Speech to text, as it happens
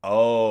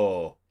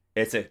Oh,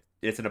 it's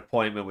an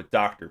appointment with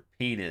Dr.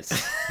 Penis.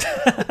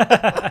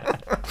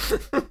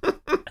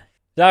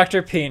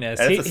 Dr. Penis.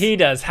 And He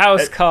does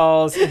house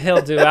calls.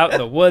 He'll do out in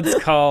the woods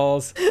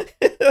calls.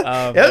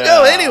 He'll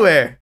go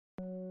anywhere.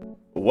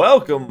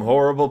 Welcome,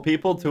 horrible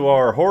people, to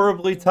our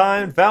horribly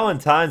timed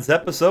Valentine's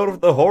episode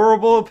of the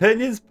Horrible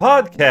Opinions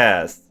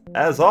podcast.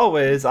 As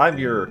always, I'm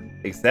your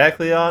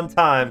exactly on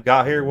time,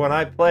 got here when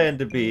I planned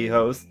to be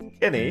host,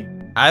 Kenny.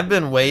 I've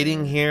been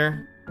waiting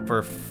here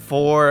for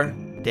 4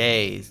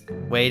 days,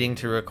 waiting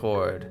to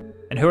record.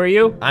 And who are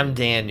you? I'm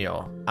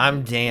Daniel.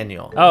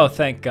 Oh,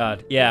 thank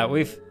God. Yeah,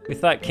 we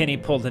thought Kenny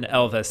pulled an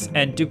Elvis.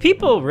 And do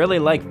people really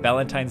like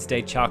Valentine's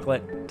Day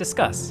chocolate?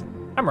 Discuss.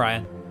 I'm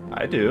Ryan.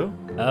 I do.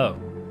 Oh.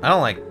 I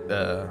don't like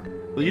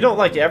Well, you don't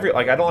like I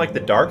don't like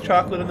the dark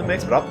chocolate in the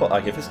mix, but I'll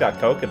put, if it's got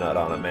coconut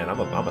on it, man, I'm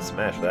a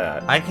smash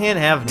that. I can't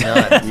have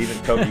nuts. You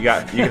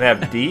can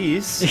have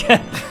D's.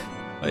 Yeah.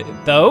 Wait,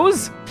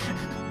 those?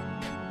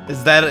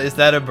 Is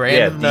that a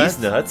brand of nuts?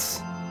 These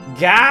nuts.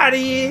 Got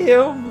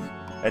him!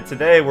 And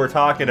today we're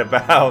talking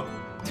about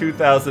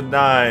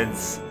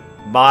 2009's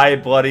My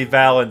Bloody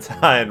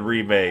Valentine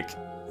remake.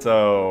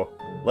 So,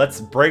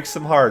 let's break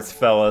some hearts,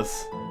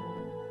 fellas.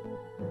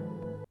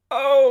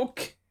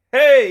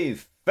 Okay,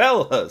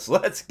 fellas,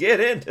 let's get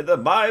into the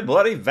My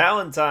Bloody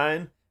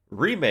Valentine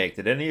remake.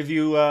 Did any of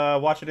you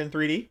watch it in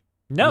 3D?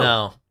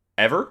 No.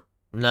 Ever?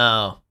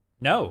 No.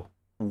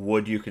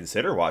 Would you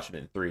consider watching it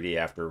in 3D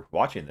after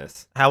watching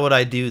this? How would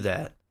I do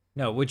that?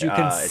 No, would you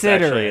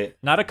consider it?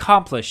 Not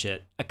accomplish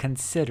it,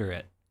 consider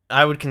it.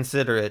 I would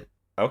consider it.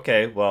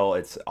 Okay, well,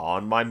 it's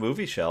on my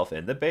movie shelf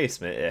in the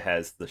basement. It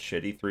has the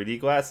shitty 3D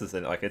glasses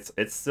in it.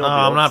 It's still.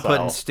 I'm not style.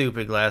 putting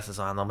stupid glasses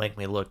on. They'll make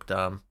me look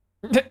dumb.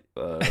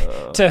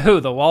 To who?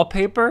 The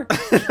wallpaper?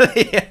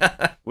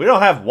 Yeah. We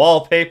don't have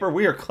wallpaper.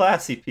 We are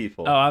classy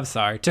people. Oh, I'm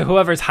sorry. To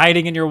whoever's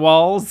hiding in your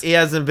walls? He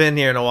hasn't been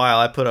here in a while.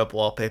 I put up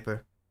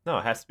wallpaper. No,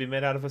 it has to be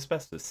made out of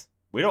asbestos.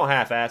 We don't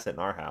half-ass it in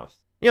our house.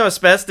 You know,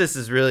 asbestos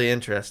is really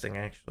interesting,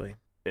 actually.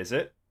 Is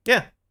it?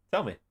 Yeah.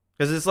 Tell me.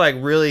 Because it's like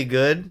really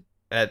good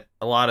at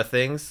a lot of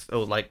things.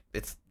 So like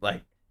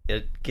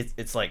it gets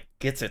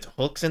its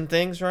hooks and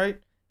things, right?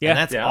 Yeah. And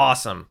that's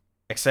awesome.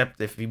 Except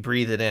if you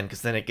breathe it in,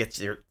 because then it gets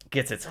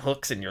its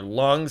hooks in your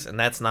lungs, and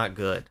that's not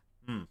good.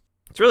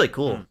 It's really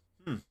cool.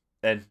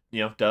 And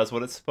does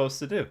what it's supposed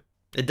to do.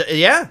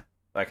 Yeah.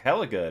 Like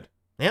hella good.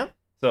 Yeah.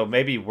 So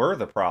maybe we're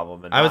the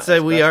problem. And I would not say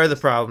we are the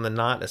asbestos. problem and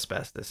not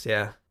asbestos.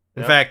 Yeah.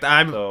 In Yep. fact,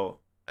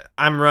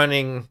 I'm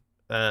running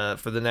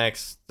for the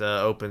next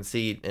open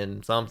seat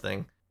in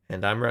something,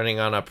 and I'm running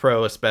on a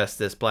pro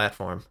asbestos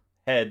platform.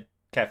 Head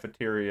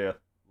cafeteria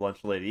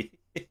lunch lady.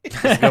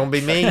 It's gonna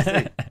be me.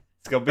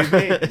 It's gonna be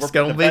me. It's We're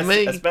gonna the be best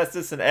me.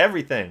 Asbestos and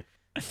everything.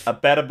 I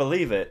better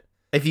believe it.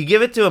 If you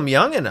give it to him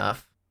young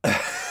enough,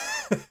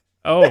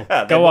 Oh,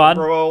 Yeah, they go won't on.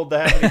 grow old to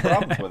have any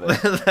problems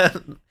with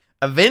it.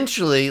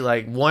 eventually,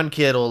 like one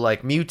kid will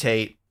like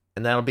mutate,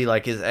 and that'll be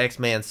like his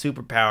X-Man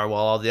superpower,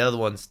 while all the other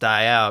ones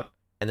die out,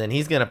 and then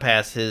he's gonna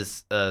pass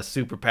his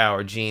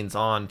superpower genes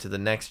on to the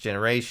next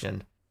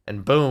generation,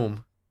 and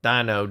boom,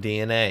 Dino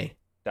DNA.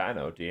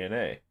 Dino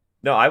DNA.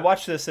 No, I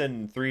watched this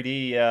in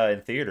 3D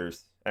in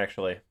theaters,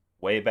 actually,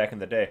 way back in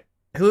the day.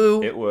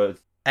 Who It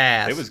was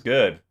ass? It was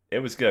good. It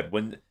was good.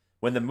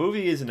 When the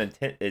movie is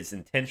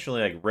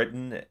intentionally like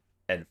written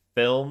and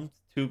filmed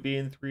to be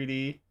in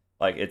 3D,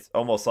 like it's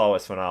almost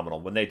always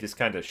phenomenal. When they just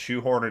kind of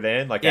shoehorn it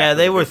in, like Yeah, after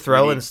they the were big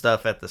throwing 3D.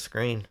 stuff at the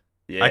screen.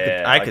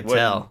 Yeah, I could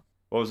tell.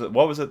 What was it?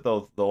 What was it?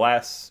 The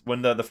last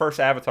when the first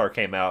Avatar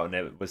came out and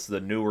it was the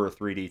newer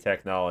 3D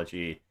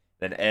technology.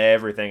 Then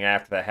everything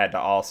after that had to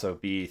also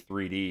be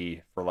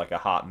 3D for like a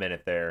hot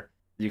minute there.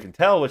 You can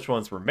tell which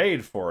ones were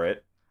made for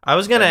it. I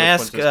was gonna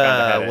And which ask ones just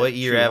kinda had it what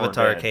year shoehorned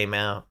Avatar in. came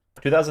out.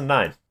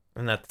 2009.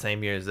 Isn't that the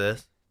same year as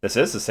this? This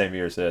is the same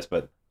year as this,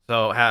 but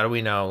So how do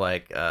we know,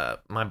 like,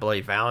 My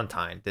Bloody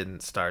Valentine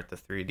didn't start the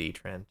 3D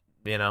trend?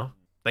 You know?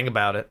 Think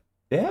about it.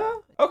 yeah,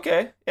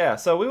 okay, yeah.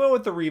 So we went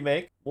with the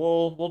remake.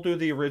 We'll do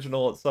the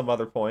original at some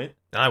other point.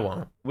 I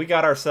won't. We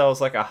got ourselves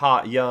like a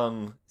hot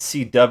young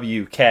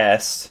CW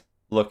cast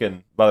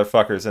looking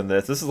motherfuckers in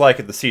this. This is like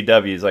at the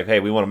CW's like, hey,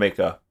 we want to make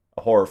a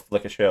horror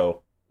flick a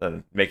show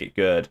and make it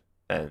good,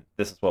 and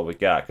this is what we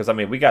got. Because I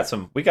mean, we got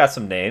some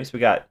names. We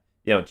got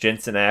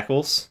Jensen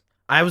Ackles.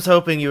 I was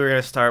hoping you were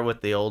gonna start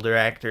with the older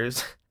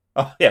actors.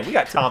 Oh yeah, we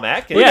got Tom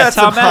Atkins. Yeah, got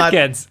some Tom hot-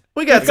 Atkins.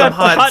 We got some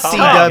hot Tom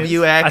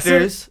CW Atkins.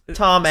 actors.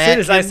 Tom As soon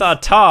Atkins. as I saw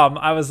Tom,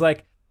 I was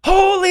like,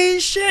 holy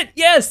shit,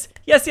 yes.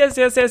 Yeah,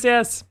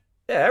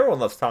 everyone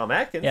loves Tom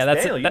Atkins. Yeah, that's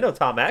Daniel, it. you know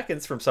Tom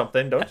Atkins from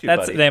something, don't you,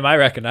 That's buddy? the name I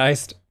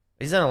recognized.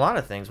 He's in a lot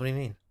of things. What do you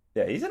mean?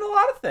 Yeah, he's in a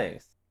lot of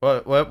things.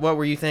 What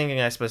were you thinking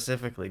I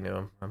specifically knew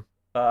him from?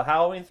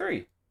 Halloween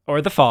 3,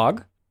 Or the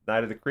fog.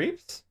 Night of the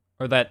Creeps.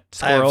 Or that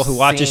squirrel who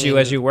watches you seen-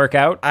 as you work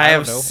out. I don't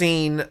have know.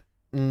 seen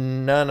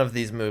none of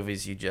these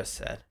movies you just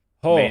said.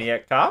 Oh.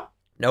 Maniac Cop,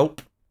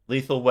 Nope.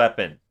 Lethal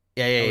Weapon.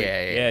 Yeah.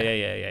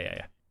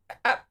 Yeah.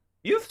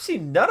 You've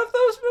seen none of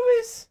those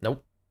movies?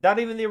 Nope. Not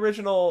even the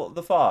original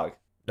The Fog.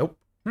 Nope.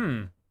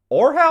 Hmm.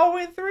 Or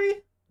Halloween 3?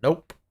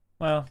 Nope.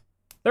 Well,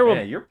 There will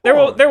Man, you're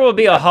there will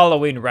be a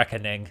Halloween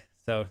reckoning,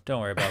 so don't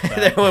worry about There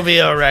that. will be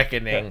a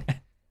reckoning.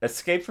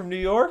 Escape from New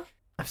York?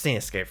 I've seen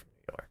Escape from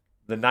New York.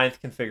 The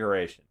ninth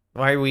configuration.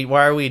 Why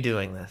are we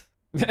doing this?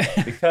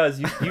 Because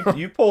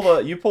you pull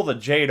the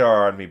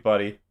Jadar on me,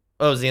 buddy.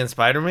 Oh, is he in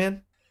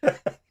Spider-Man?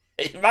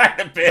 He might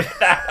have been.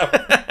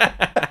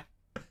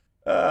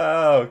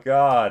 Oh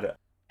God.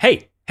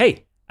 Hey,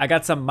 I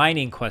got some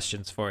mining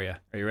questions for you.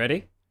 Are you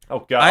ready? Oh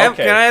God.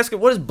 Okay. Can I ask,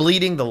 what does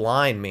bleeding the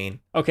line mean?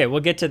 Okay, we'll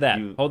get to that.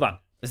 Hold on.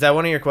 Is that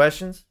one of your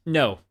questions?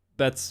 No,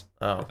 that's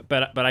Oh.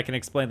 but I can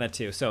explain that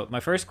too. So my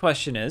first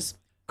question is: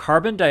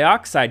 carbon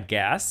dioxide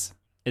gas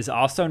is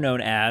also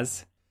known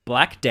as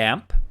black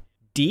damp,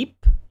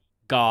 deep,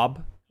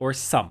 gob, or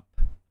sump.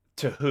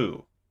 To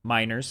who?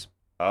 Miners.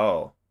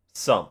 Oh,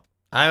 sump.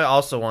 I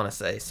also want to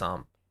say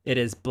some. It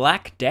is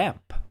black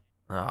damp.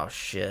 Oh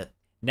shit.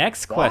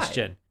 Next Why?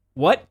 question: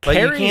 what But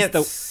carries you can't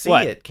the see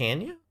what? it,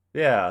 can you?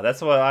 Yeah,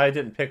 that's why I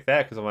didn't pick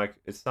that because I'm like,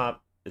 it's not.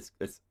 It's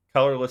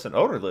colorless and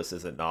odorless,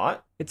 is it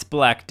not? It's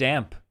black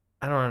damp.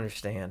 I don't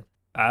understand.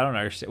 I don't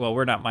understand. Well,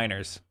 we're not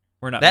miners.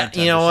 We're not That meant to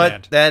you know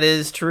understand. what? That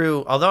is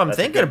true. Although I'm That's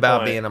a thinking good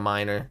about point. being a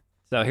miner.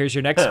 So here's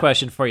your next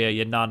question for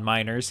you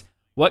non-miners.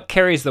 What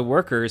carries the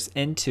workers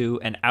into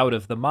and out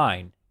of the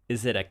mine?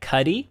 Is it a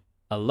cuddy,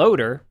 a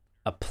loader,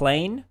 a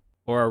plane,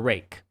 or a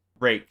rake?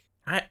 Rake.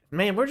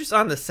 Man, we're just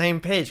on the same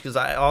page because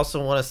I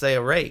also want to say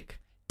a rake.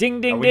 Ding,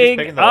 Are ding, we just ding.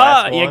 picking the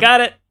last You one?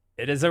 got it.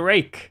 It is a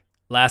rake.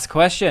 Last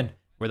question,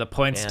 where the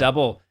points Yeah.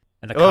 double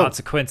and the Oh.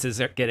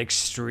 consequences get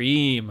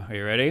extreme. Are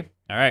you ready?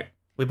 All right.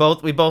 We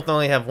both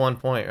only have 1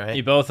 point, right?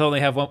 You both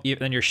only have one,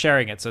 then you're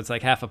sharing it, so it's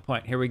like half a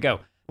point. Here we go.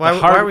 Why The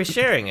hard- are we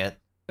sharing it?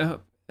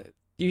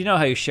 You know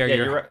how you share Yeah,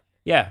 your... you're right.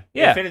 Yeah.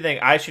 If anything,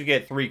 I should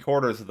get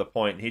 3/4 of the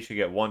point, and he should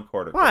get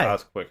 1/4 because Why? I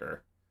was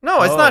quicker.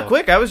 No, it's Oh. not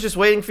quick. I was just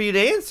waiting for you to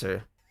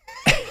answer.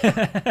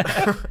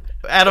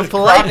 Out of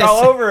Rock politeness.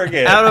 all over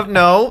again. Out of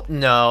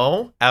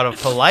out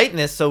of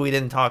politeness, so we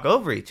didn't talk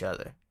over each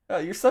other. Oh,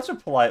 you're such a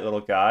polite little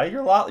guy.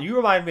 You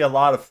remind me a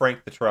lot of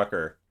Frank the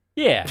Trucker.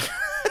 Yeah.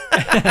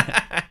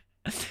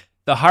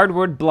 The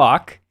hardwood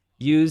block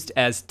used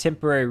as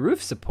temporary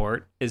roof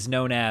support is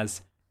known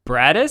as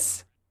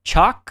Brattis,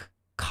 Chalk,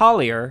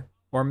 Collier,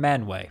 or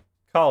Manway.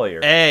 Collier.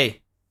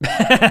 Hey,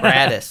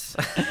 Brattis.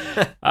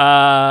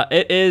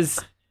 It is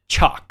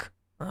chalk.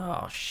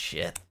 Oh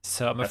shit.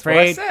 So I'm That's what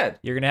I afraid said.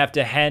 you're gonna have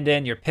to hand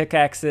in your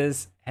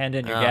pickaxes, hand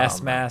in your Oh gas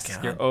my masks,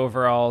 God. your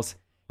overalls.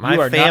 My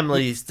You are not-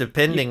 family's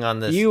depending on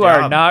this. You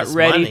are job, not this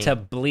ready money. to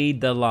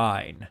bleed the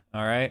line.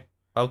 All right.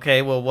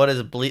 Okay, well, what is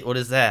a bleed? What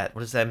is that?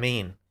 What does that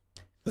mean?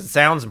 It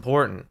sounds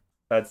important.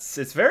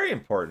 It's very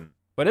important.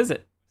 What is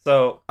it?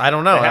 So I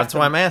don't know. They have That's to-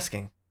 why I'm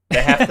asking.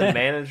 they have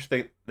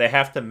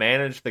to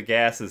manage the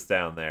gases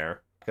down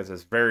there because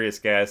there's various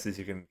gases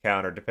you can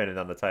encounter depending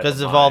on the type.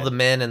 Because of of all mine. the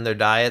men and their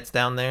diets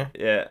down there.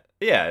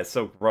 Yeah, it's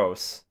so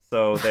gross.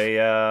 So they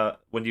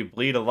when you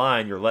bleed a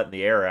line, you're letting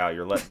the air out.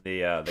 You're letting the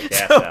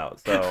gas So- out.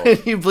 So When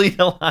you bleed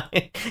a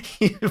line,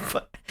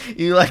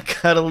 you like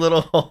cut a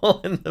little hole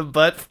in the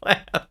butt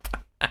flap.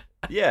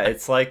 yeah,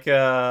 it's like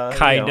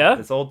Kinda.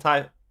 it's old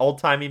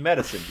timey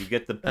medicine. You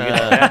get the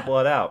bad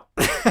blood out.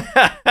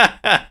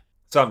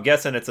 So I'm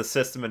guessing it's a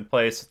system in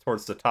place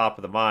towards the top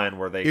of the mine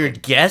where they You're can,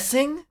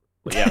 guessing?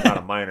 well, yeah, I'm not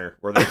a miner,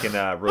 where they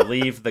can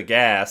relieve the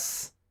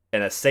gas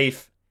in a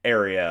safe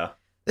area.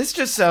 This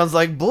just sounds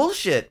like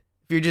bullshit.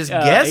 If you're just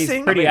He's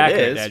guessing. pretty I mean, it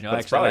accurate, is, Daniel. but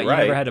it's Actually, probably you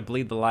never right. had to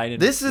bleed the line. In,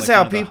 This is like, how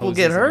one of the people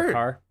get hoses in the hurt.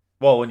 car?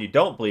 Well, when you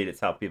don't bleed,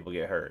 it's how people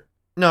get hurt.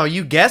 No,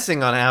 you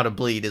guessing on how to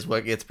bleed is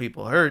what gets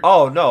people hurt.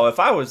 Oh no, if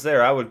I was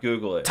there, I would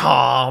Google it.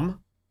 Tom.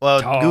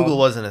 Well, Tom. Google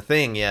wasn't a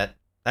thing yet.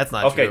 That's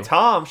not Okay, true.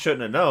 Tom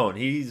shouldn't have known.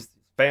 His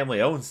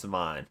family owns the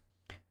mine.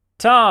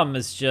 Tom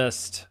is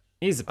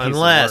just—he's a piece of work.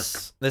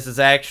 Unless this is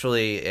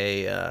actually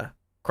a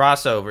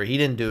crossover. He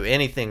didn't do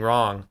anything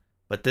wrong,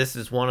 but this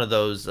is one of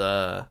those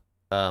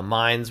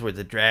mines where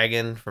the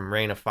dragon from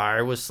Reign of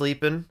Fire was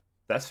sleeping.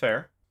 That's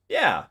fair.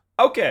 Yeah.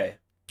 Okay.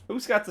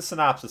 Who's got the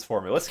synopsis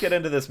for me? Let's get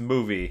into this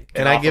movie.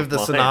 Can I give the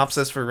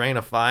synopsis for Reign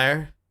of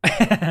Fire?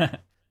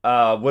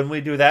 When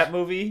we do that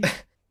movie,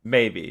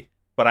 maybe.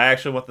 But I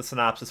actually want the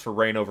synopsis for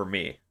Reign Over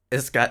Me.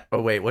 It's got.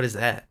 Oh wait, what is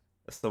that?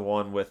 That's the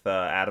one with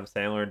Adam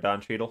Sandler and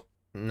Don Cheadle.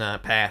 Nah,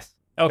 pass.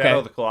 Okay. Shadow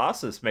of the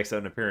Colossus makes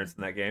an appearance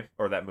in that game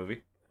or that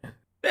movie.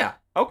 Yeah.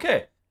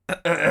 Okay.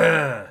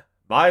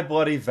 My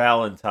Bloody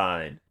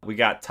Valentine. We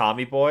got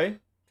Tommy Boy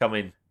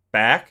coming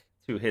back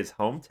to his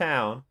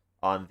hometown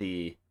on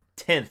the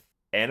 10th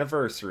Are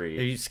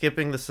anniversary. you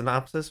skipping the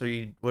synopsis, or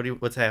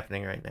what's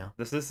happening right now?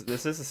 This is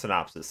a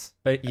synopsis.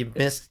 But You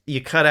missed.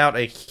 You cut out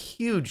a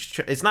huge.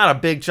 It's not a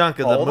big chunk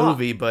of Hold the on.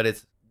 movie, but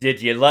it's.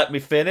 Did you let me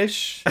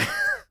finish?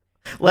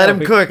 Let No,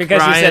 him cook, because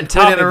Ryan. you said Quit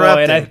Tommy Boy,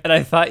 and interrupting.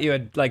 I thought you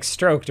had like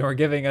stroked and were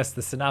giving us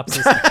the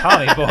synopsis of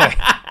Tommy Boy.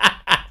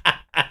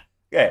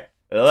 Okay.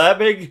 Let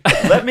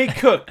me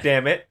cook,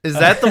 damn it. Is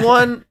that the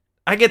one?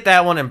 I get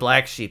that one and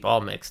Black Sheep all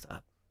mixed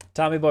up.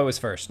 Tommy Boy was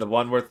first. The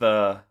one with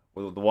the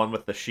one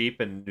with the sheep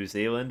in New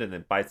Zealand and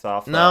then bites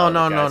off No, the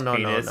no, guy's no, no,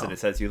 penis no. and it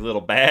says, "You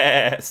little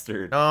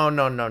bastard."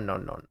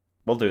 No.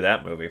 We'll do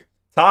that movie.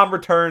 Tom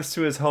returns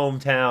to his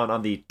hometown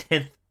on the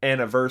 10th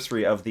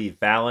anniversary of the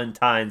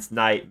Valentine's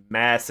Night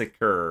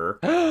Massacre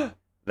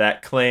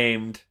that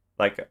claimed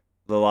like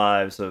the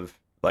lives of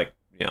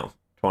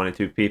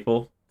 22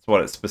 people. That's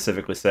what it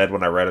specifically said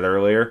when I read it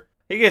earlier.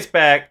 He gets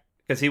back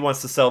because he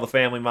wants to sell the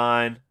family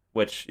mine,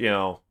 which,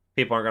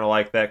 people aren't going to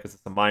like that because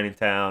it's a mining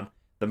town.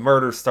 The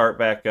murders start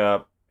back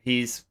up.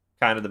 He's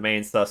kind of the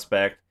main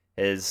suspect.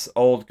 His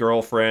old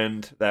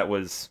girlfriend that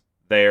was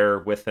there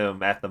with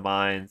him at the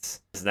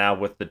mines is now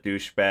with the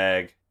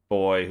douchebag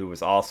boy who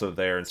was also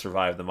there and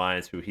survived the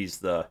mines, who he's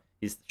the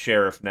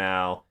sheriff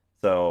now.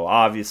 So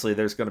obviously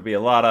there's going to be a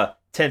lot of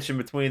tension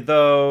between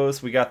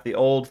those. We got the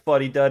old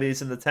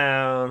fuddy-duddies in the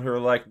town who are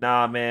like,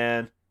 nah,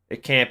 man,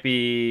 it can't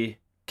be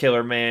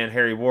Killer Man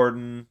Harry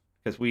Warden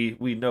because we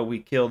know we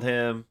killed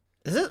him.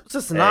 Is it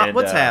just not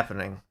what's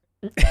happening?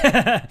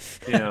 I'm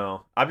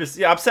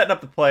setting up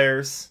the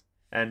players,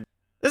 and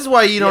this is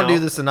why you don't do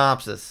the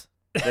synopsis.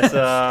 This,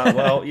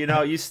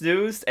 you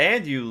snoozed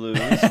and you lose.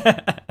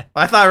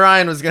 I thought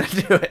Ryan was gonna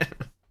do it.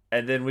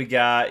 And then we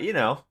got,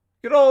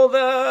 good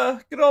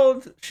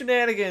old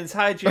shenanigans,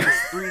 hijinks,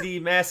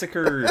 3D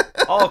massacre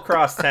all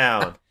across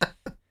town.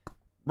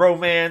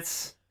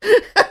 Romance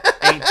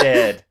ain't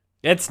dead.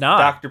 It's not.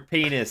 Dr.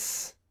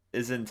 Penis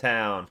is in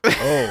town.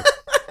 Oh.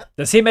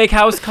 Does he make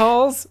house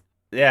calls?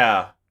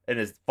 Yeah, in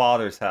his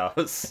father's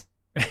house.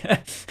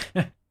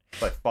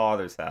 My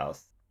father's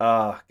house.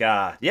 Oh,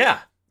 God. Yeah.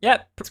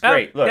 Yeah. It's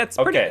great. Look,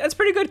 that's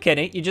pretty good,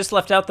 Kenny. You just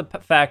left out the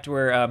fact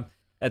where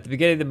at the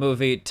beginning of the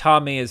movie,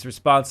 Tommy is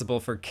responsible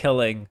for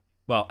killing...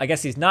 Well, I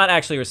guess he's not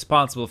actually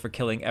responsible for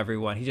killing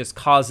everyone. He just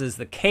causes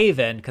the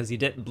cave-in because he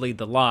didn't bleed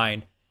the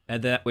line,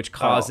 and that which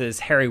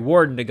causes Harry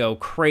Warden to go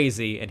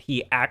crazy, and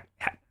he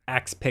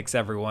axe picks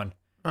everyone.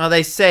 Well,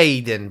 they say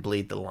he didn't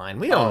bleed the line.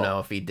 We don't know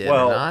if he did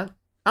or not.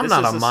 I'm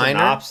not a minor.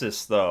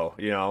 Synopsis, though.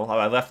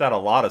 I left out a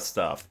lot of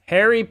stuff.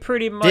 Harry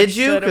pretty much. Did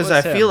you? Because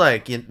I feel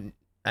like the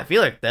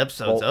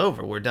episode's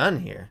over. We're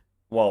done here.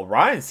 Well,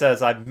 Ryan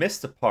says I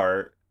missed a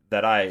part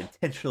that I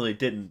intentionally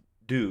didn't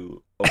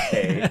do.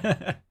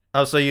 Okay.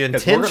 Oh, so you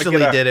intentionally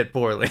did it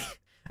poorly.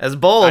 As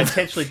bold. I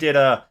intentionally did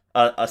a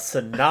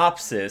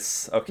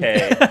synopsis.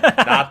 Okay.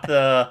 not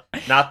the.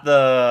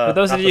 For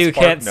those of you who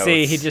can't notes.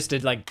 see, he just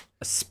did like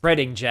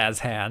spreading jazz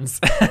hands.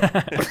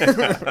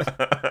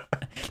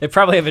 They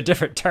probably have a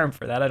different term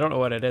for that. I don't know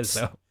what it is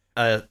though.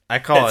 I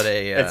call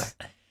it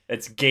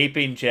it's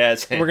gaping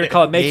jazz hands. We're gonna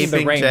call it making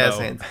the rainbow. Jazz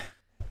hands.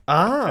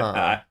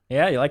 Ah.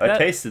 Yeah, you like that? I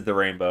tasted the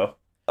rainbow.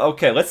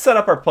 Okay, let's set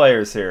up our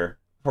players here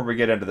before we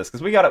get into this,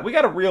 because we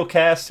got a real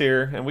cast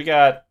here, and we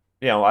got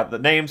the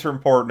names are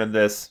important in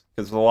this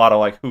because there's a lot of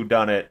like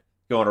whodunit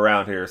going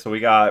around here. So we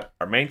got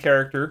our main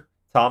character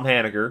Tom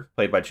Hanniger,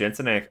 played by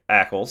Jensen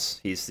Ackles.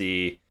 He's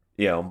the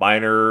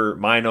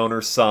mine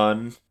owner's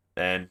son,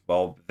 and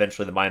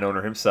eventually the mine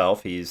owner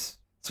himself. He's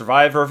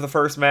survivor of the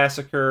first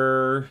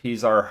massacre.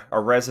 He's our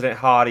resident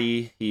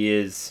hottie. He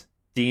is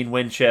Dean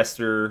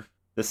Winchester.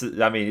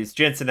 He's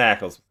Jensen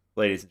Ackles,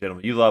 ladies and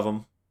gentlemen. You love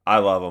him. I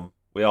love him.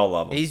 We all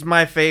love him. He's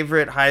my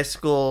favorite high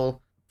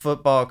school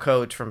football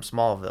coach from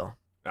Smallville.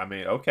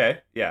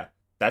 Okay, yeah,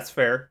 that's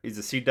fair. He's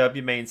a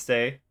CW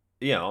mainstay,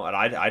 and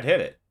I'd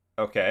hit it.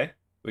 Okay,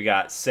 we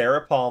got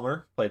Sarah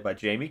Palmer, played by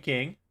Jamie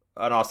King,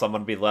 and also I'm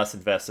gonna be less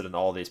invested in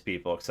all these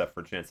people except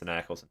for Jensen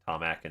Ackles and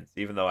Tom Atkins,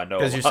 even though I know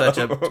because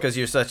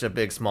you're such a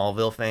big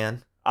Smallville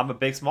fan. I'm a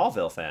big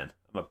Smallville fan.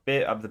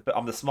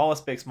 I'm the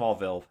smallest big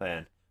Smallville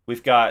fan.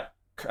 We've got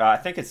I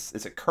think is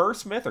it Kerr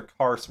Smith or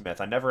Carr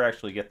Smith? I never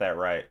actually get that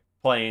right.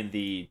 Playing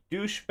the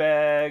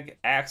douchebag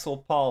Axel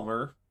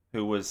Palmer,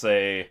 who was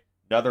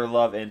another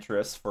love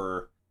interest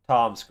for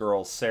Tom's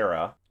girl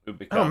Sarah, who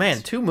becomes... Oh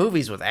man, 2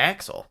 movies with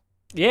Axel.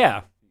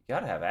 Yeah. You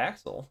gotta have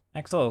Axel.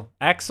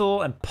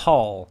 Axel and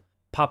Paul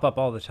pop up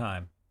all the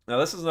time. Now,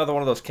 this is another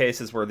one of those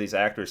cases where these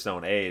actors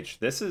don't age.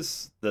 This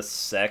is the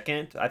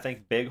second, I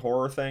think, big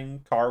horror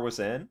thing Carr was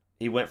in.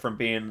 He went from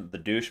being the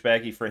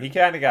douchebaggy friend. He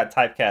kind of got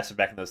typecasted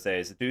back in those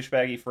days. The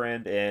douchebaggy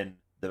friend in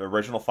the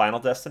original Final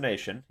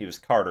Destination. He was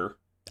Carter.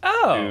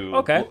 Oh,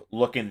 okay.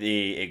 Looking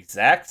the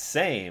exact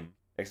same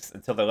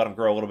until they let him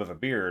grow a little bit of a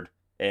beard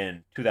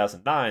in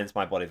 2009's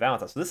My Bloody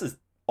Valentine. So this is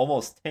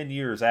almost 10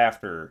 years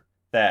after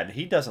that, and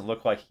he doesn't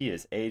look like he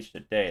is aged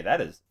a day.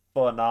 That is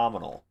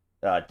phenomenal.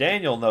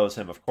 Daniel knows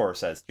him, of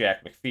course, as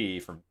Jack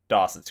McPhee from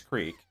Dawson's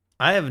Creek.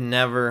 I have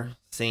never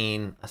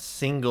seen a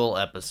single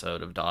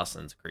episode of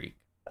Dawson's Creek.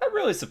 That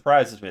really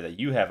surprises me that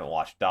you haven't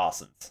watched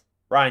Dawson's.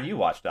 Ryan, you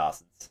watched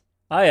Dawson's.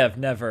 I have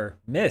never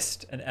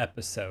missed an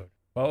episode.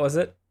 What was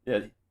it?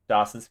 Yeah,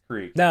 Dawson's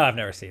Creek. No, I've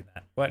never seen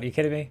that. What, are you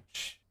kidding me?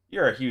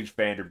 You're a huge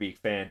Vanderbeek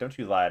fan. Don't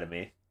you lie to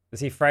me. Is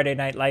he Friday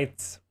Night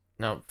Lights?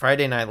 No,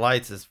 Friday Night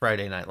Lights is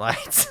Friday Night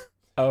Lights.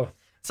 Oh.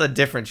 It's a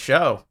different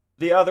show.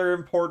 The other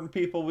important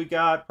people we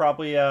got,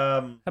 probably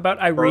How about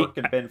Irene? Burke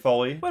and Ben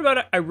Foley. What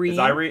about Irene? Is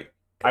Irene?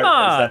 Come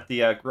on. Is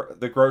that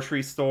the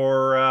grocery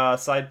store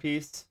side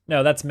piece?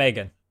 No, that's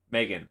Megan.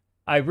 Megan.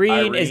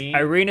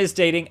 Irene is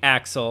dating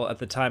Axel at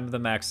the time of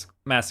the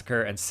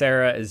massacre, and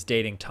Sarah is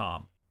dating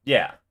Tom.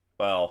 Yeah.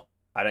 Well,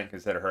 I didn't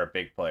consider her a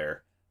big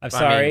player. I'm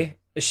sorry.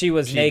 she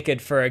was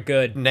naked for a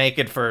good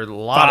naked for a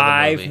lot of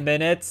the movie. 5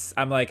 minutes.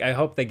 I'm like, I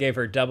hope they gave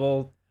her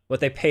double what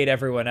they paid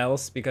everyone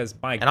else because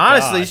and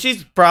honestly,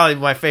 she's probably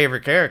my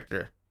favorite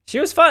character. She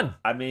was fun.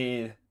 I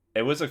mean,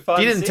 it was a fun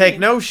She didn't scene. take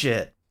no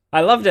shit.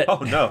 I loved it. Oh,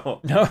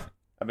 no. No.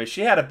 I mean,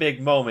 she had a big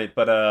moment,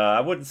 but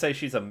I wouldn't say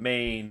she's a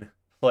main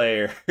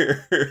player.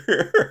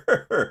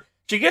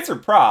 She gets her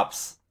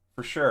props,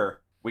 for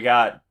sure. We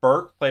got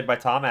Burke, played by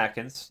Tom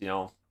Atkins,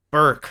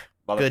 Burke.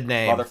 Good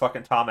name.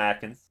 Motherfucking Tom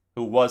Atkins,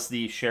 who was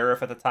the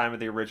sheriff at the time of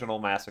the original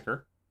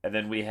massacre. And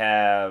then we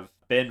have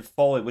Ben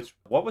Foley,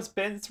 what was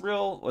Ben's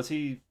real? Was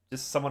he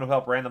just someone who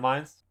helped ran the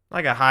mines?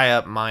 Like a high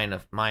up mine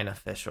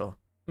official.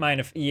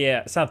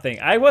 Something.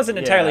 I wasn't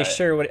entirely Yeah.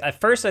 sure what.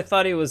 At first, I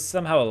thought he was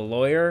somehow a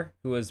lawyer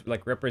who was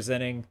like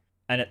representing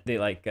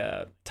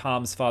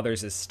Tom's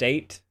father's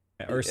estate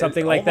or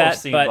something like that.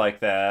 Seemed but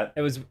like that.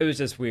 it was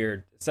just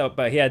weird. So,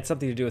 but he had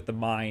something to do with the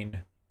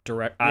mine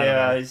direct. I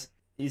don't know.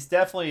 He's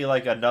definitely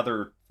like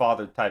another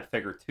father type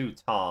figure to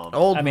Tom.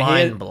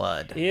 Mine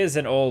blood. He is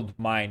an old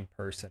mine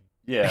person.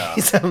 Yeah.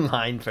 He's a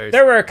mine person.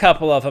 There were a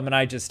couple of them, and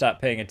I just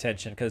stopped paying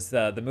attention because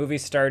the movie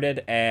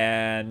started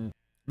and.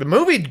 The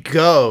movie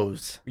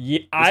goes.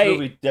 This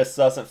movie just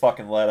doesn't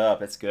fucking let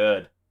up. It's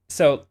good.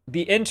 So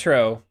the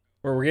intro,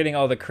 where we're getting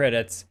all the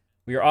credits,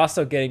 we are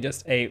also getting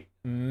just a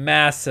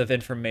massive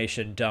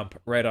information dump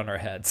right on our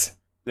heads.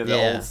 The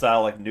old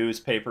style like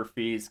newspaper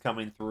feeds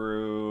coming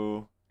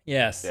through.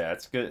 Yes. Yeah,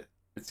 it's good.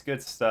 It's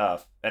good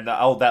stuff. And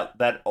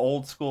that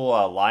old school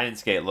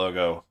Lionsgate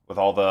logo with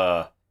all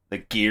the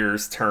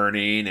gears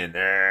turning and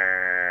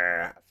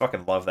I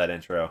fucking love that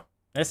intro.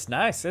 It's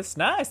nice. It's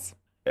nice.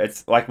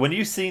 It's like when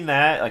you seen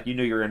that, like you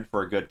knew you were in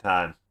for a good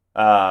time.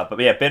 But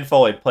yeah, Ben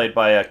Foley, played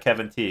by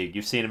Kevin Teague.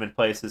 You've seen him in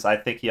places. I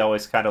think he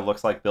always kind of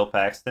looks like Bill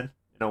Paxton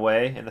in a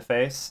way in the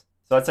face.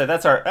 So I'd say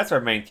that's our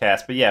main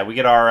cast. But yeah, we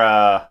get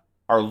our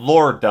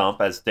lore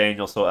dump, as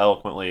Daniel so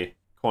eloquently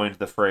coined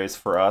the phrase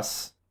for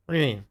us. What do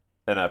you mean?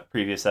 In a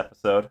previous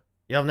episode.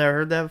 Y'all have never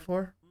heard that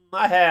before?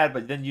 I had,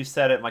 but then you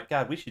said it. I'm like,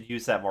 God, we should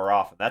use that more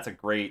often. That's a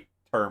great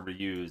term to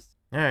use.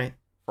 All right.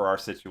 For our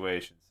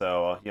situation.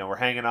 So we're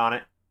hanging on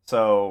it.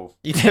 So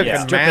you took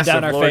a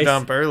massive lore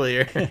dump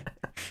earlier.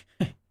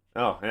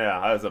 Oh yeah,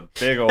 that was a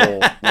big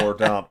old lore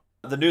dump.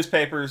 The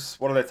newspapers,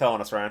 what are they telling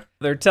us, Ryan?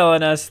 They're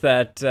telling us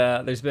that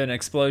there's been an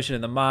explosion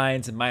in the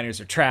mines and miners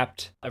are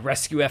trapped.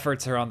 Rescue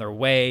efforts are on their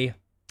way.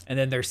 And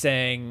then they're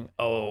saying,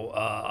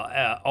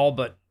 all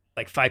but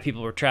like 5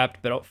 people were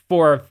trapped, but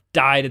 4 have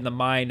died in the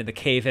mine in the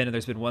cave-in, and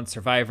there's been 1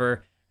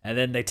 survivor. And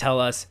then they tell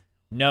us,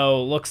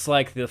 no, looks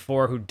like the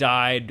 4 who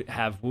died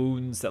have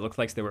wounds that look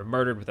like they were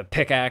murdered with a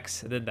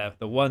pickaxe. And then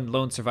the one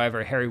lone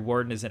survivor, Harry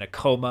Warden, is in a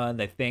coma, and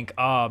they think,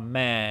 oh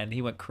man,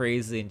 he went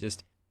crazy and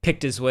just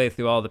picked his way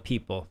through all the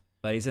people.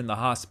 But he's in the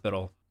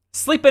hospital,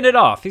 sleeping it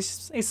off.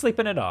 He's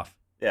sleeping it off.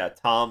 Yeah,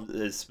 Tom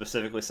is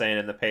specifically saying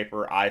in the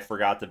paper, I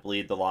forgot to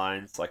bleed the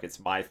lines, like it's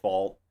my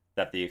fault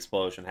that the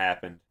explosion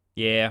happened.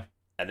 Yeah.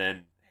 And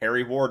then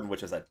Harry Warden,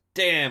 which is a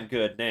damn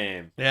good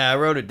name. Yeah, I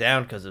wrote it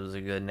down because it was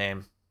a good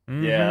name.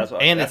 Mm-hmm. Yeah,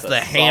 it's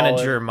the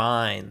Hanager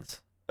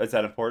Mines. Is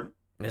that important?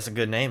 It's a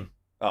good name.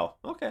 Oh,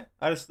 okay.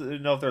 I just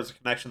didn't know if there was a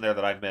connection there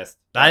that I missed.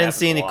 I didn't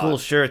see any cool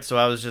shirts, so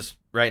I was just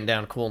writing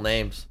down cool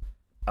names.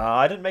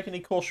 I didn't make any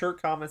cool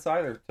shirt comments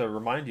either to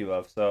remind you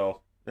of,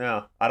 so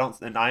yeah. I don't,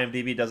 and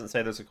IMDb doesn't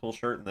say there's a cool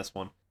shirt in this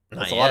one.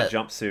 There's a lot of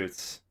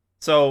jumpsuits.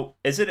 So,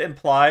 is it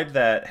implied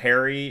that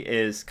Harry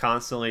is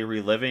constantly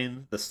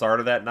reliving the start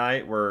of that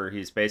night where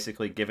he's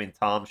basically giving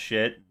Tom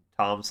shit?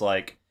 Tom's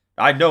like,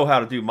 I know how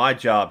to do my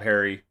job,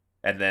 Harry.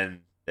 And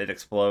then it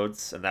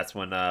explodes, and that's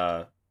when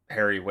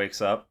Harry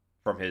wakes up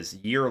from his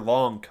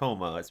year-long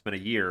coma. It's been a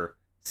year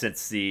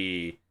since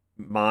the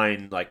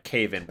mine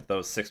cave-in with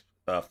those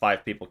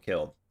 5 people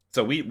killed.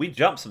 So we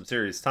jumped some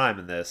serious time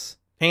in this.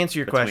 To answer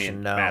your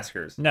question, no.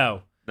 Massacres.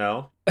 No.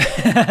 No?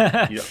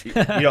 you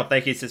don't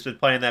think he's just been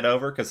playing that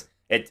over? Because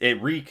it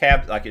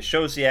recaps, it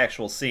shows the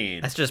actual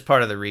scene. That's just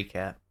part of the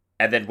recap.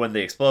 And then when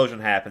the explosion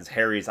happens,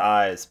 Harry's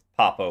eyes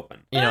pop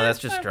open. That's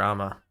just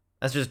drama.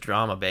 That's just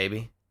drama,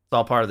 baby. It's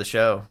all part of the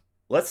show.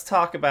 Let's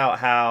talk about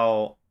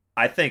how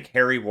I think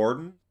Harry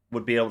Warden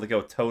would be able to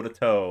go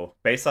toe-to-toe,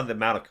 based on the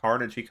amount of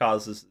carnage he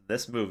causes in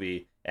this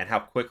movie and how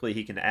quickly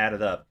he can add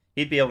it up.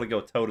 He'd be able to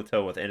go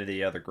toe-to-toe with any of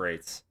the other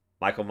greats.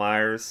 Michael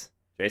Myers,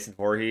 Jason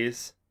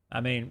Voorhees.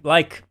 I mean,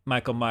 like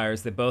Michael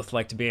Myers, they both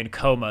like to be in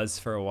comas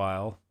for a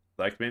while.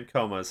 Like to be in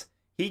comas.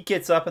 He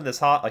gets up in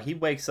this he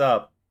wakes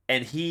up,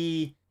 and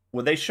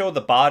when they show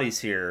the bodies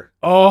here...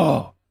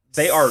 Oh!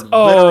 They are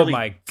literally, oh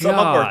my God. Some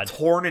of them are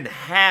torn in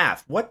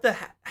half.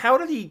 How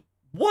did he,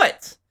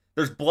 what?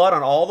 There's blood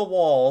on all the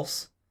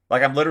walls.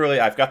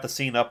 I've got the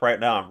scene up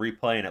right now. I'm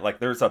replaying it.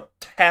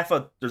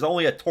 There's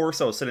only a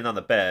torso sitting on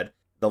the bed.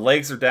 The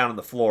legs are down on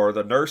the floor.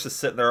 The nurse is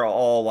sitting there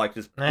all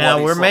just bloody.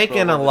 Now, we're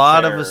making a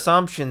lot of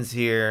assumptions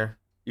here.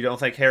 You don't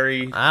think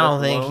Harry? I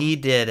don't think he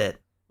did it.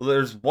 Well,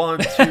 there's 1,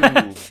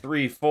 2,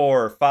 3,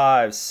 4,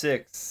 5,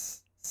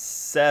 6,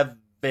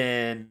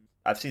 7...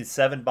 I've seen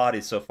 7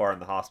 bodies so far in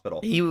the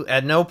hospital.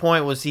 At no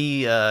point was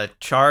he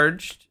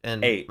charged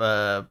and 8.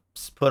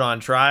 Put on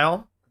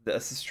trial.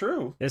 This is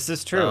true. This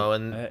is true. Oh,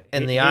 and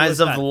in the he eyes was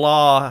of not- the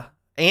law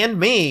and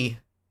me,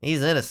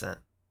 he's innocent.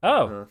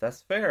 Oh,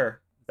 That's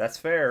fair. That's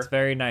fair. it's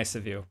very nice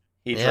of you.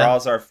 He Yeah.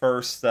 draws our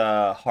first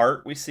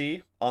heart we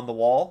see on the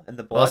wall in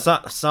the Well,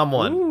 blood.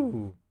 someone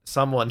Ooh.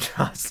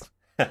 draws.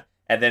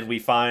 And then we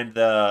find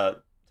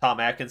Tom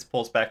Atkins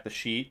pulls back the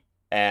sheet,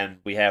 and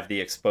we have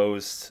the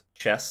exposed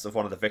chest of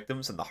one of the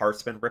victims, and the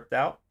heart's been ripped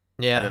out.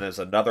 And then Yeah. there's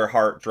another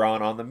heart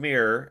drawn on the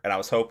mirror, and I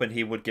was hoping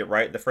he would get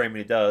right in the frame, and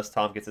he does.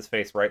 Tom gets his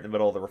face right in the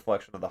middle of the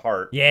reflection of the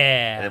heart.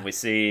 Yeah. And then we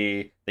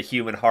see the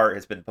human heart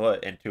has been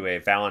put into a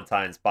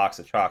Valentine's box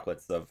of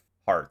chocolates of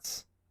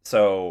hearts.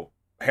 So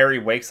Harry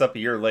wakes up a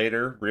year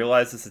later,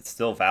 realizes it's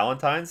still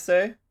Valentine's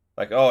Day.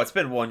 Like, oh, it's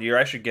been 1 year.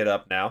 I should get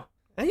up now.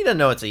 And he doesn't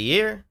know it's a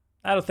year.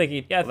 I don't think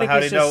he. Yeah, I Well, think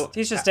how he's do you know- just.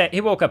 He's just.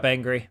 He woke up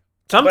angry.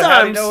 But how do you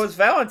Sometimes know it's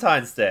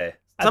Valentine's Day?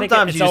 I think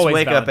Sometimes it's you just always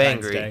wake up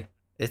Valentine's angry. Day.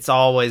 it's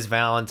always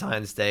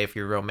Valentine's Day if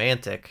you're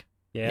romantic.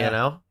 Yeah. You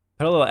know?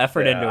 Put a little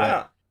effort into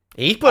Yeah,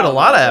 He put I a don't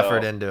lot of know,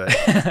 effort though. into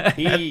it.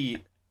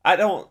 it. I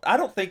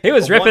don't think He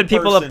was one ripping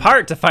people person-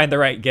 apart to find the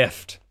right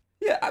gift.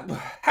 Yeah,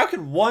 how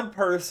can one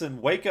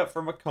person wake up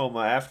from a coma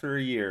after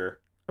a year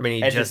I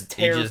mean, and he just just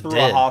tear did. through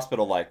a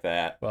hospital like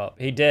that, Well,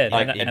 he did.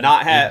 like, and, and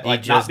not have he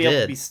like just not be able to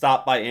did. be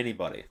stopped by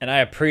anybody? and I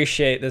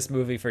appreciate this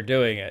movie for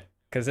doing it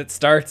because it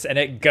starts and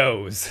it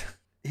goes.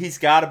 He's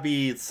got to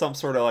be some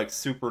sort of like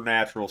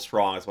supernatural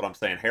strong, is what I'm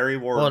saying. Harry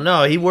Ward. Well,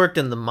 no, he worked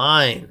in the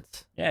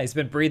mines. Yeah, he's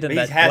been breathing he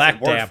that hasn't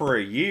black worked damp. for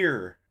a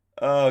year.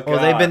 Oh god. Well,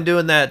 they've been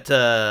doing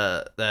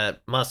that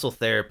muscle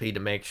therapy to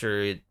make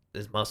sure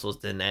his muscles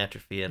didn't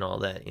atrophy and all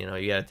that. You know,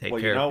 you got to take Well,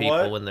 you care know of people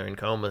what? when they're in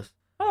comas.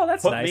 Oh,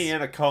 that's Put nice. me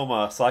in a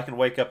coma so I can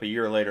wake up a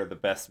year later the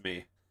best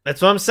me.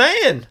 That's what I'm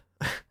saying.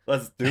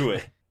 Let's do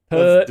it. Put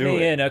Let's do me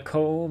it. in a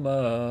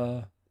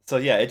coma. So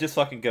yeah, it just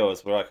fucking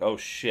goes. We're like, oh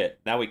shit.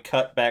 Now we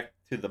cut back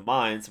to the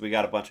mines. We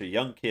got a bunch of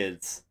young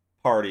kids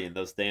partying.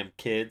 Those damn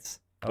kids.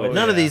 Oh, Which-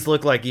 None of yeah. these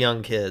look like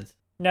young kids.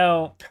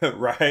 No.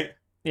 Right?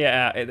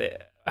 Yeah.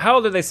 How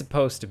old are they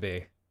supposed to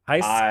be?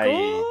 High I-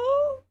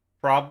 school?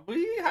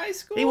 Probably high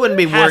school. He wouldn't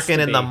be Has working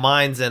to in the be.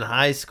 mines in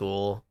high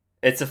school.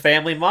 It's a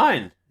family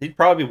mine. He'd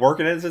probably be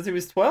working in it since he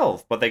was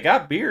 12. But they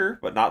got beer,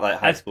 but not like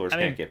high I schoolers mean,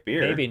 can't get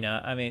beer. Maybe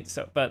not. I mean,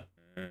 but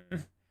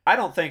I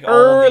don't think all of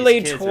early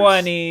these kids are-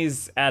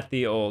 20s at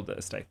the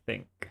oldest, I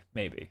think.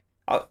 Maybe.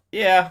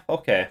 Yeah,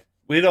 okay.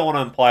 We don't want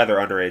to imply they're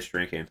underage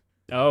drinking.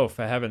 Oh,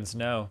 for heavens,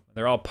 no.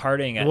 They're all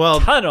partying at Well,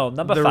 tunnel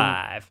number the-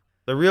 5.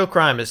 The real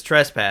crime is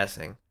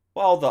trespassing.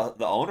 Well,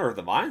 the owner of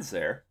the mine's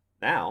there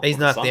now. He's Or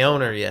the not son's the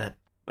owner yet.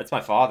 It's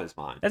my father's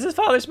mine. That's his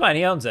father's mine.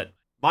 He owns it.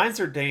 Mines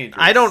are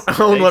dangerous. I don't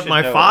They own what should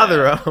my know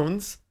father that.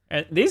 owns.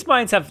 And these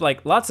mines have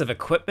like lots of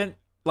equipment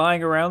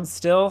lying around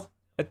still.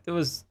 It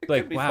was It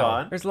like, could be wow,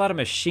 fun. there's a lot of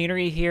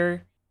machinery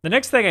here. The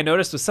next thing I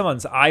noticed was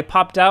someone's eye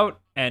popped out,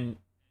 and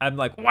I'm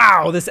like,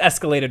 wow, this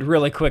escalated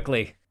really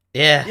quickly.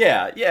 Yeah.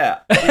 Yeah.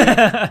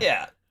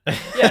 Yeah.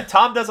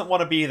 Tom doesn't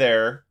want to be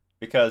there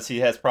because he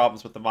has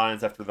problems with the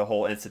mines after the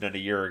whole incident a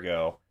year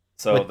ago.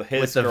 So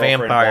his with the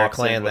girlfriend vampire walks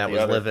in clan with that the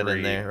was other living in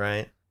three. there,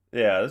 right?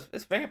 Yeah,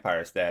 it's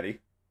vampire daddy.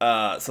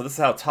 So this is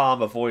how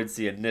Tom avoids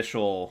the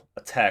initial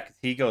attack.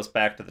 He goes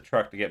back to the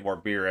truck to get more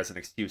beer as an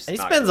excuse. He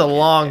not spends go a get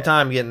long it.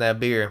 time getting that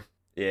beer.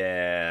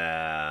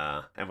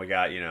 Yeah, and we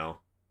got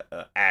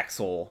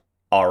Axel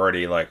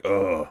already like,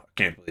 oh, I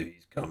can't believe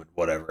he's coming.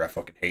 Whatever, I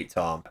fucking hate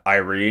Tom.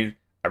 Irene,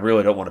 I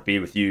really don't want to be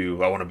with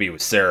you. I want to be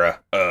with Sarah.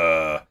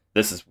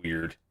 This is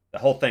weird. The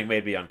whole thing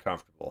made me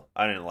uncomfortable.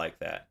 I didn't like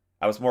that.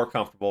 I was more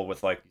comfortable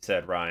with, like you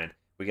said, Ryan.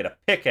 We get a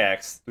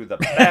pickaxe through the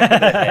back of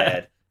the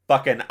head.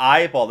 Fucking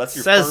eyeball. That's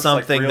your Says first,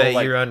 something like, that real,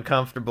 like, you're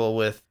uncomfortable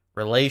with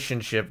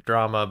relationship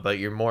drama, but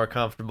you're more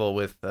comfortable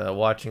with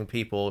watching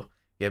people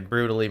get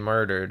brutally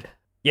murdered.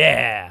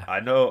 Yeah. I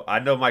know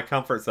my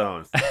comfort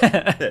zones.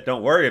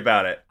 Don't worry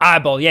about it.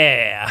 Eyeball,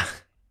 yeah.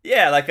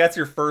 Yeah, like that's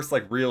your first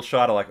like real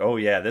shot of like, oh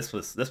yeah, this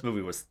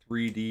movie was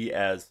 3D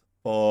as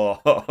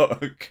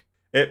fuck.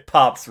 It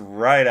pops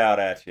right out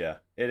at you.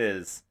 It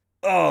is.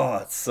 Oh,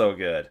 it's so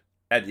good.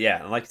 And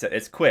yeah, and like I said,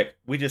 it's quick.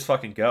 We just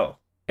fucking go.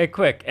 Hey,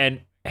 quick.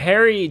 And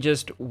Harry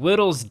just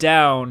whittles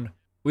down.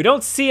 We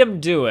don't see him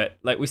do it.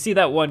 Like, we see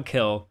that one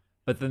kill,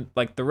 but then,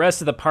 like, the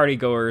rest of the party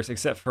goers,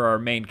 except for our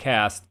main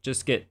cast,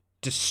 just get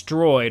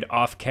destroyed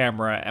off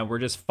camera, and we're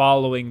just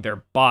following their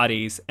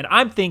bodies. And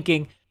I'm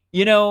thinking,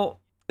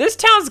 this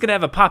town's going to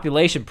have a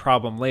population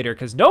problem later,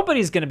 because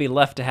nobody's going to be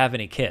left to have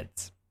any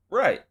kids.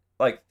 Right.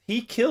 Like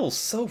he kills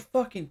so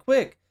fucking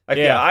quick. Like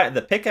Yeah.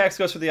 the pickaxe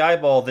goes for the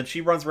eyeball, then she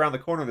runs around the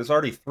corner. There's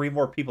already 3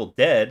 more people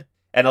dead.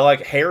 And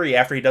like Harry,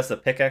 after he does the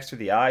pickaxe through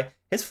the eye,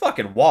 his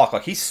fucking walk,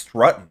 like he's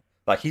strutting.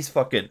 Like he's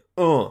fucking,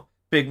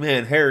 big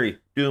man Harry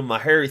doing my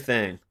Harry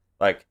thing.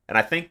 Like, and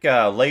I think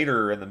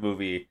later in the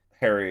movie,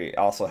 Harry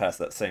also has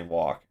that same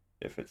walk,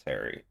 if it's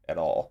Harry at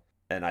all.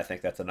 And I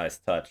think that's a nice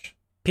touch.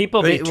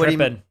 People be Wait, what do you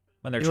tripping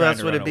when they're who trying else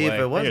to would run it be away. if it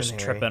They're wasn't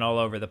just Harry? tripping all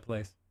over the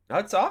place. Now,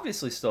 it's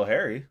obviously still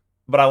Harry.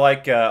 But I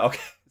like, okay,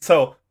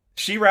 so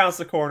she rounds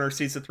the corner,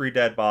 sees the 3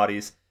 dead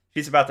bodies.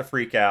 She's about to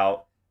freak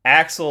out.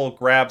 Axel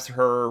grabs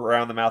her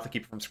around the mouth to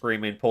keep her from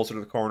screaming, pulls her to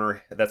the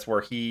corner. That's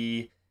where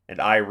he and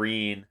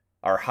Irene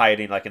are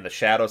hiding like in the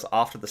shadows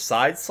off to the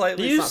side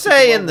slightly. You It's not super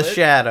say well in the lit.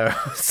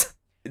 shadows.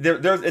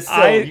 It's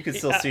still, you can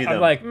still see them. I'm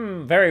like,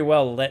 very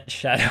well lit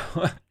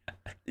shadow.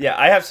 Yeah,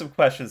 I have some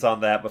questions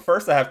on that, but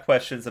first I have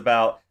questions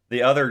about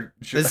the other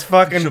This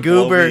fucking Jablomi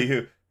goober.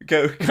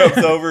 who comes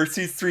over,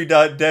 sees 3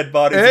 dead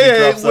bodies, and Hey, he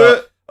drops what-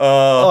 up.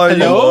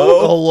 Hello?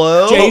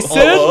 Hello? Jason?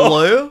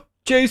 Hello?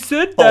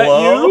 Jason, that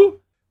Hello?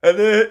 you? And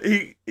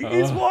then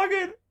he's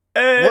walking,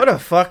 and What a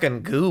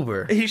fucking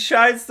goober. he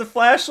shines the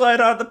flashlight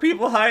on the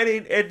people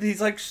hiding, and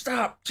he's like,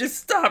 "Stop! Just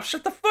stop!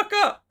 Shut the fuck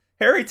up!"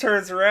 Harry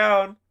turns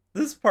around.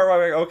 This is part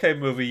where I'm like, "Okay,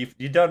 movie,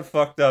 you done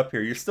fucked up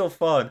here. You're still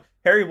fun."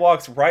 Harry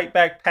walks right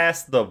back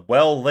past the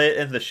well-lit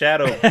in the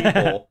shadow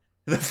people.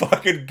 The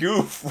fucking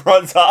goof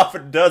runs off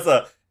and does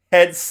a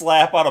head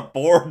slap on a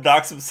board,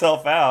 knocks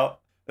himself out.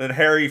 Then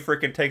Harry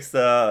freaking takes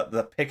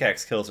the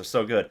pickaxe kills are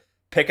so good.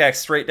 Pickaxe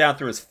straight down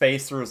through his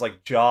face, through his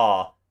like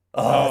jaw.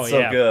 Oh, it's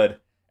so good.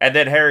 And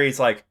then Harry's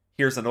like,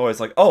 hears a noise,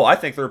 like, oh, I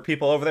think there are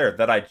people over there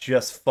that I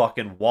just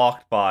fucking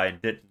walked by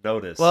and didn't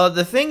notice. Well,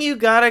 the thing you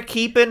gotta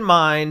keep in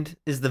mind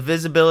is the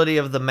visibility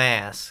of the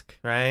mask,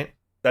 right?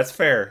 That's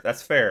fair.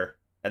 That's fair.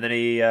 And then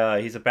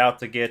he's about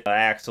to get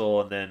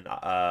Axel, and then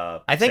I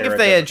think Sarah if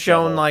they does had a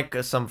shown shovel.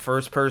 like some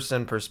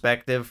first-person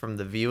perspective from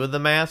the view of the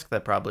mask,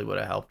 that probably would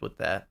have helped with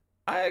that.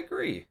 I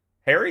agree.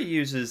 Harry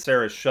uses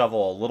Sarah's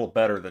shovel a little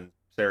better than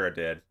Sarah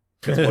did.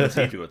 Because what does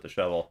he do with the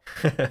shovel?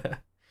 Then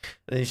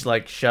you just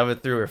like shove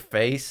it through her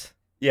face.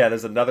 Yeah,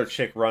 there's another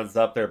chick runs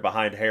up there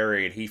behind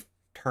Harry, and he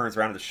turns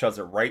around and shoves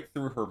it right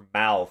through her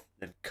mouth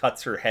and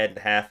cuts her head in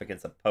half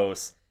against a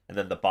post, and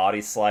then the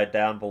bodies slide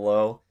down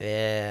below.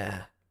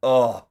 Yeah.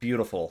 Oh,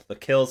 beautiful. The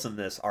kills in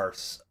this are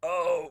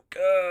so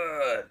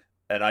good.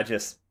 And I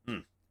just,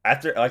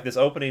 after like this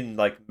opening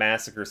like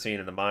massacre scene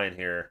in the mine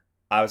here,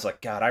 I was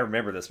like, God, I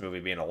remember this movie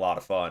being a lot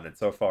of fun, and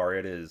so far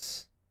it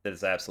is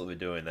absolutely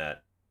doing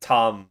that.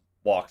 Tom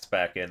walks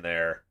back in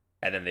there,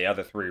 and then the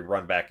other 3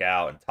 run back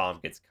out, and Tom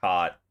gets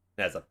caught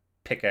and has a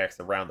pickaxe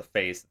around the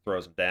face and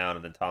throws him down,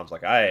 and then Tom's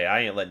like,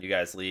 I ain't letting you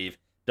guys leave.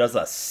 Does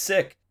a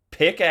sick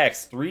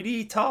pickaxe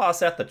 3D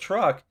toss at the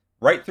truck,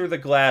 right through the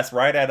glass,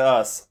 right at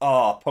us.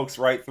 Oh, pokes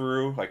right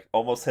through, like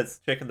almost hits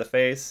the chick in the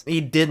face.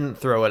 He didn't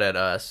throw it at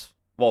us.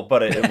 Well, but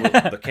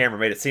the camera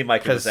made it seem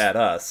like it was at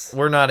us.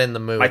 We're not in the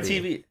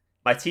movie.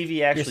 My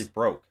TV actually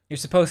broke. You're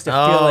supposed to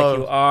feel like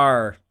you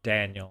are,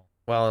 Daniel.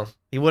 Well,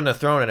 he wouldn't have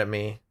thrown it at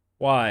me.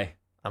 Why?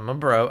 I'm a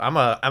bro. I'm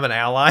an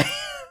ally.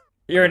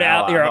 You're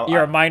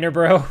you're a minor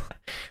bro.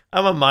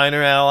 I'm a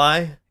minor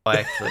ally. Oh,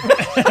 actually.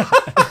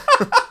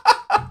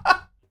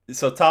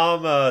 So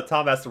Tom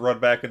has to run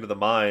back into the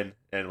mine,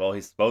 and well,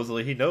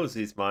 he knows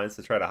these mines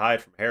to try to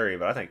hide from Harry,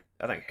 but I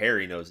think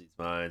Harry knows these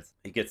mines.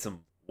 He gets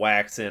some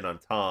wax in on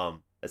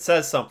Tom. It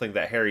says something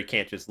that Harry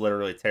can't just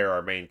literally tear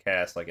our main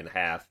cast like in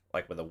half,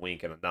 like with a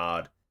wink and a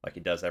nod, like he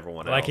does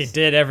everyone else. Like he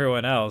did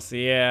everyone else.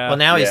 Yeah. Well,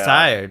 now he's Yeah.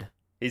 tired.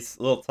 He's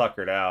a little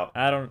tuckered out.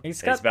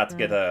 He's He's about to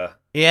get a.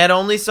 He had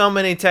only so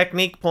many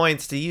technique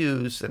points to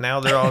use, and now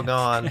they're all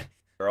gone.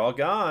 They're all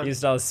gone.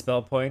 used all his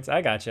spell points.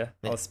 I gotcha.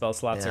 All his spell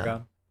slots are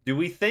gone. Do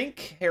we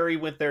think Harry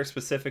went there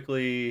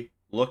specifically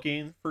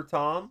looking for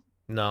Tom,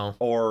 No.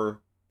 or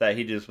that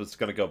he just was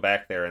going to go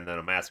back there and then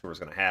a massacre was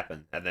going to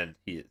happen, and then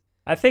he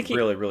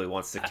really, really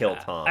wants to kill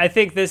Tom? I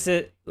think this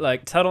is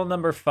like tunnel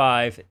number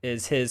 5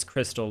 is his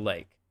Crystal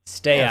Lake.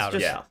 Stay Yeah, out.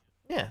 it's of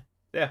it.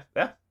 Yeah.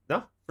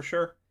 No, for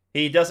sure.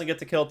 He doesn't get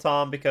to kill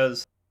Tom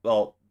because,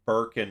 well,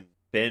 Burke and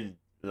Ben,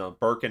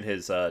 Burke and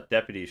his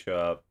deputy show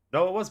up.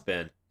 No, it was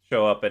Ben.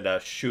 Show up and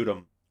shoot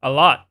him A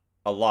lot.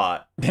 a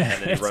lot, and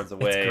then he runs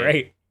away. It's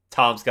great.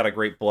 Tom's got a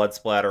great blood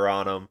splatter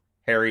on him.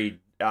 Harry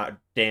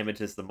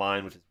damages the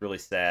mine, which is really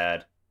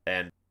sad,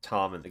 and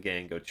Tom and the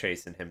gang go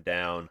chasing him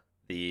down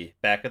the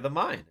back of the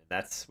mine.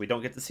 And we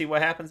don't get to see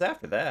what happens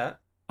after that.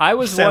 I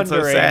was Sounds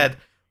wondering. so sad.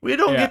 We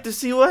don't Yeah. get to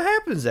see what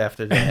happens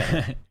after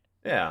that.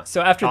 Yeah.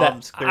 So after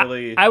Tom's that,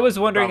 clearly I was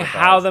wondering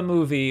how traumatized. the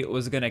movie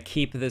was going to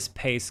keep this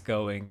pace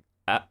going,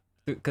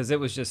 because it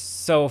was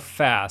just so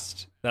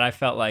fast that I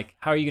felt like,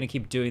 how are you going to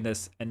keep doing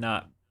this and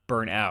not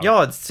burn out?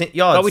 Y'all had seen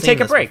we take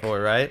a this break.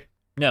 before, right?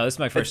 No, this is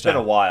my first It's been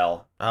time. a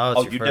while. Oh,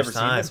 it's your you've first never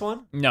time. seen this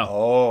one? No,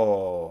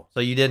 Oh. So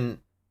you didn't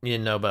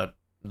know about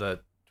the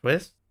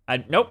twist?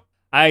 nope.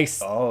 I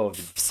Oh.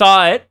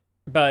 saw it,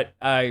 but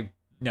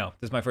no,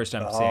 this is my first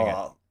time seeing it.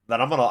 Then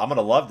I'm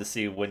gonna love to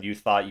see when you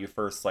thought you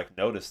first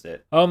noticed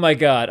it. Oh my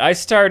god! I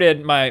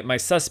started my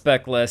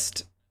suspect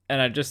list, and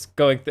I just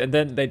and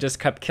then they just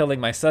kept killing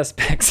my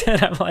suspects,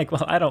 and I'm like,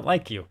 well, I don't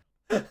like you,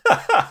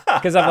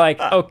 because I'm like,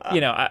 oh,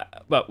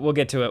 but we'll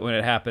get to it when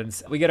it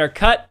happens. We get our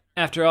cut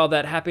after all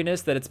that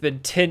happiness that it's been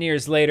 10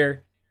 years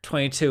later.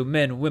 22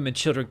 men, women,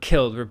 children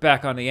killed. We're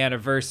back on the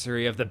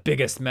anniversary of the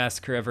biggest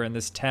massacre ever in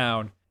this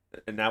town.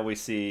 And now we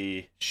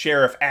see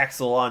Sheriff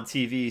Axel on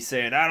TV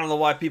saying, "I don't know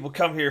why people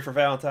come here for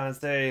Valentine's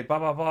Day." Blah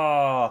blah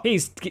blah.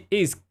 He's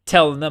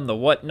telling them the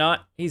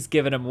whatnot. He's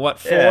giving them what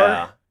for.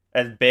 Yeah.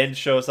 And Ben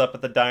shows up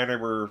at the diner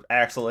where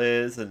Axel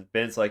is, and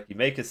Ben's like, "You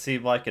make it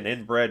seem like an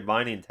inbred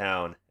mining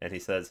town," and he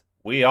says,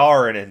 "We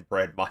are an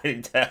inbred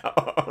mining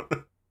town."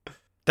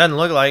 Doesn't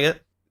look like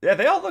it. Yeah,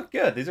 they all look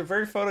good. These are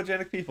very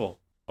photogenic people.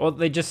 Well,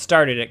 they just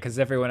started it because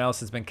everyone else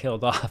has been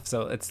killed off,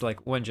 so it's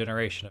like one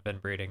generation of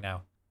inbreeding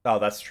now. Oh,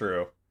 that's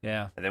true.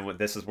 Yeah. And then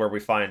this is where we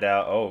find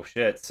out, oh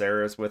shit,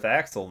 Sarah's with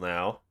Axel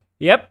now.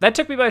 Yep, that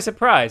took me by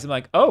surprise. I'm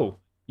like, oh,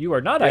 you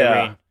are not Yeah.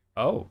 Irene.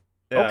 Oh,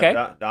 Yeah, okay.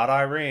 Not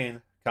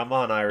Irene. Come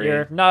on, Irene.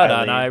 You're not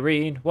on Eileen.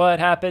 Irene. What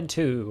happened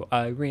to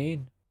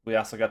Irene? We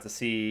also got to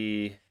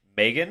see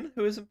Megan,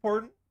 who is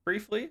important,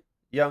 briefly.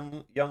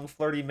 Young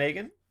flirty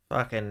Megan.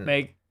 Fucking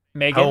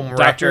Megan, Home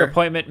doctor wrecker.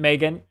 appointment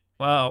Megan.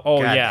 Wow.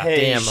 Oh, God yeah.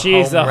 Hey, damn,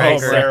 she's a home home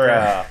wrecker.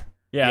 Sarah.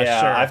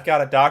 Yeah, sure. I've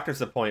got a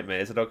doctor's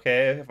appointment. Is it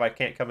okay if I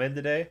can't come in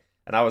today?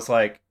 And I was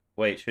like,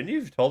 wait, shouldn't you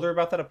have told her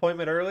about that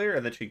appointment earlier?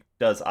 And then she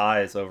does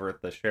eyes over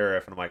at the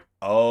sheriff, and I'm like,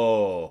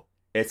 oh,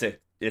 it's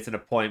an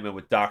appointment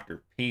with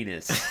Dr.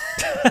 Penis.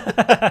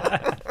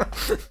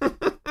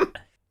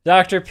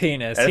 Dr.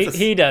 Penis. It's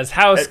He does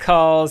house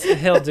calls.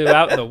 He'll do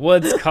out in the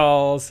woods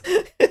calls.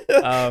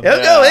 He'll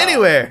go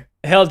anywhere.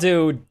 He'll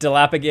do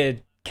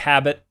dilapidated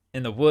cabot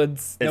in the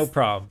woods. No It's-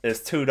 problem. It's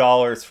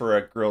 $2 for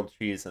a grilled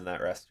cheese in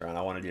that restaurant.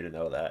 I wanted you to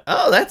know that.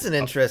 Oh, that's an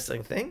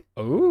interesting thing.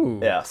 Ooh.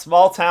 Yeah,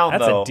 small town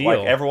That's a though. deal.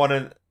 Like everyone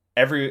in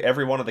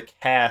every one of the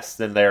cast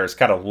in there is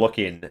kind of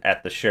looking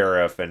at the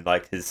sheriff, and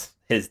like his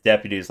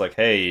deputy's like,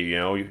 hey,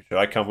 should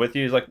I come with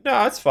you? He's like,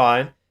 no, it's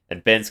fine.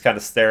 And Ben's kind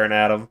of staring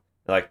at him,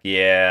 like,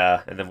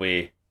 yeah. And then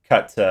we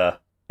cut to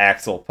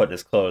Axel putting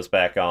his clothes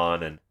back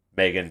on, and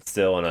Megan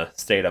still in a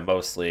state of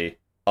mostly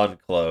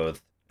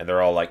unclothed, and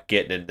they're all like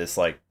getting in this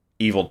like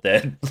Evil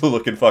Dead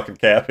looking fucking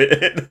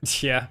cabin.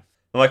 Yeah.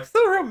 I'm like,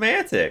 so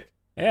romantic.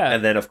 Yeah.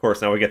 And then, of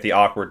course, now we get the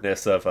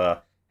awkwardness of,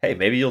 hey,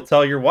 maybe you'll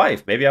tell your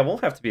wife. Maybe I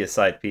won't have to be a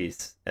side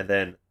piece. And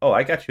then, oh,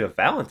 I got you a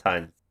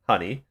Valentine,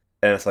 honey.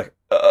 And it's like,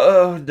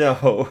 oh,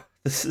 no.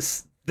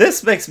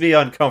 This makes me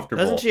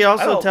uncomfortable. Doesn't she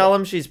also tell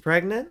him she's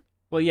pregnant?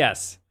 Well,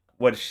 yes.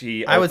 When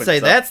she I would say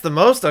opens up- that's the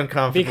most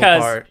uncomfortable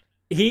Because part.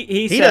 He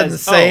He says, doesn't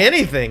say oh,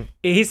 anything.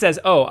 He says,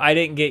 oh, I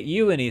didn't get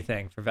you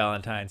anything for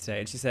Valentine's Day.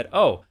 And she said,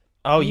 oh,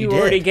 Oh, you did.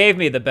 already gave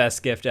me the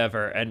best gift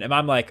ever. And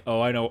I'm like,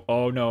 oh, I know.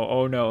 Oh, no.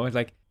 Oh, no. It's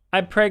like,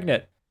 I'm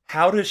pregnant.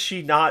 How does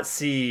she not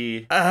see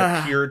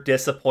the pure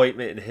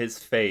disappointment in his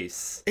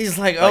face? He's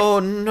like, oh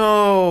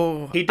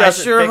no. He I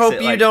doesn't sure fix hope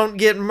it, you like- don't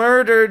get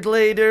murdered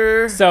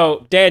later.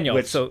 So, Daniel,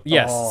 Which- so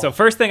yes. oh. So,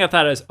 first thing I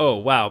thought is, oh,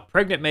 wow,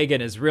 pregnant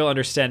Megan is real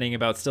understanding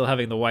about still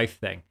having the wife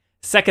thing.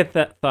 Second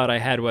thought I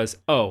had was,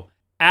 oh,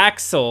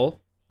 Axel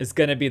is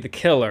going to be the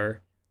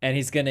killer, and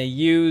he's going to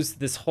use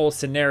this whole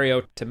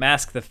scenario to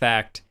mask the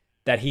fact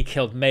that he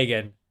killed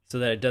Megan so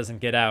that it doesn't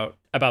get out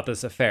about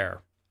this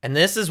affair. And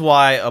this is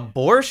why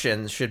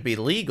abortions should be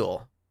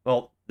legal.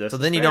 Well, this So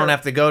is then you fair. don't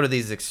have to go to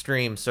these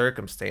extreme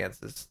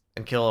circumstances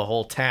and kill a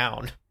whole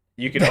town.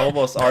 You could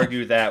almost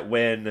argue that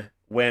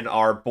when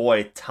our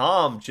boy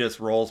Tom just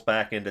rolls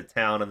back into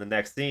town in the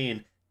next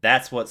scene,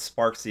 that's what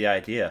sparks the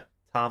idea.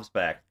 Tom's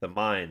back, the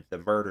mind, the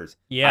murders.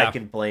 Yeah. I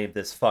can blame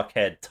this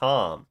fuckhead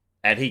Tom.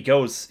 And he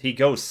goes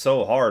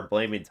so hard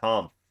blaming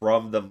Tom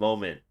from the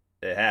moment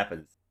it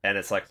happens. And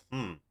it's like,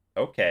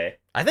 okay.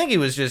 I think he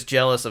was just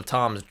jealous of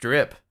Tom's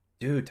drip.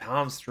 Dude,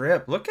 Tom's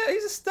drip. Look at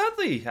he's a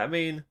studly. I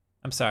mean,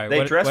 I'm sorry.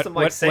 They dressed him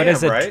like Sam,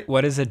 is right?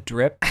 What is a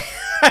drip?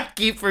 I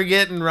keep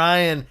forgetting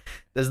Ryan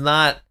does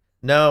not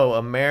know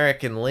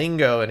American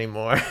lingo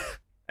anymore.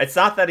 it's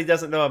not that he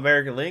doesn't know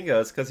American lingo,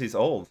 it's because he's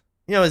old.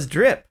 You know, his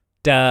drip.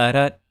 Da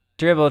da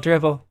dribble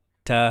dribble.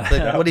 Da.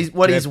 Like, what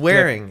he's Drip,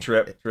 wearing.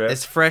 Drip.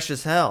 It's fresh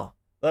as hell.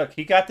 Look,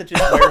 he got to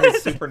just wear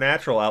his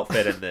supernatural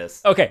outfit in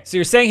this. Okay, so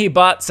you're saying he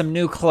bought some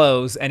new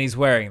clothes and he's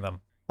wearing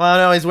them. Well,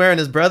 no, he's wearing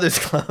his brother's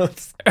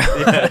clothes.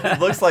 Yeah, it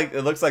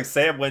looks like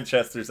Sam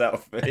Winchester's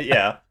outfit.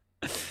 Yeah.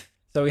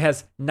 So he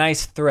has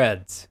nice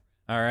threads.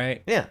 All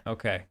right. Yeah,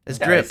 Okay. his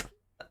Yeah, drip.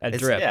 A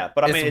It's- drip. Yeah,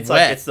 but I It's mean, it's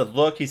wet. like it's the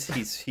look. He's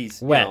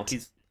Wet.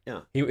 he's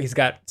He's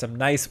got some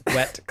nice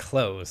wet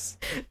clothes.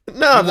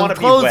 No, You the wanna be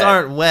clothes wet.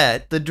 aren't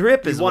wet. The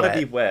drip you is want wet. to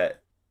be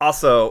wet.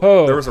 Also,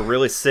 Oh. there was a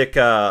really sick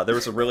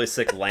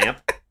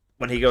lamp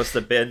when he goes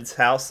to Ben's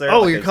house there. Oh,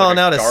 Like, you're it's calling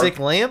like out a gar- sick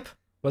lamp?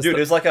 Was Dude,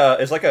 the- it's like a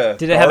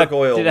did it have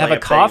gargoyle a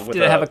lamp cough? thing with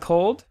Did it have a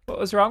cold? What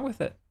was wrong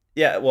with it?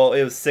 Yeah, well,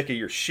 it was sick of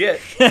your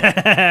shit.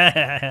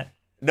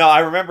 No, I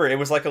remember it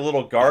was like a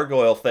little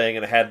gargoyle thing,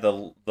 and it had the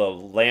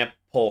lamp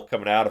pole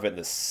coming out of it, and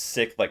this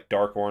sick like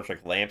dark orange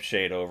like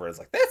lampshade over it. It's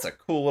like that's a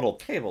cool little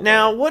table.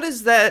 Now, lamp. what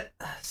does that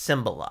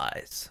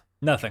symbolize?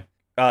 Nothing.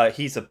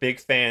 He's a big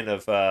fan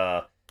of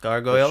the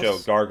Gargoyles? show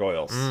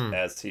Gargoyles, Mm.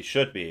 as he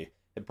should be.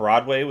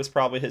 Broadway was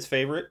probably his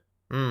favorite.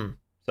 Mm.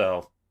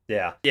 So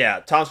yeah.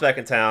 Tom's back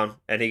in town,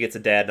 and he gets a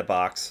dad in a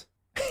box.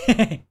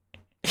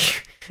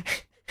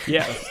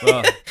 Yeah.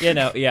 Well,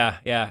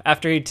 yeah.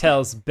 After he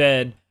tells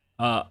Ben,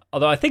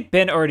 although I think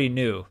Ben already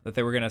knew that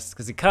they were gonna,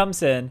 because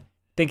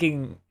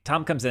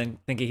Tom comes in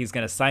thinking he's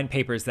gonna sign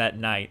papers that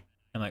night.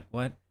 I'm like,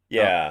 what?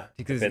 Yeah,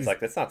 because Ben's he's- like,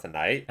 that's not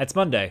tonight. That's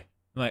Monday.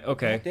 I'm like,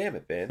 okay. God damn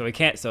it, Ben. So he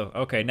can't. So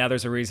okay, now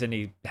there's a reason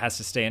he has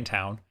to stay in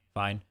town.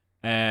 Fine.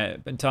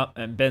 And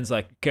Ben's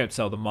like, can't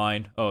sell the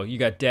mine. Oh, you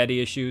got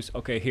daddy issues?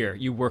 Okay, here,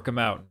 you work them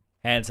out.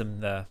 Hands him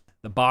the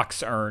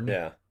box urn.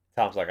 Yeah.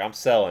 Tom's like, I'm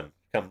selling.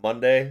 Come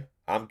Monday,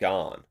 I'm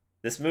gone.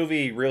 This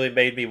movie really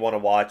made me want to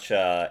watch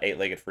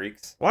Eight-Legged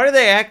Freaks. Why do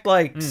they act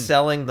like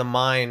selling the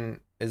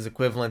mine is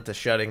equivalent to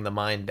shutting the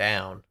mine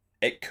down?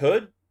 It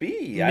could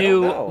be. I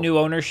don't know. New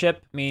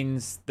ownership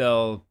means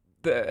no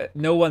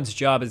one's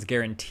job is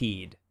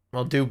guaranteed.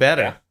 Well, do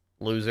better,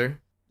 loser.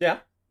 Yeah,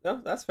 no,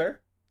 that's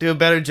fair. Do a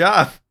better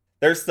job.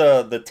 There's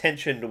the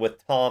tension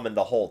with Tom and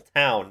the whole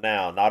town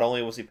now. Not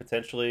only was he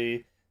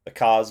potentially the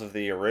cause of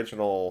the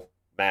original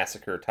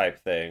massacre type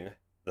thing,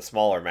 the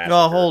smaller massacre.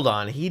 Oh, hold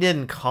on. He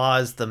didn't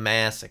cause the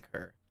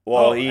massacre.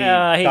 Well, he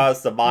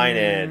caused the mine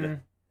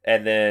in,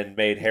 and then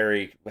made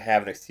Harry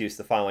have an excuse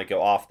to finally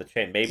go off the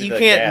chain. Maybe you the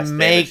can't gas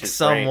make damaged his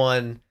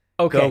someone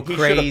brain. go He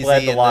crazy. should've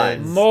bled the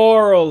lines.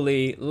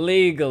 Morally,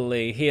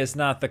 legally, he is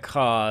not the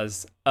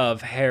cause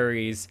of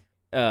Harry's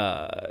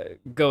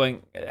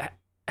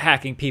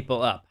hacking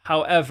people up.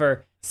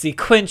 However,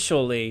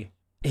 sequentially,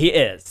 he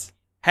is.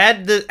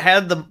 Had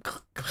the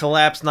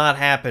collapse not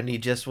happened, he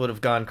just would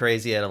have gone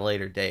crazy at a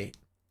later date.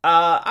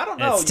 I don't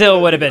know. It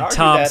still would have been argue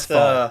Tom's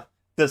that, fault.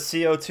 Does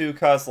CO2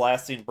 cause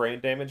lasting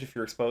brain damage if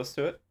you're exposed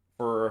to it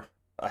for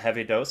a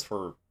heavy dose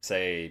for,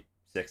 say,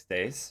 6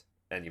 days,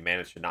 and you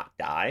manage to not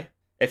die?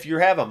 If you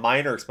have a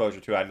minor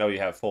exposure to it, I know you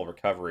have full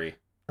recovery.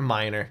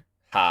 Minor.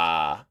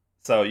 Ha.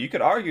 So you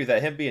could argue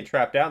that him being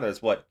trapped down there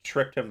is what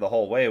tripped him the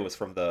whole way, was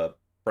from the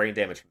brain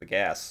damage from the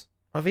gas.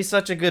 Well, if he's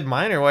such a good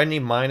miner, why didn't he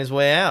mine his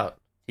way out?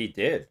 He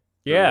did.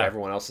 Yeah. Through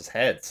everyone else's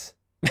heads.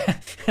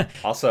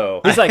 Also,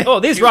 He's like, oh,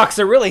 these rocks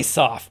are really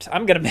soft.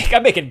 I'm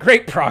making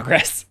great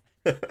progress.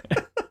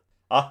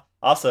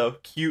 also,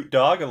 cute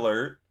dog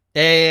alert.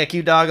 Yeah,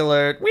 cute dog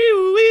alert. Wee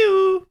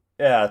wee.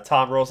 Yeah,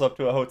 Tom rolls up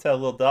to a hotel,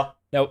 little dog.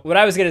 Now, what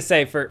I was gonna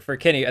say for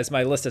Kenny, as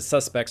my list of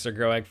suspects are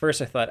growing,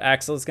 first I thought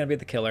Axel is gonna be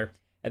the killer,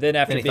 and then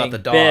after Then he being thought the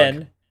dog.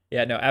 Ben,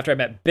 after I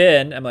met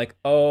Ben, I'm like,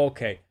 oh,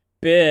 okay,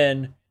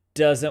 Ben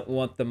doesn't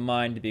want the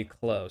mine to be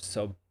closed,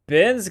 so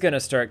Ben's gonna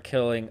start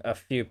killing a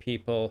few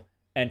people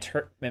and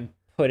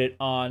put it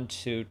on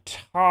to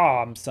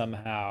Tom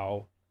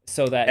somehow,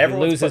 so that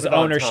Everyone's he loses putting it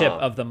on ownership Tom.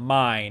 of the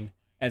mine,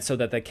 and so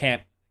that they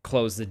can't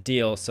close the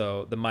deal,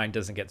 so the mine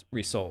doesn't get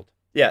resold.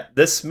 Yeah,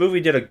 this movie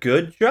did a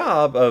good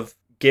job of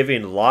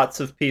giving lots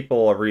of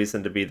people a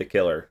reason to be the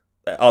killer,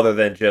 other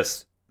than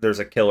just there's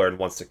a killer and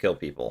wants to kill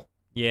people.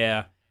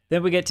 Yeah.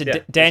 Then we get to Yeah,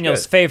 it's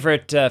Daniel's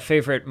good.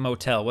 favorite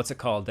motel. What's it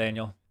called,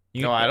 Daniel?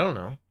 No, I don't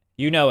know.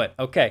 You know it.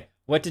 Okay.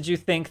 What did you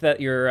think that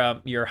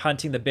your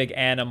hunting the big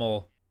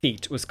animal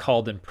feat was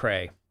called in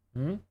Prey?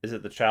 Is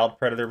it the Child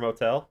Predator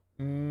Motel?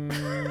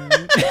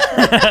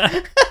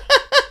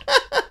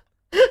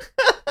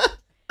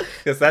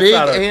 Because that's Big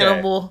not okay.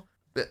 animal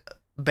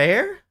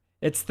bear?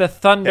 It's the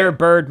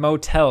Thunderbird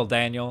Motel,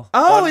 Daniel.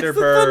 Oh, it's the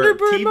Thunderbird,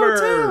 Thunderbird T-Bird.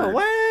 Motel.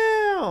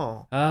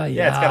 Wow. Oh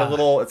Yeah,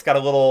 it's got a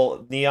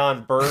little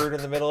neon bird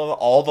in the middle of it.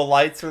 All the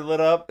lights are lit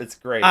up. It's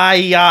great.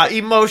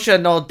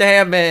 Emotional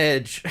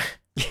damage.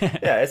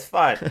 Yeah, it's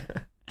fine.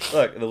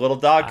 Look, the little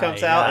dog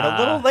comes out, and a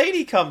little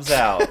lady comes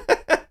out.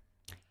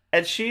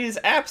 And she's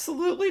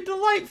absolutely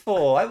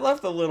delightful. I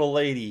love the little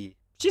lady.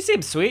 She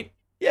seems sweet.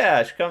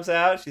 Yeah, she comes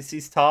out, she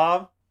sees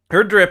Tom.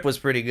 Her drip was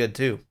pretty good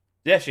too.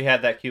 Yeah, she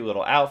had that cute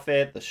little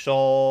outfit, the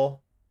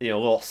shawl, a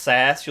little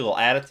sass, a little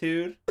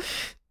attitude.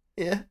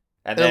 Yeah.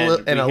 And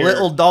then a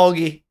little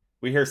doggy.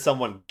 we hear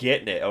someone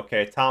getting it.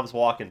 Okay, Tom's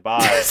walking by.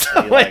 And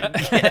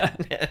he,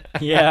 Someone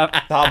Yeah.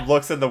 Tom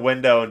looks in the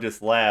window and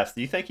just laughs.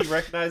 Do you think he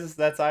recognizes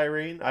that's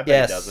Irene? I bet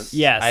Yes. he doesn't.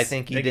 Yes. I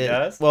think he Think he did.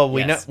 does? Well,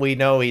 Yes. we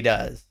know he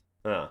does.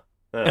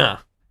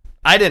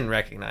 I didn't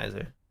recognize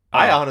her.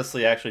 I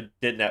honestly actually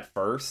didn't at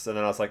first, and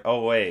then I was like,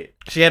 oh wait.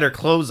 She had her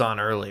clothes on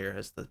earlier.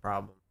 Is the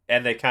problem?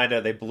 And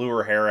they blew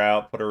her hair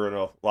out, put her in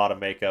a lot of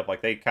makeup.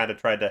 Like they kind of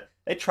tried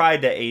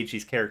to age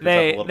these characters up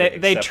a little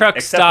bit. They except truck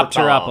for stopped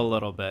her up a Tom.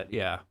 little bit.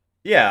 Yeah.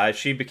 Yeah,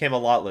 she became a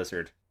lot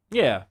lizard.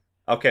 Yeah.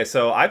 Okay,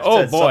 so I've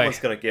Oh, said boy. someone's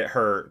gonna get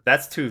hurt.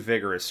 That's too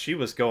vigorous. She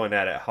was going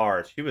at it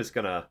hard. She was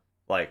gonna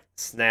like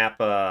snap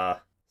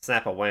a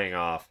wang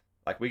off.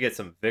 Like we get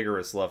some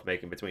vigorous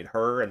lovemaking between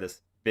her and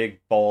this big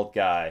bald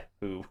guy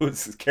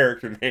whose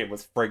character name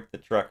was Frank the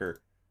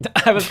Trucker.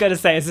 I was gonna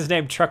say, is his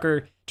name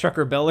Trucker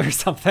Bill or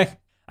something?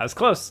 I was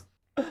close.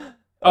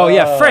 Oh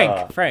yeah,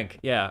 Frank.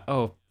 Yeah.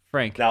 Oh,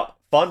 Frank. Now,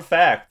 fun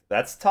fact,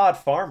 that's Todd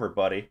Farmer,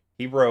 buddy.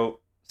 He wrote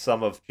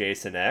some of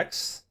Jason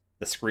X,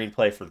 the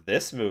screenplay for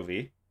this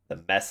movie, The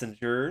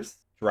Messengers,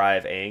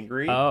 Drive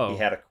Angry. Oh. He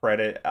had a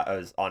credit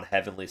as on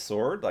Heavenly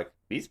Sword. Like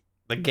he's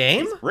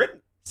game? written.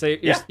 So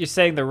you're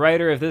saying the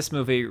writer of this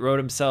movie wrote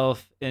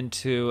himself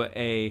into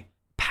a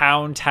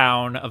pound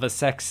town of a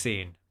sex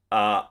scene?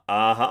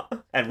 Uh-huh.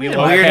 And we Yeah,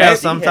 will weird actually how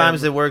see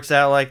sometimes him, it works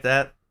out like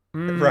that.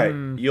 right.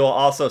 You'll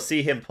also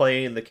see him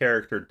playing the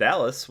character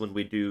Dallas when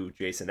we do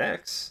Jason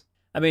X.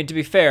 I mean, to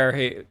be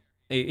fair,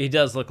 he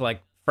does look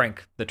like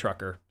Frank the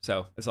Trucker,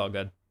 so it's all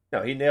good.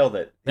 No, he nailed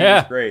it. He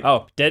Yeah. was great.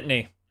 Oh, didn't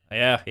he?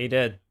 Yeah, he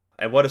did.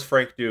 And what does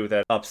Frank do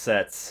that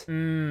upsets?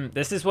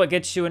 This is what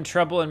gets you in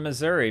trouble in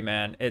Missouri,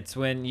 man. It's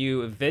when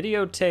you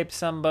videotape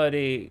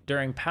somebody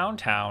during Pound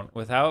Town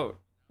without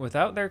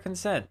their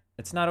consent.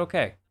 It's not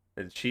okay.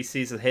 And she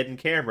sees a hidden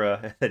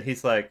camera, and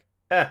he's like,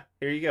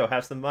 here you go,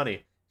 have some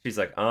money. She's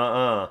like,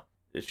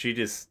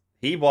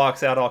 he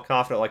walks out all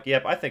confident, like,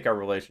 yep, I think our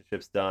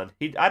relationship's done.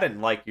 I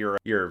didn't like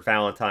your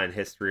Valentine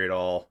history at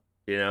all,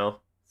 you know?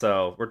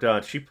 So we're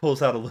done. She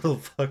pulls out a little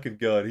fucking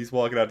gun. He's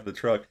walking out to the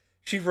truck.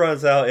 She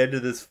runs out into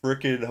this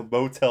freaking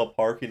motel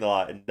parking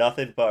lot and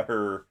nothing but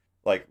her,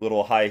 like,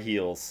 little high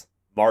heels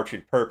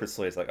marching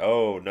purposely. It's like,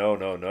 oh, no,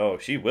 no, no.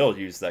 She will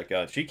use that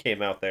gun. She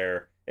came out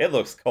there. It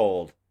looks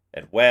cold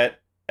and wet.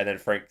 And then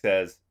Frank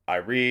says,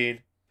 Irene,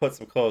 put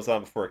some clothes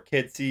on before a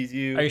kid sees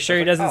you. Are you sure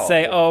he doesn't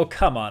say, oh,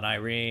 come on,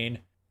 Irene?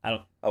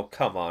 Oh,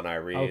 come on,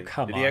 Irene. Oh,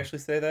 come on. Did he actually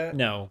say that?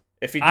 No.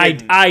 If he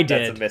didn't, I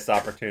did. That's a missed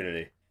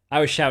opportunity. I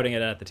was shouting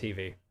it at the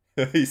TV.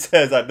 He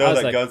says, I know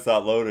that gun's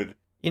not loaded.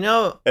 You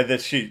know, and then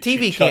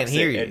TV can't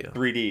hear you. In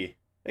 3D.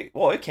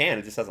 Well, it can.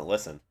 It just doesn't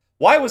listen.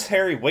 Why was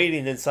Harry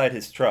waiting inside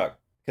his truck?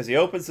 Because he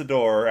opens the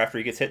door after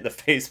he gets hit in the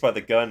face by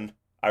the gun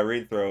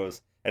Irene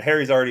throws, and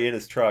Harry's already in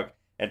his truck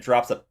and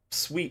drops a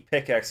sweet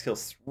pickaxe kill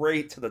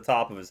straight to the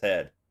top of his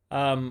head.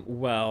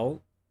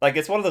 Well, like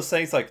it's one of those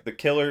things. Like the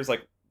killers,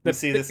 like we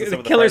see this in some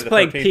of the killer's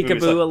Friday the playing 13th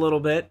movies, peekaboo a little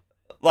bit.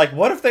 Like,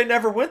 what if they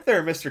never went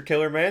there, Mr.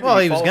 Killer Man? Well,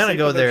 he was gonna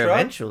go there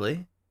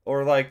eventually.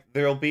 Or like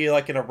there'll be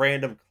like in a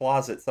random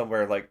closet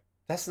somewhere. Like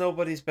that's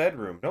nobody's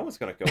bedroom. No one's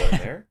gonna go in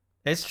there.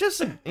 It's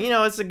just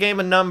it's a game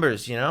of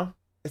numbers.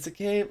 It's a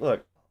game.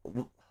 Look,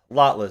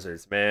 lot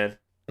lizards, man.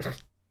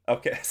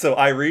 Okay, so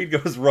Irene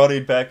goes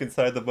running back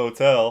inside the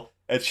motel,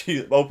 and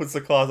she opens the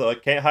closet,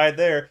 like, can't hide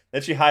there.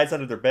 Then she hides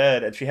under their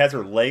bed, and she has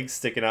her legs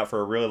sticking out for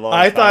a really long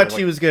time. I thought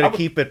she was going to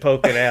keep it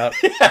poking out.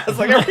 Yeah, I was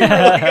like, are we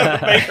really going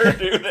to make her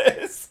do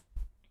this?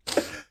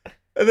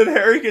 And then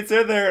Harry gets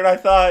in there, and I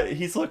thought,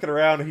 he's looking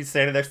around, and he's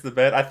standing next to the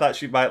bed. I thought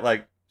she might,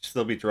 like,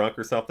 still be drunk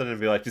or something, and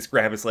be like, just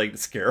grab his leg to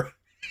scare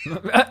him.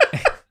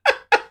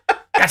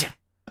 Gotcha.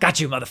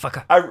 Got you,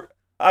 motherfucker.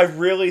 I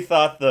really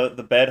thought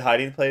the bed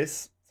hiding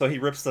place. So he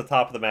rips the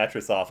top of the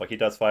mattress off, like he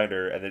does find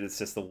her, and then it's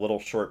just a little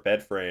short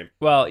bed frame.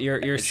 Well,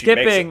 you're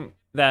skipping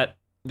that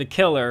the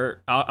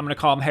killer. I'm gonna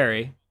call him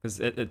Harry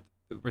because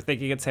we're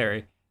thinking it's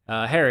Harry.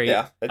 Harry.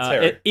 Yeah, it's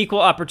Harry. Equal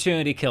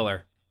opportunity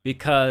killer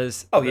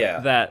because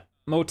that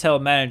motel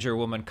manager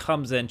woman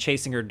comes in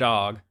chasing her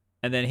dog,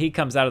 and then he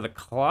comes out of the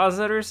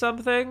closet or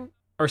something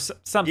to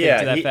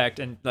that effect,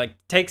 and like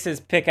takes his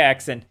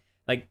pickaxe and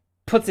like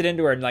puts it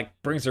into her and like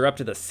brings her up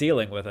to the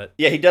ceiling with it.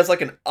 Yeah, he does like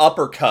an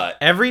uppercut.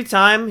 Every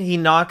time he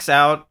knocks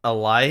out a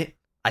light,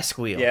 I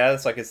squeal. Yeah,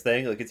 that's like his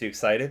thing. It gets you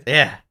excited.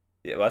 Yeah.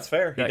 Yeah, well, that's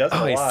fair. He like, does it a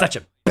lot. He's such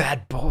a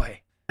bad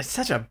boy. He's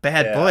such a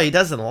bad boy. He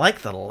doesn't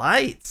like the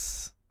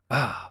lights.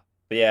 Ah.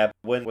 But yeah,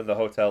 when the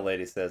hotel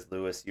lady says,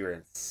 Lewis, you're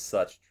in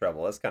such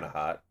trouble. That's kind of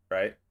hot,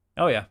 right?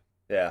 Oh, yeah.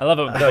 Yeah. I love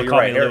it when people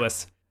call me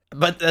Lewis.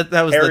 But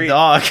that was Harry, the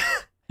dog.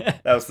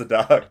 That was the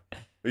dog.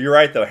 But you're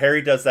right, though.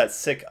 Harry does that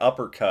sick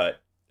uppercut.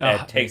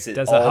 And takes it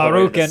does all a the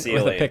way to the Haruken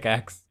ceiling. with a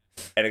pickaxe.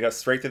 And it goes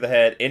straight through the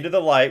head, into the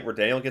light, where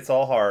Daniel gets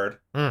all hard,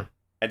 and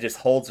just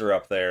holds her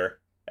up there.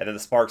 And then the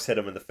sparks hit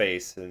him in the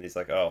face, and he's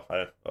like,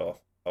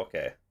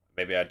 okay.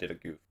 Maybe I did a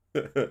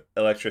goof.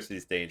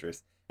 Electricity's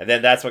dangerous. And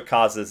then that's what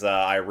causes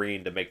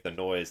Irene to make the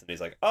noise. And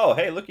he's like, oh,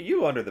 hey, look at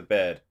you under the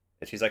bed.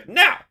 And she's like,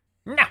 no!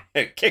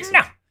 And kicks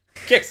him.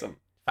 Kicks him.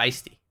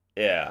 Feisty.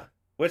 Yeah.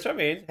 Which, I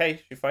mean,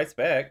 hey, she fights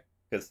back,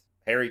 because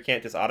Harry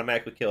can't just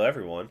automatically kill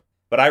everyone.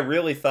 But I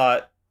really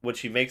thought, when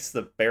she makes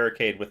the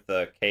barricade with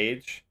the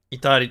cage, you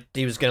thought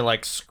he was gonna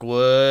like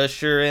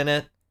squish her in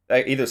it,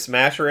 like either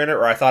smash her in it,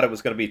 or I thought it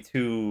was gonna be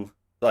too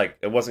like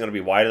it wasn't gonna be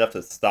wide enough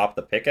to stop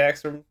the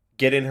pickaxe from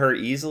getting her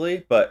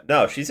easily. But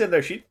no, she's in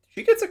there. She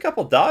gets a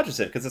couple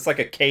dodges in because it's like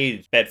a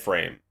cage bed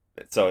frame,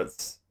 so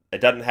it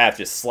doesn't have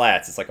just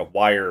slats. It's like a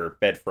wire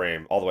bed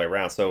frame all the way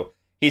around. So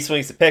he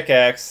swings the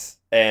pickaxe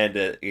and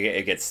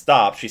it gets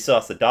stopped. She still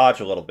has to dodge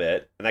a little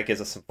bit, and that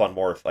gives us some fun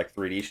more like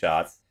 3D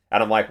shots.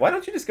 And I'm like, why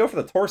don't you just go for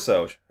the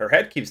torso? Her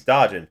head keeps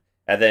dodging.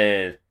 And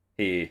then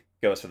he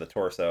goes for the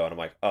torso. And I'm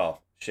like, oh,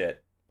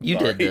 shit. You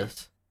did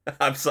this.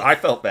 I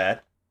felt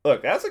bad.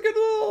 Look, that was a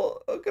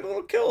good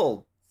little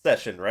kill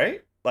session,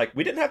 right? Like,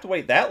 we didn't have to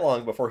wait that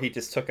long before he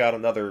just took out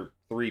another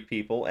 3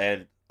 people.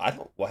 And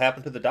what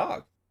happened to the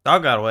dog?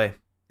 Dog got away.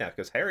 Yeah,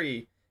 because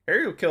Harry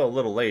will kill a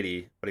little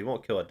lady, but he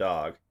won't kill a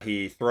dog.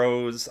 He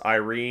throws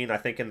Irene, I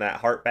think, in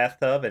that heart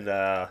bathtub and,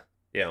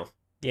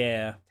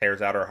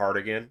 tears out her heart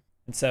again.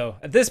 And so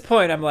at this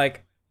point, I'm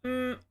like,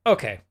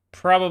 okay,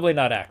 probably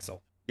not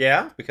Axel.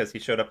 Yeah, because he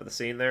showed up at the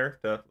scene there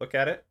to look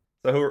at it.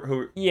 So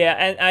who? Yeah,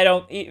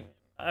 and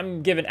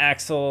I'm giving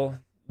Axel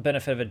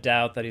benefit of a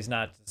doubt that he's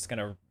not just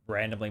gonna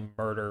randomly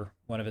murder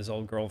one of his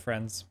old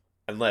girlfriends.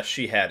 Unless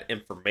she had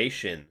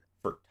information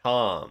for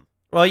Tom.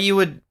 Well, you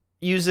would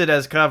use it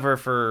as cover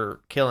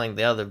for killing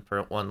the other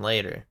one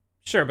later.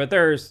 Sure, but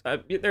there's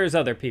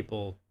other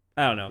people.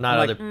 I don't know.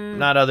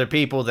 Not other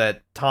people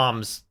that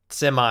Tom's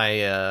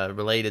semi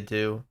related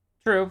to.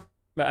 True,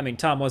 but I mean,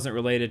 Tom wasn't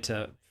related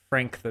to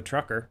Frank the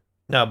trucker.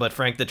 No, but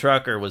Frank the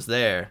trucker was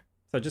there.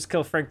 So just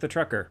kill Frank the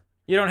trucker.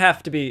 You don't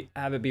have to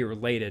have it be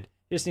related.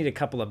 You just need a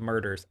couple of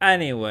murders.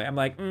 Anyway, I'm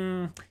like,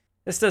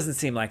 this doesn't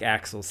seem like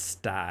Axel's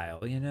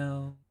style, you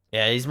know?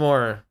 Yeah, he's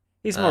more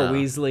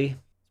Weasley.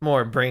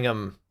 More bring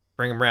him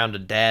around to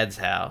Dad's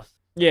house.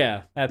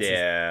 Yeah,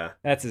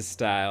 that's his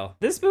style.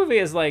 This movie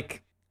is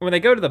like when they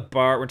go to the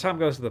bar, when Tom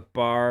goes to the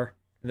bar,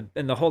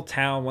 and the whole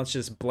town wants to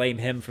just blame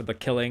him for the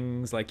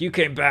killings. Like, you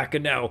came back,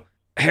 and now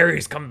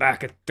Harry's come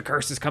back, and the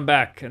curse has come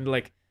back, and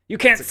like, you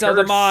can't sell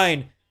the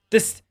mine.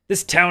 This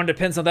town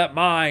depends on that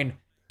mine.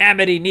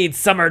 Amity needs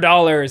summer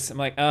dollars. I'm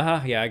like,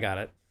 yeah, I got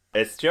it.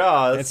 It's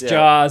Jaws. It's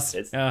Jaws.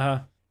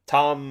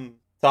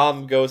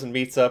 Tom goes and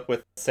meets up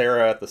with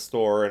Sarah at the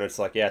store, and it's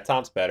like, yeah,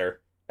 Tom's better.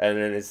 And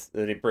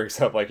then he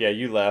brings up like, yeah,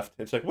 you left.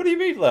 It's like, what do you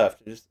mean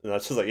left? And I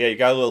was just like, yeah, you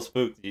got a little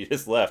spooked. You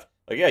just left.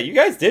 Like, yeah, you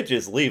guys did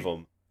just leave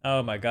him.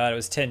 Oh my God, it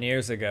was 10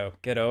 years ago.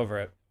 Get over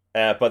it.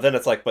 But then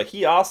it's like, but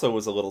he also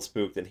was a little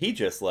spooked, and he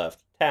just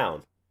left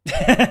town.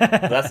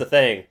 That's the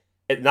thing.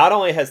 Not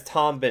only has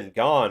Tom been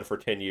gone for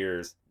 10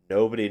 years,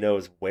 nobody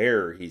knows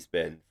where he's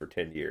been for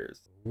 10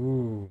 years.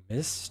 Ooh,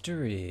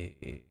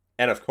 mystery.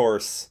 And of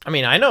course, I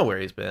mean, I know where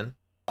he's been.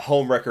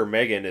 Homewrecker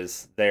Megan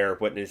is there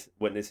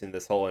witnessing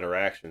this whole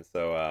interaction,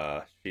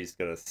 so she's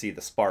gonna see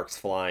the sparks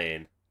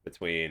flying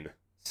between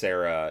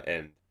Sarah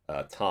and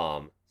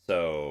Tom.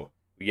 So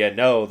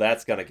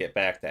that's gonna get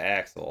back to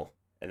Axel,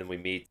 and then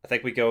I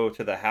think we go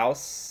to the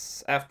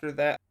house after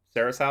that,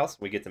 Sarah's house.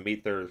 We get to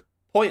meet their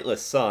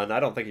pointless son. I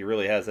don't think he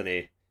really has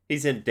any.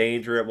 He's in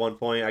danger at one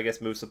point, I guess,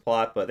 moves the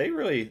plot, but they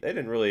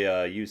didn't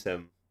really use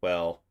him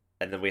well.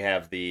 And then we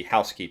have the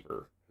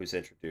housekeeper who's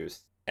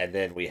introduced, and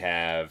then we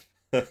have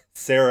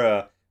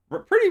Sarah,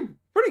 pretty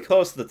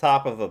close to the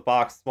top of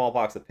a small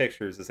box of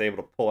pictures, is able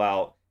to pull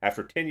out,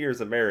 after 10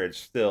 years of marriage,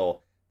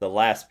 still the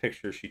last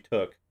picture she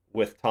took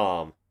with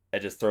Tom,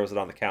 and just throws it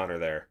on the counter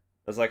there.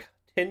 I was like,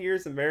 10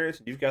 years of marriage,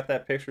 and you've got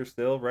that picture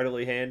still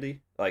readily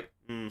handy? Like,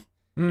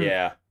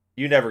 yeah,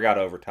 you never got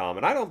over Tom,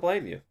 and I don't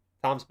blame you.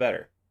 Tom's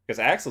better. Because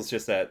Axel's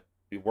just at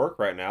work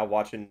right now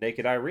watching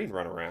Naked Irene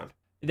run around.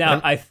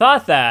 Now, I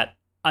thought that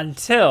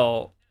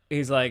until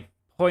he's like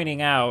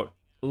pointing out,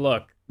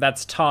 look,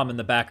 that's Tom in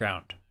the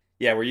background.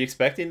 Yeah, were you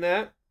expecting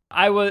that?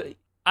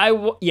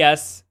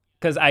 Yes,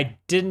 because it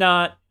did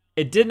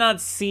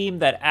not seem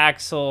that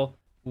Axel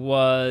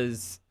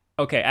was,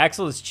 okay,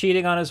 Axel is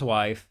cheating on his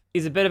wife.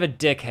 He's a bit of a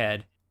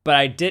dickhead, but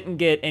I didn't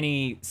get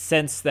any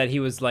sense that he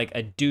was like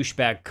a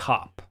douchebag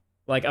cop.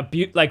 Like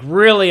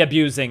really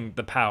abusing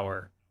the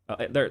power.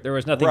 There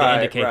was nothing to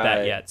indicate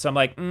that yet. So I'm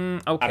like,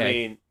 okay. I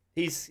mean,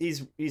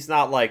 he's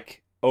not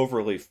like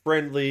overly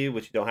friendly,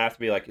 which you don't have to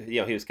be. Like,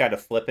 he was kind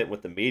of flippant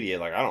with the media.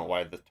 Like, I don't know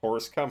why the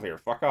tourists come here.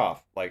 Fuck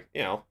off. Like,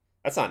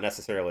 that's not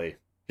necessarily,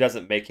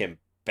 doesn't make him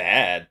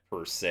bad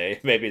per se.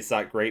 Maybe it's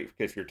not great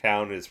if your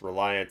town is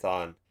reliant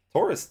on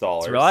tourist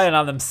dollars. It's reliant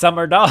on them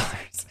summer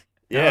dollars.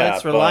 Yeah,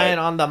 it's reliant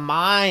on the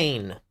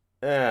mine.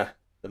 The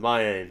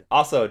mine.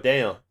 Also,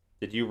 Daniel,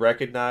 did you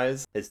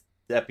recognize his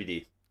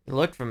deputy? He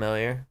looked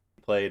familiar.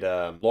 He played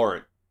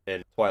Laurent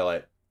in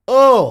Twilight.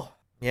 Oh,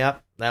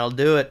 yep, that'll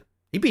do it.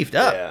 He beefed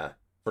up. Yeah.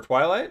 For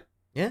Twilight?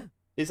 Yeah.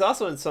 He's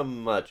also in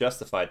some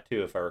Justified,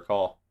 too, if I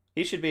recall.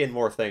 He should be in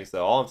more things,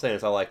 though. All I'm saying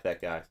is I like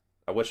that guy.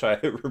 I wish I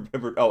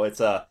remembered. Oh,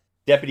 it's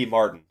Deputy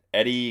Martin,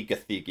 Eddie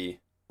Gathegi.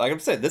 Like I'm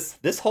saying,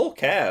 this whole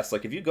cast,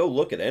 like if you go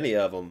look at any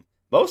of them,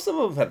 most of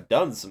them have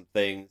done some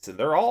things, and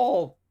they're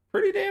all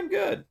pretty damn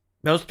good.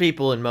 Most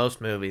people in most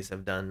movies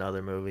have done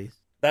other movies.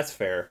 That's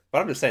fair.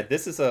 But I'm just saying,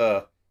 this is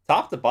a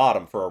top to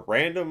bottom for a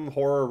random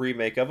horror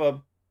remake of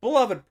a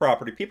beloved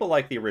property. People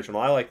like the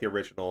original. I like the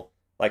original.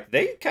 Like,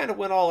 they kind of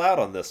went all out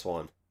on this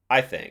one,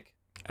 I think.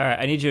 All right,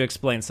 I need you to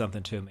explain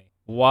something to me.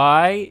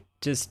 Why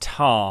does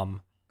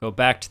Tom go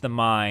back to the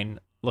mine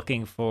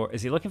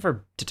is he looking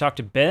to talk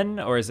to Ben,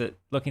 or is it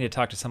looking to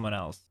talk to someone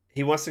else?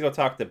 He wants to go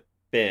talk to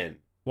Ben.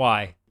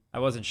 Why? I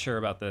wasn't sure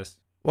about this.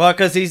 Well,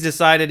 because he's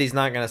decided he's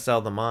not going to sell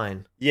the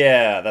mine.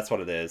 Yeah, that's what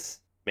it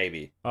is.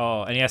 Maybe.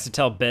 Oh, and he has to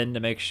tell Ben to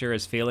make sure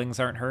his feelings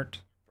aren't hurt?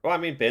 Well, I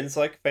mean, Ben's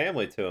like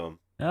family to him.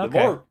 Okay.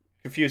 The more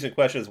confusing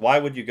question is, why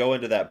would you go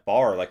into that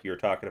bar like you were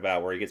talking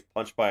about where he gets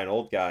punched by an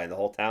old guy and the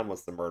whole town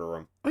wants to murder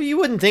him? Well, you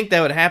wouldn't think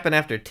that would happen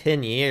after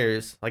 10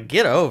 years. Like,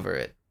 get over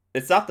it.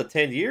 It's not the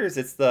 10 years,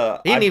 it's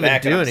the he didn't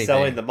even do anything.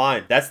 Selling the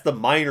mine. That's the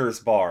miner's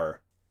bar.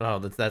 Oh,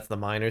 that's the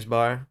miner's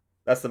bar?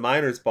 That's the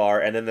miner's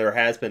bar, and then there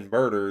has been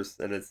murders,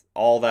 and it's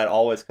all that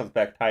always comes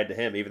back tied to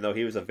him, even though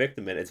he was a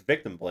victim, and it's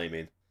victim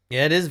blaming.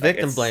 Yeah, it is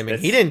victim blaming.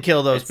 He didn't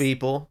kill those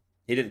people.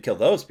 He didn't kill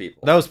those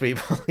people. Those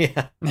people,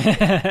 yeah.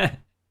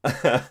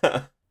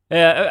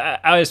 Yeah,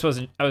 I just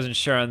wasn't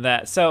sure on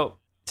that. So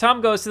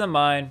Tom goes to the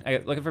mine,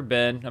 looking for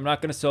Ben. I'm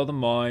not going to sell the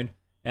mine.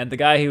 And the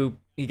guy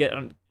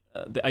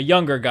a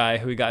younger guy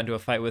who he got into a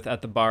fight with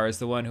at the bar is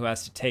the one who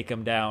has to take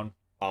him down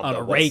on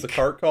a rake. What's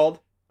the cart called?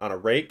 On a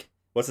rake?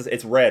 What's this?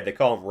 It's Red. They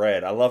call him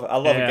Red. I love a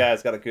guy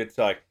that's got a good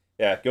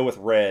go with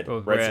Red.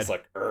 Red's just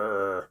like,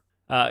 Urgh.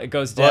 It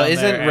goes down. Well,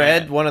 isn't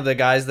Red one of the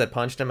guys that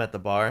punched him at the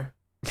bar?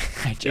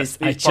 He's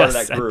part of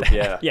that group. That.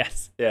 Yeah.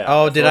 Yes. Yeah.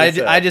 Oh, did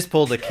I just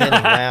pulled a Kenny?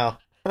 Wow.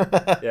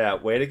 Yeah,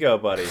 way to go,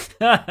 buddy.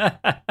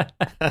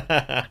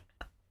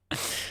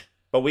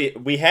 But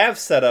we have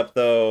set up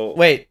though.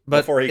 Wait,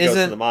 but before he goes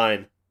to the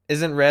mine,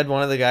 isn't Red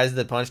one of the guys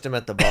that punched him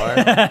at the bar?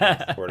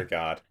 Swear to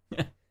God.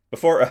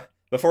 Before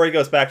before he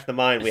goes back to the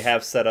mine, we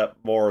have set up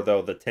more,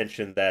 though, the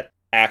tension that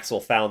Axel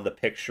found the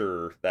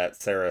picture that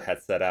Sarah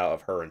had set out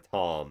of her and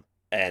Tom.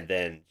 And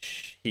then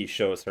he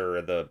shows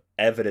her the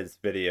evidence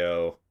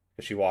video.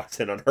 She walks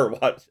in on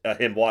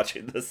him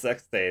watching the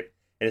sex tape.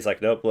 And he's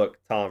like, nope, look,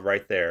 Tom,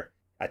 right there.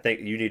 I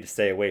think you need to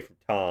stay away from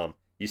Tom.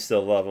 You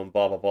still love him,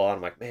 blah, blah, blah. And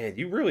I'm like, man,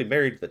 you really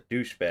married the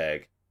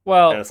douchebag.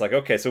 Well, and it's like,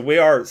 okay, so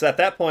at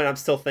that point, I'm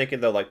still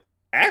thinking, though, like,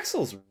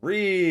 Axel's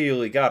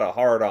really got a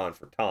hard-on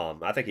for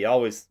Tom. I think he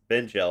always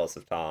been jealous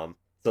of Tom.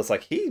 So it's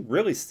like, he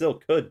really still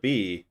could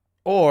be.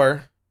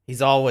 Or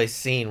he's always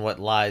seen what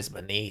lies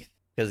beneath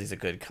because he's a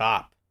good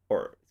cop.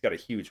 Or he's got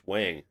a huge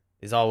wing.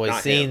 He's always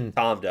Not seen him.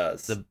 Tom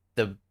does.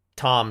 the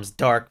Tom's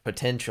dark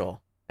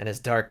potential and his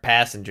dark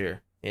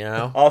passenger, you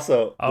know?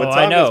 Also, when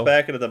I Tom know. goes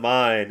back into the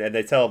mine and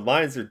they tell him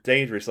mines are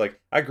dangerous,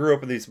 like, I grew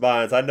up in these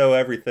mines, I know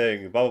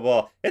everything, blah, blah,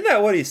 blah. Isn't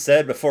that what he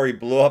said before he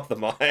blew up the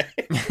mine?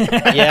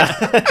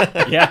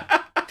 Yeah.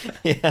 Yeah.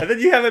 Yeah. And then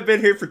you haven't been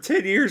here for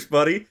 10 years,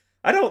 buddy.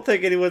 I don't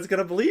think anyone's going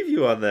to believe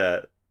you on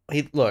that.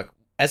 Look,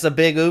 that's a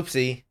big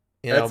oopsie,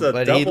 you know, That's a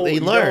but double, he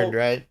you learned, know.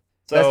 right?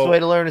 So, Best way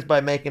to learn is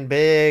by making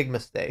big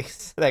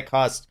mistakes that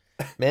cost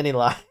many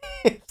lives.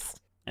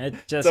 It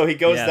just, so he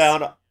goes yes.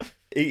 down.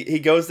 He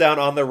goes down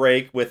on the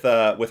rake with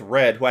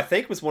Red, who I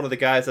think was one of the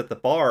guys at the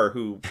bar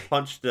who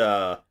punched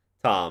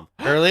Tom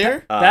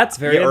Earlier? That's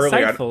very earlier.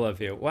 insightful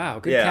of you. Wow,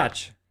 good Yeah.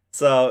 catch.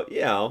 So,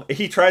 you know,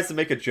 he tries to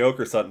make a joke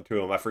or something to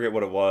him. I forget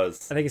what it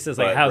was. I think he says,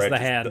 But like, how's Red the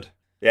just- hand?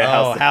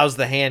 Yeah. How's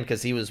the hand?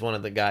 Because he was one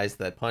of the guys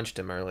that punched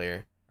him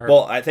earlier.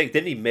 Well, I think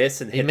didn't he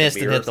miss and hit He missed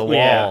the and mirror? hit the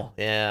Yeah. wall.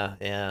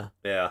 Yeah.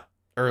 Yeah.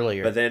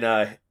 Earlier. But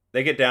then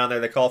they get down there.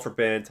 They call for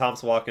Ben.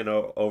 Tom's walking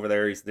over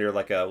there. He's near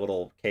like a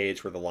little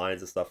cage where the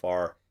lions and stuff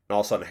are. And all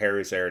of a sudden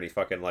Harry's there and he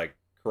fucking like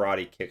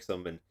karate kicks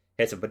him and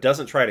hits him, but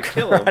doesn't try to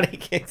kill him. Karate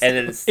kicks And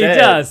then He instead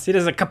does. He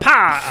does a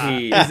kapa.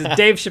 He- He's a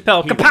Dave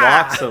Chappelle he kapa.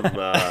 locks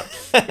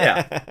him.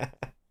 Yeah.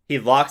 He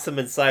locks him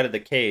inside of the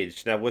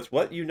cage. Now, with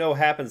what you know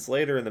happens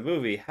later in the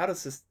movie, how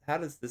does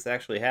this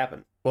actually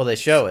happen? Well, they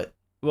show it.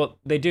 Well,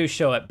 they do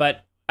show it,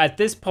 but at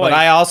this point, But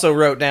I also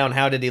wrote down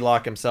how did he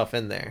lock himself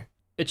in there?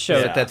 it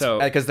shows. Yeah. That's So,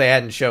 because they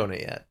hadn't shown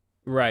it yet.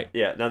 right.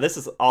 Yeah. Now, this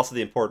is also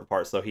the important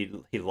part. So he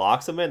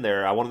locks him in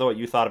there. I want to know what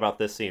you thought about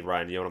this scene,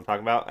 Ryan. You know what I'm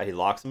talking about? He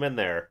locks him in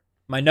there.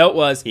 My note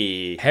was,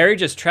 He Harry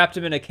just trapped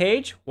him in a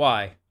cage?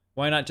 Why?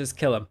 Why not just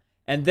kill him?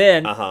 And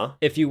then,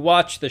 if you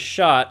watch the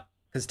shot,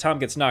 because Tom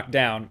gets knocked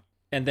down,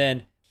 and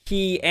then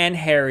he and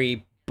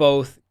Harry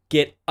both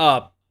get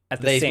up at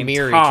the They same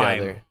mirror time.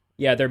 each other.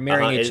 Yeah, they're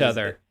mirroring It each is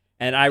other.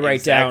 And I write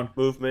exact down,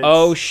 movements.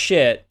 oh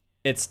shit,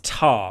 it's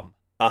Tom.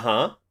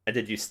 And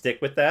did you stick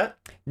with that?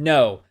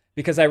 No,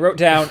 because I wrote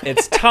down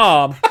it's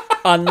Tom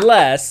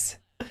unless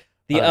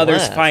the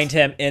others Unless. find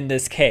him in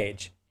this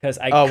cage. Because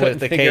I Oh, couldn't with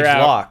the figure cage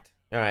out. locked.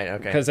 All right,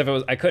 okay. Because if it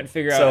was, I couldn't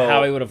figure So- out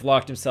how he would have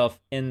locked himself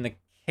in the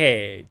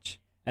cage.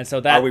 And so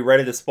that Are we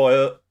ready to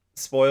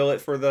spoil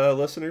it for the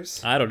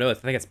listeners? I don't know. I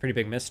think it's a pretty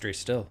big mystery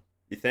still.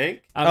 You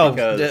think? Oh,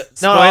 because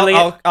no, spoiling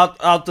it.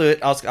 I'll do it.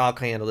 I'll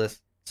handle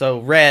this. So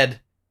Red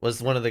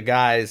was one of the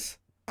guys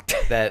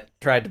that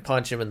tried to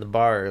punch him in the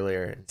bar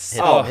earlier. And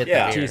hit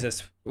yeah. the mirror.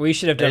 Jesus, we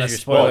should have done There's a your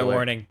spoiler spoiler.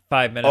 warning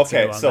 5 minutes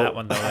Okay, ago on so- that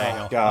one, though.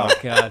 Daniel. God. Oh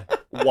God.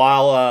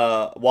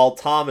 while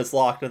Tom is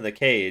locked in the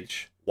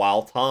cage,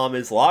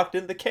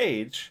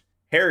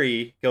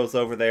 Harry goes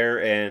over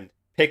there and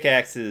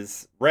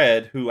pickaxes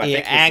Red, who I He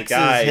think was the axes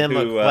guy him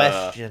who a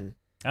question.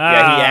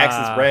 yeah, he Ah.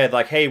 axes Red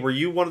like, "Hey, were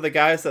you one of the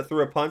guys that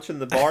threw a punch in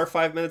the bar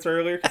 5 minutes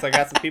earlier? Because I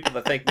got some people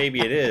that think maybe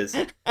it is."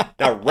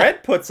 Now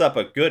Red puts up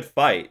a good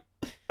fight.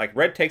 Like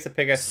Red takes a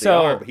pickaxe to the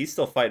So- arm, but he's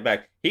still fighting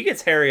back. He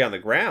gets Harry on the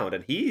ground,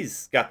 and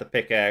he's got the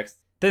pickaxe.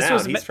 This Now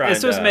was he's trying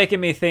this was to- making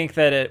me think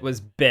that it was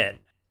Ben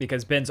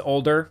because Ben's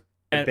older.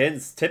 And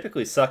Ben's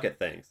typically suck at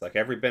things, like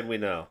every Ben we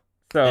know.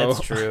 So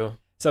That's true.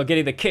 So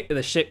getting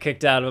the shit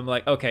kicked out of him,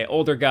 like, okay,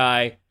 older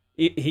guy.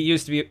 He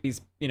used to be.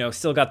 He's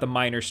still got the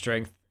minor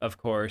strength, of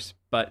course,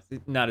 but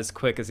not as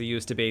quick as he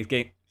used to be.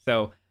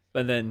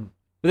 But then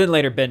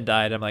later Ben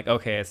died. I'm like,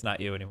 okay, it's not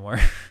you anymore.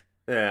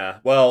 Yeah.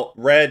 Well,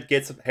 Red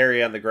gets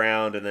Harry on the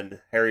ground, and then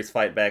Harry's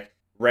fight back.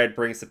 Red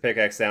brings the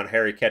pickaxe down.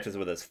 Harry catches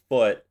with his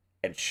foot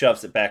and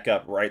shoves it back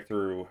up right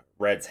through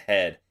Red's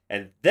head.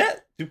 And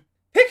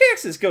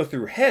pickaxes go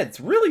through heads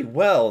really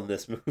well in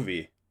this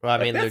movie. Well, I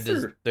Like, mean,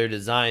 that's they're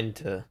designed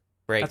to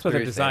break. That's what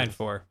they're through designed things.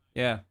 for.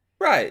 Yeah.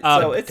 Right.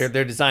 Um, So it's.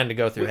 They're designed to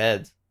go through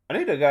heads. I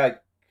need to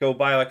go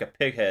buy like a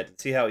pig head and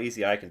see how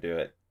easy I can do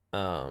it.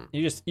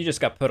 You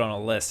just got put on a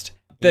list.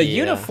 The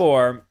Yeah.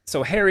 uniform.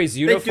 So Harry's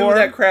They uniform. do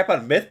that crap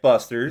on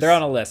MythBusters. They're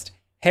on a list.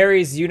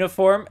 Harry's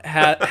uniform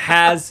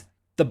has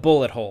the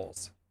bullet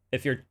holes.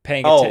 If you're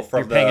paying,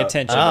 from paying the-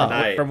 attention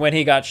Oh. from when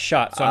he got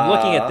shot. So I'm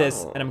looking at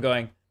this and I'm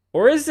going,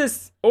 or is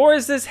this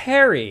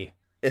Harry?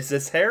 Is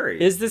this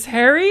Harry? Is this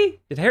Harry?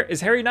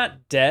 Is Harry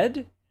not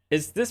dead?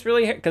 Is this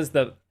really because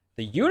the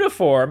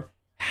uniform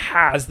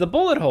has the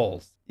bullet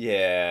holes?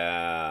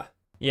 Yeah.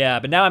 Yeah,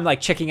 but now I'm like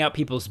checking out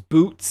people's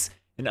boots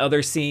in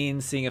other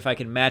scenes, seeing if I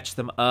can match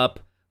them up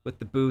with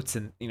the boots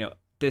and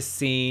this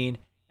scene,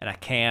 and I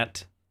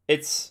can't.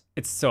 It's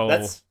It's so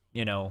that's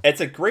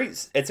It's a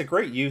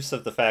great use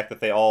of the fact that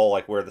they all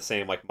like wear the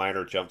same like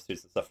minor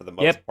jumpsuits and stuff for the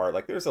most Yep. part.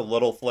 Like there's a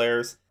little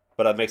flares,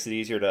 but it makes it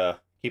easier to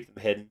keep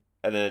them hidden.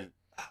 And then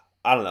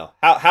I don't know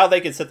how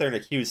they can sit there and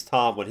accuse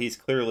Tom when he's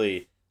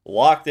clearly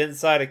locked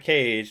inside a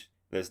cage.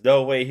 There's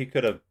no way he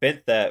could have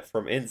bent that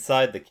from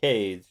inside the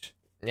cage.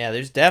 Yeah,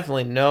 there's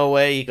definitely no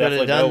way he could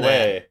have done no that.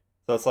 way.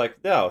 So it's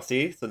like, no,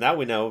 see? So now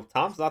we know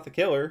Tom's not the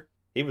killer.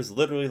 He was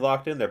literally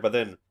locked in there. But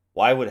then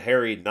why would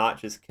Harry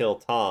not just kill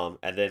Tom?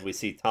 And then we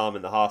see Tom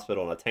in the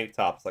hospital in a tank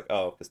top. It's like,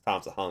 oh, because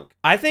Tom's a hunk.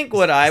 I think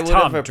what I would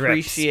Tom have drips.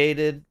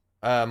 appreciated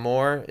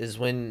more is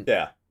when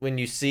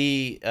you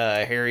see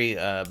Harry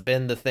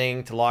bend the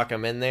thing to lock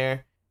him in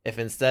there. If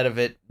instead of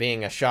it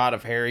being a shot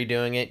of Harry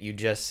doing it, you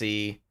just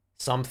see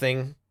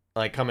something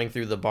like coming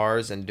through the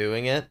bars and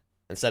doing it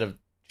instead of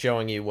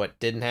showing you what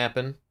didn't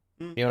happen.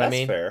 You know what I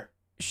mean? That's fair.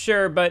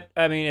 Sure, but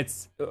I mean,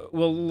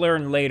 we'll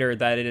learn later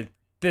that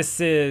this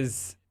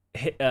is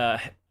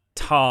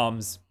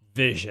Tom's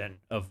vision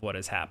of what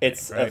is happening.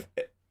 Right?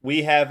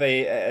 We have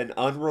an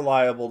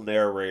unreliable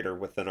narrator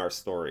within our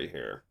story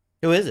here.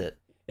 Who is it?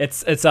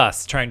 It's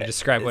us trying to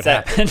describe what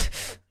happened.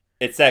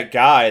 It's that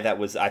guy that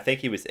was. I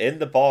think he was in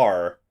the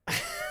bar,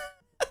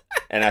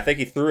 and I think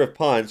he threw a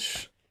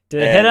punch.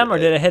 Did it hit him or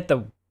did it hit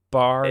the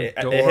bar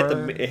door?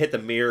 It hit the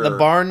mirror. The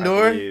barn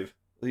door?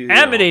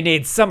 Amity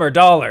needs summer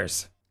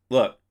dollars.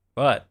 Look.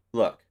 What?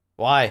 Look.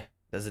 Why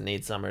does it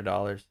need summer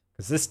dollars?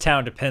 Because this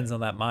town depends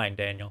on that mine,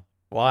 Daniel.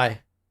 Why?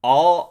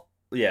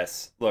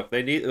 Yes. Look,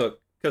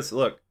 because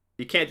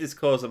you can't just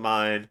close a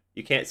mine.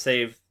 You can't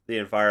save the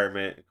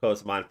environment,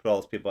 close the mine, put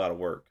all those people out of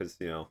work, because,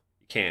 you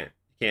can't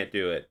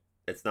do it.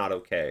 It's not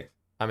okay.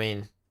 I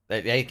mean,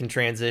 they can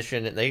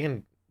transition and they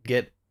can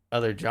get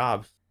other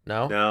jobs.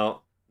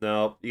 No?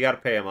 No, you got to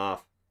pay them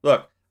off.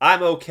 Look,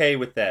 I'm okay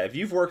with that. If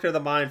you've worked at the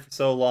mine for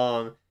so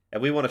long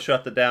and we want to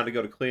shut them down to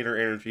go to cleaner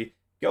energy,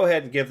 go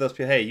ahead and give those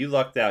people, hey, you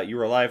lucked out. You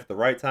were alive at the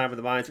right time in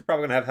the mines. You're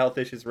probably going to have health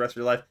issues the rest of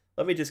your life.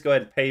 Let me just go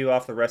ahead and pay you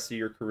off the rest of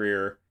your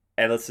career,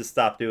 and let's just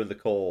stop doing the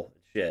coal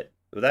and shit.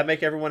 Would that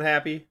make everyone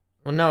happy?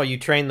 Well, no, you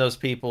train those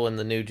people in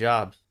the new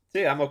jobs.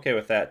 See, I'm okay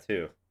with that,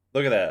 too.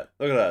 Look at that.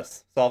 Look at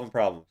us. Solving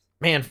problems.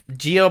 Man,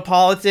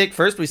 geopolitics.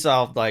 First we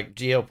solved,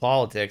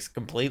 geopolitics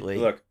completely.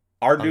 Look,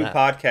 our new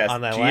podcast,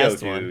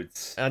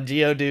 Geodudes.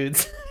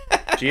 Geodudes.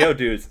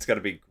 Geodudes, it's going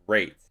to be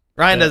great.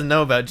 Ryan doesn't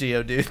know about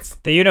Geodudes.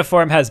 The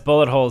uniform has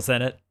bullet holes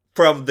in it.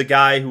 From the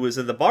guy who was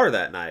in the bar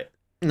that night.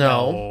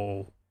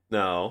 No.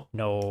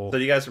 So do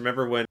you guys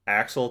remember when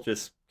Axel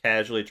just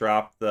casually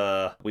dropped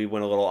we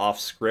went a little off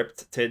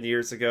script 10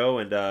 years ago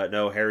and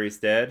no, Harry's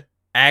dead?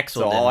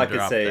 Axel didn't all I could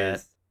drop say that.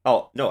 is,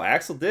 oh, no,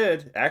 Axel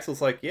did.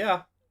 Axel's like,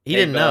 yeah. He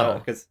didn't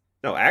know.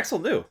 No, Axel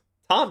knew.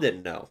 Tom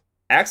didn't know.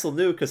 Axel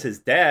knew because his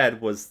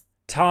dad was...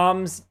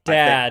 Tom's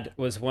dad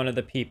was one of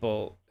the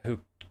people who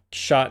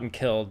shot and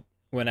killed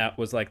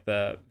was like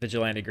the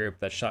vigilante group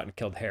that shot and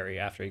killed Harry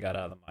after he got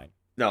out of the mine.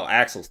 No,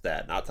 Axel's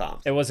dad, not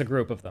Tom's. It was a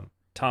group of them.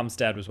 Tom's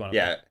dad was one of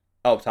them. Yeah.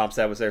 Oh, Tom's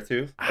dad was there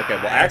too? Okay,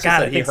 well, Axel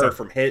said he heard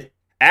from his...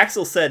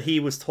 Axel said he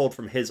was told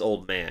from his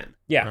old man.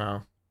 Yeah.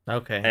 Oh,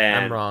 okay.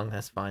 And I'm wrong.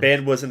 That's fine.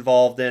 Ben was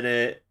involved in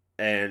it,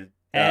 and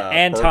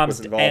Burke Tom's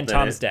was involved and in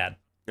Tom's it. dad.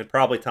 And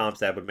probably Tom's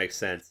dad would make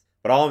sense.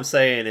 But all I'm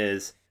saying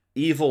is,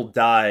 evil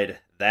died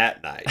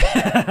that night.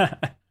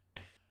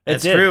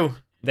 It's true.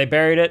 They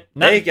buried it.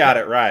 They got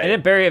it right. They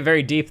didn't bury it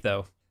very deep,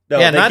 though. No,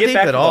 yeah, they not get deep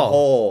back at to all. The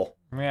hole.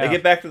 Yeah. They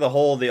get back to the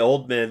hole. The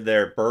old men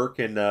there, Burke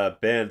and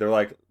Ben, they're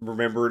like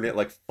remembering it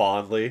like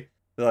fondly.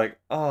 They're like,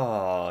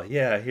 "Oh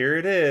yeah, here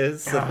it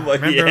is." I'm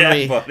like,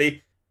 "Yeah,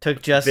 buddy."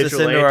 Took justice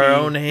into our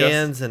own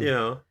hands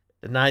and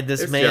denied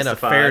this man a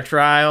fair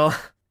trial.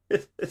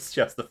 It's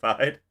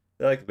justified.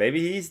 They're like,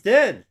 maybe he's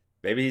dead.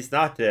 Maybe he's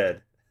not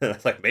dead.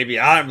 It's like, maybe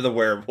I'm the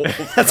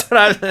werewolf. That's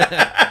what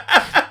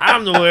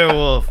I'm the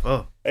werewolf.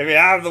 Oh. Maybe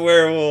I'm the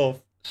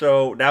werewolf.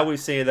 So now we've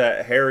seen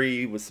that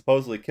Harry was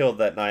supposedly killed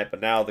that night, but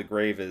now the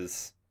grave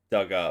is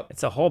dug up.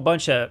 It's a whole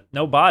bunch of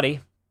no body.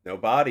 No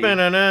body.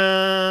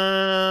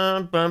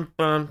 Ba-na-na, bum,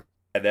 bum.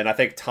 And then I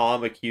think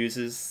Tom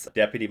accuses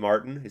Deputy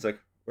Martin. He's like,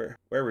 where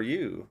were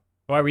you?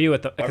 Why were you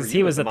at the... Because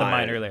he was at the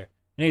mine earlier.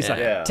 And he's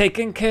like,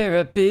 taking care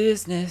of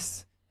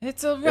business.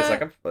 It's all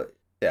right. It's like,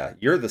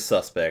 you're the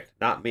suspect,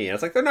 not me. And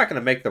it's like, they're not going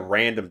to make the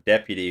random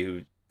deputy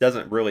who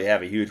doesn't really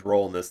have a huge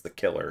role in this the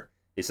killer.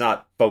 He's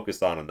not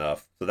focused on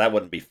enough. So that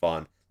wouldn't be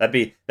fun.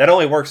 That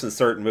only works in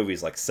certain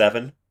movies like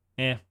Seven.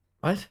 Yeah.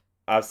 What?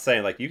 I was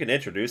saying, like, you can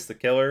introduce the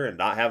killer and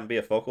not have him be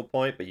a focal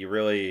point, but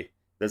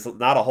there's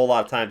not a whole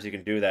lot of times you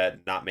can do that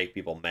and not make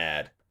people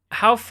mad.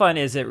 How fun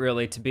is it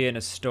really to be in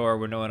a store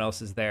where no one else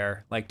is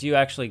there? Like, do you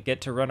actually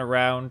get to run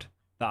around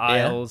the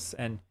aisles?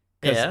 And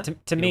because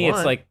to me,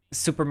 it's like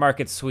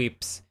supermarket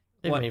sweeps.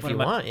 If you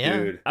want, yeah.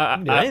 Dude. I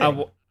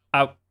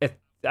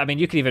mean,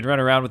 you could even run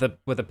around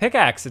with a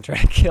pickaxe and try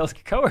to kill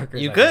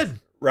coworkers. You could.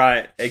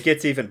 Right. It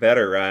gets even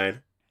better,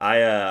 Ryan.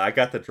 I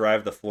got to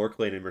drive the floor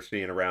cleaning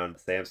machine around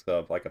Sam's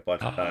Club like a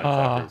bunch of times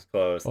after it's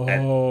closed.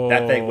 And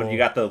that thing, when you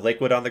got the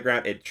liquid on the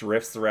ground, it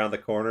drifts around the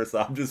corner, so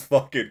I'm just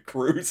fucking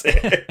cruising.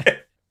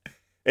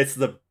 It's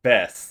the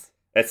best.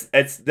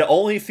 It's the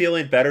only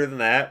feeling better than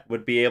that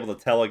would be able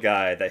to tell a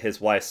guy that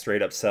his wife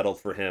straight up settled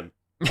for him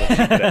what she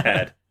could have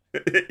had.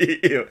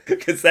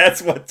 Because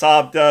that's what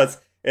Tom does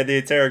in the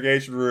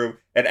interrogation room,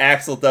 and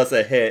Axel does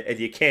a hit, and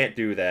you can't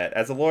do that.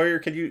 As a lawyer,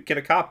 can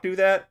a cop do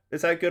that?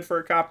 Is that good for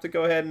a cop to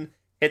go ahead and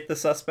hit the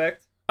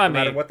suspect? No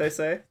matter what they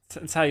say?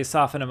 It's how you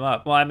soften him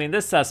up. Well, I mean,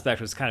 this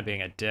suspect was kind of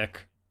being a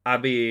dick. I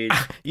mean...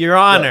 Your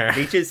Honor.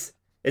 Look, it's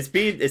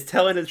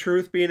telling the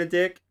truth being a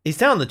dick. He's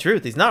telling the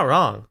truth. He's not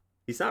wrong.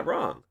 He's not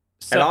wrong.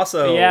 So, and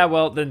also... Yeah,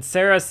 well, then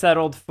Sarah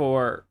settled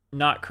for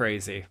not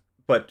crazy.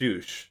 But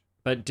douche.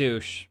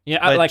 Yeah,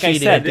 but like I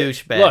said,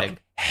 douchebag.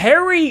 Look,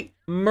 Harry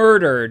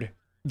murdered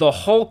the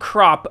whole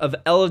crop of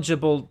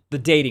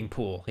the dating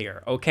pool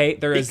here, okay?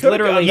 There is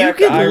literally You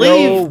can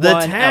leave the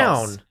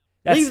town.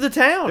 Else. Leave the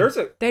town.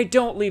 They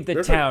don't leave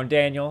the town,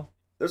 Daniel.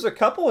 There's a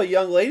couple of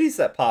young ladies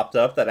that popped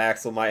up that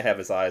Axel might have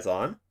his eyes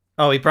on.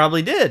 Oh, he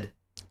probably did.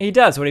 He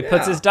does when he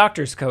puts his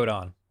doctor's coat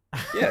on.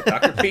 Yeah,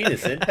 Dr.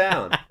 Penis in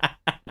town.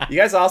 You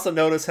guys also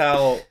notice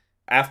how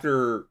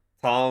after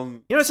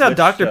Tom... You notice how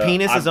Dr.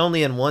 Penis is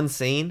only in one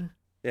scene?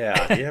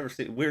 Yeah, you never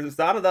see... There's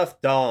not enough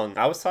dong.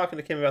 I was talking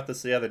to Kim about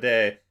this the other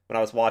day when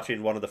I was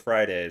watching one of the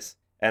Fridays,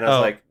 and I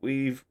was like,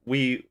 we're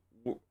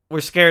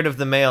scared of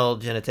the male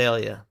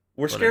genitalia.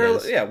 We're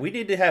scared. Yeah, we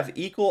need to have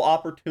equal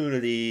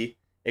opportunity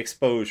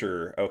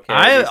exposure. Okay,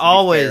 I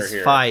always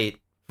fight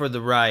for the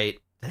right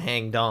to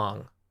hang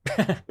dong.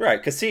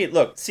 Right, because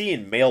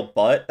seeing male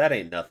butt, that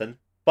ain't nothing.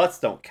 Butts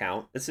don't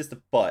count. It's just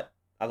a butt.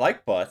 I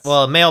like butts.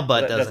 Well, male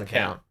butt doesn't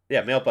count.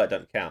 Yeah, male butt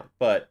doesn't count.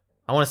 But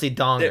I want to see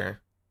donger.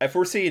 If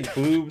we're seeing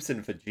boobs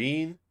and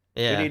vagine,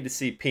 we need to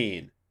see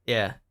peen.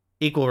 Yeah,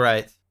 equal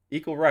rights.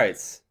 Equal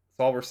rights.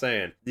 That's all we're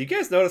saying. Do you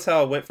guys notice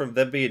how it went from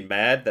them being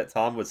mad that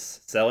Tom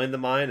was selling the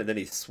mine, and then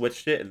he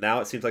switched it, and now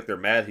it seems like they're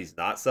mad he's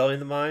not selling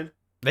the mine?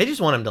 They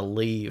just want him to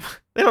leave.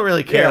 They don't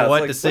really care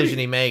what decision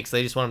he makes.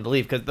 They just want him to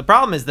leave. Because the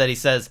problem is that he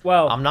says,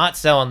 well, I'm not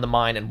selling the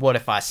mine, and what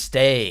if I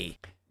stay?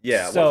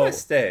 Yeah, what if I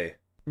stay?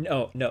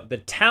 No.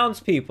 The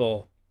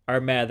townspeople are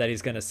mad that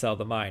he's going to sell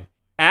the mine.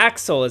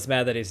 Axel is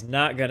mad that he's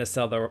not going to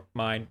sell the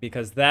mine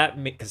because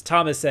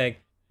Tom is saying,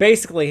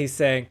 basically he's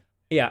saying,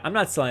 yeah, I'm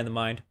not selling the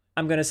mine.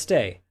 I'm going to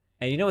stay.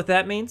 And you know what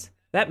that means?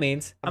 That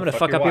means I'm going to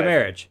fuck up your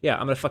marriage. Yeah,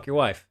 I'm going to fuck your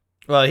wife.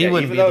 Well, he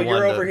wouldn't be the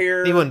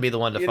one he wouldn't be the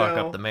one to fuck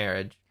up the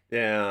marriage.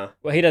 Yeah.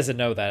 Well, he doesn't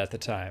know that at the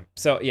time.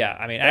 So, yeah,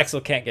 I mean,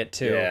 Axel can't get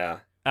too. Yeah.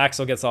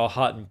 Axel gets all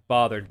hot and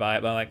bothered by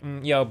it. But I'm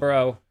like, yo,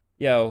 bro,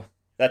 yo.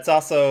 That's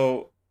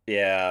also,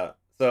 yeah.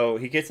 So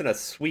he gets in a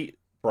sweet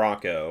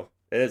Bronco.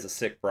 It is a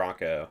sick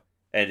Bronco.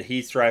 And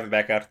he's driving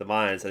back out to the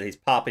mines, and he's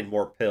popping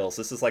more pills.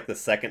 This is like the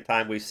second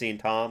time we've seen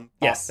Tom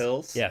pop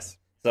pills. Yes.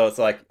 So it's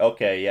like,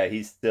 okay, yeah,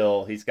 he's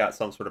got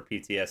some sort of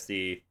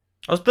PTSD.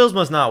 Those pills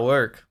must not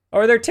work.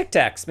 Or they're Tic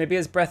Tacs. Maybe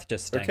his breath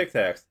just stinks. They're Tic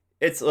Tacs.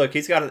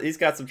 He's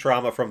got some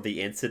trauma from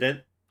the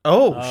incident.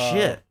 Oh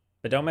shit!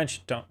 But let's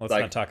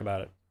not talk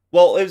about it.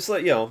 Well, it was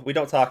like, we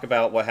don't talk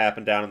about what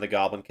happened down in the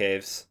Goblin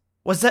Caves.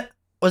 Was the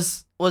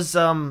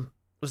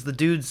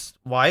dude's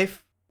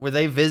wife? Were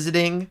they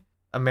visiting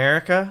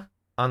America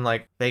on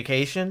like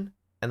vacation,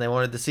 and they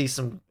wanted to see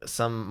some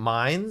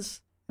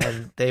mines,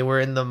 and they were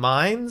in the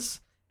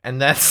mines,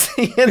 and this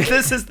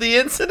is the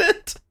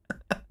incident?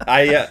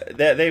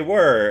 They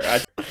were.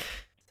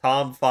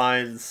 Tom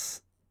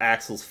finds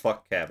Axel's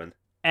fuck cabin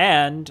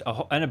and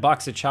a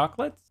box of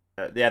chocolates.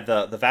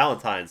 The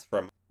Valentines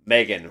from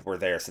Megan were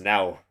there, so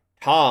now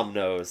Tom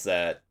knows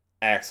that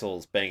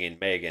Axel's banging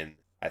Megan.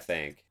 I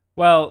think.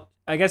 Well,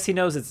 I guess he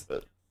knows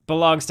it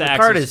belongs to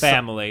Axel's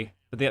family.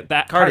 But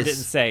that card didn't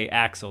say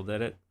Axel,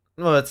 did it?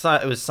 Well, it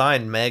was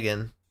signed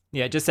Megan.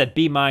 Yeah, it just said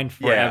 "Be mine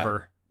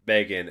forever." Yeah,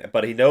 Megan,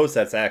 but he knows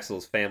that's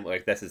Axel's family.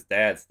 Like that's his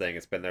dad's thing.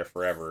 It's been there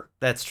forever.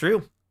 That's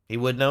true. He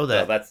would know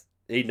that. So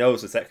he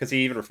knows it's that because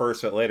he even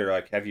refers to it later.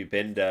 Like, have you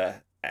been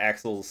to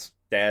Axel's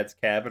dad's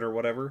cabin or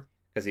whatever?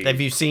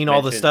 Have you seen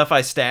all the stuff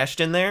I stashed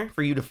in there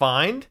for you to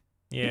find?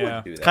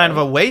 Yeah, it's kind of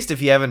a waste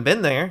if you haven't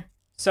been there.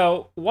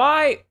 So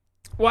why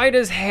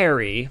does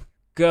Harry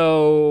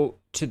go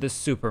to the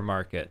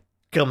supermarket?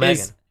 Kill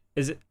Megan.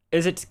 Is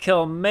it to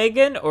kill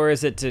Megan, or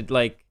is it to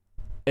like?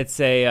 It's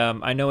a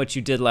I know what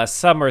you did last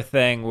summer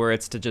thing where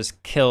it's to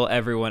just kill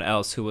everyone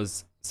else who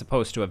was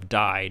supposed to have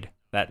died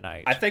that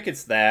night. I think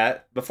it's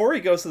that. Before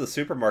he goes to the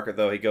supermarket,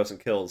 though, he goes and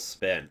kills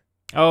Ben.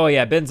 Oh,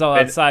 yeah. Ben's all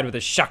outside with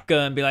a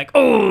shotgun, be like,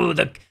 oh,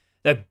 the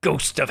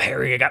ghost of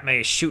Harry got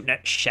me shooting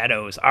at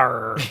shadows.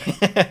 Arr.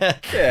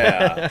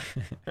 Yeah.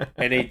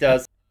 And he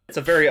does. It's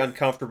a very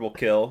uncomfortable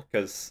kill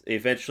because he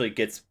eventually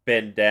gets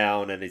Ben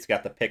down and he's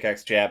got the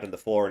pickaxe jabbed in the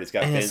floor and he's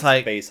got Ben's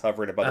face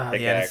hovering above the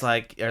pickaxe. Yeah, it's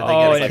like, are they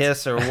going to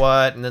kiss or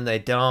what? And then they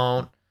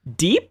don't.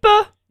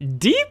 Deepa?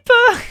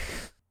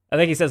 I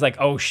think he says like,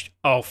 oh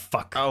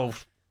fuck.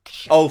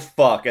 Oh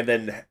fuck. And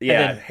then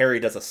Harry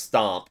does a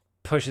stomp.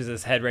 Pushes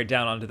his head right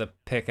down onto the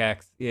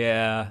pickaxe.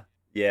 Yeah.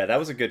 Yeah, that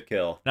was a good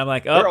kill. And I'm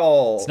like,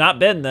 it's not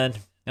Ben then.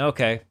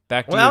 Okay,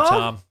 back to you,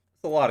 Tom.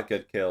 It's a lot of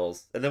good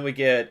kills. And then we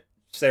get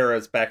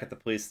Sarah's back at the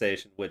police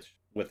station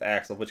with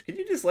Axel, which can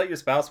you just let your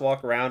spouse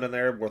walk around in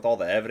there with all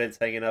the evidence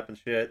hanging up and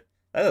shit?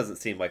 That doesn't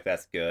seem like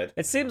that's good.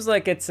 It seems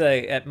like it's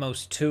a at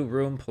most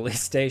 2-room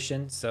police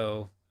station,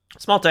 so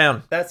Small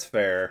town. That's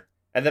fair.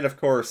 And then, of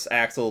course,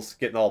 Axel's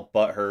getting all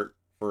butthurt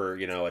for,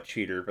 a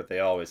cheater, but they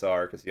always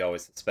are, because you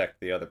always suspect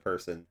the other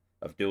person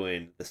of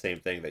doing the same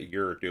thing that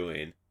you're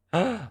doing.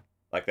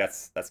 Like,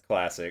 that's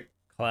classic.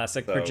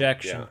 classic So,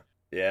 projection.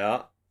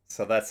 Yeah.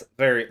 So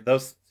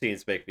those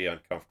scenes make me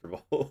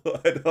uncomfortable.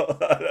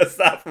 That's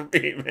not for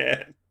me,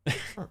 man.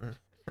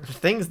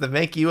 Things that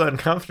make you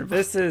uncomfortable.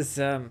 This is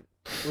we're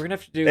gonna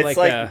have to do It's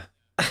like a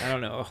I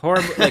don't know a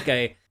horror like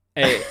a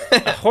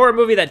horror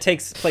movie that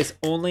takes place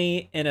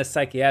only in a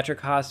psychiatric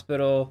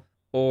hospital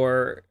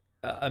or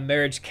a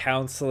marriage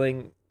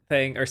counseling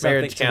thing or something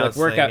Marriage to like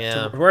work counseling,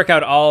 out to work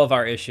out all of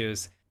our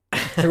issues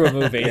through a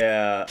movie.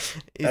 Yeah,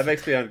 that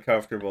makes me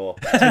uncomfortable.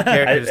 Two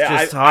characters I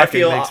just talking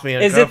feel- makes me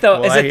Is it the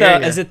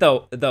uncomfortable. is it the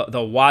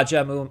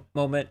Waja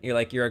moment?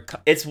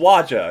 It's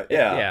Waja,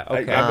 yeah. Yeah,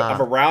 okay.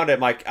 I'm around it.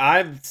 Like,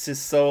 I'm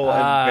just so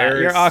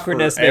embarrassed. Your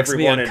awkwardness for makes me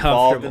everyone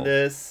involved in uncomfortable.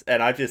 this,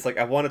 and I just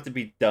I want it to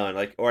be done.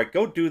 Like, or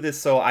go do this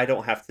so I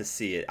don't have to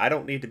see it. I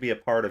don't need to be a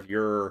part of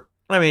your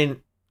I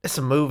mean, it's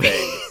a movie.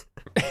 thing.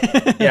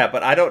 Yeah,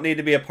 but I don't need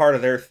to be a part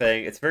of their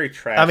thing. It's very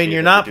trashy. I mean,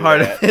 you're that not they do part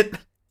that. of it.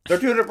 They're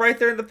doing it right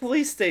there in the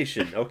police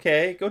station.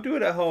 Okay, go do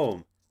it at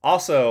home.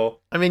 Also,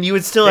 I mean, you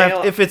would still Daniel-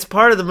 have, if it's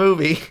part of the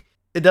movie,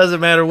 it doesn't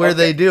matter where Okay.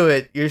 they do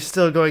it, you're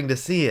still going to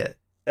see it.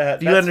 Do you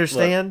that's-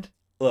 understand?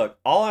 Look,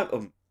 I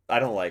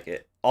don't like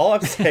it. All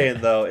I'm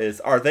saying though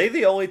is, are they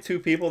the only two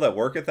people that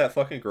work at that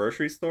fucking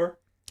grocery store?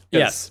 'Cause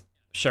Yes.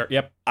 Sure.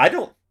 Yep. I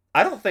don't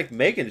think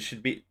Megan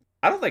should be.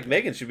 I don't think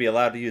Megan should be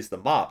allowed to use the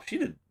mop. She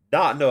did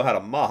not know how to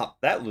mop.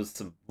 That was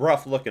some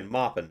rough looking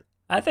mopping.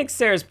 I think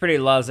Sarah's pretty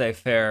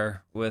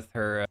laissez-faire with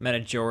her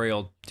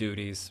managerial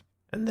duties.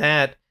 And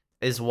that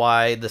is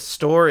why the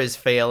store is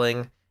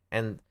failing,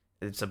 and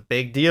it's a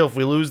big deal if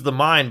we lose the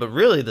mine, but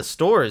really the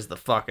store is the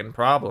fucking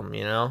problem,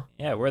 you know?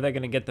 Yeah, where are they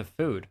going to get the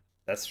food?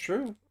 That's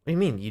true. What do you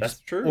mean? You That's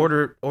just true.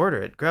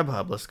 order it.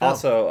 Grubhub, let's go.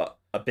 Also,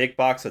 a big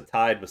box of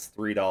Tide was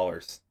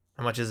 $3.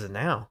 How much is it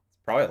now?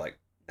 Probably like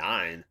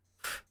 $9.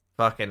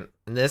 Fucking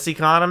in this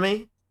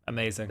economy?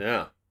 Amazing.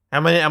 Yeah. How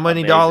many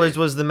Amazing. dollars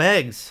was the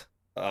Megs?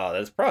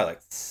 That's probably like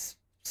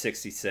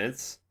 60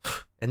 cents.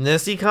 In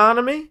this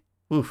economy?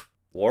 Oof.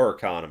 War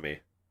economy.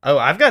 Oh,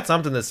 I've got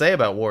something to say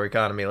about war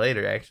economy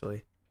later,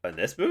 actually. In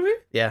this movie?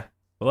 Yeah.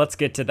 Well, let's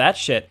get to that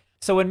shit.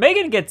 So when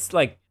Megan gets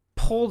like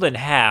pulled in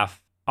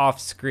half off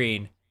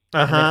screen,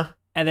 Uh-huh.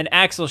 and then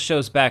Axel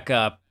shows back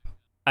up,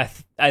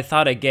 I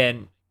thought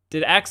again,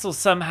 did Axel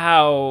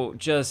somehow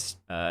just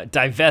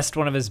divest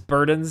one of his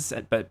burdens,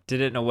 but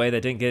did it in a way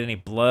that didn't get any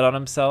blood on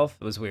himself?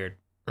 It was weird.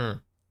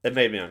 It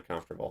made me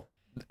uncomfortable.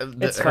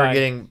 It's Her fine.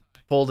 getting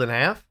pulled in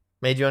half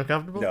made you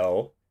uncomfortable?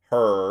 No,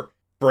 her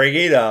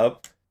bringing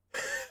up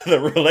the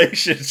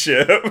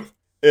relationship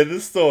in the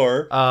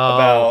store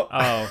about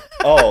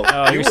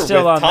Oh, you you're were still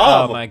with on.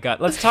 Tom. Oh my god,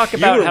 let's talk You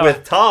about were how.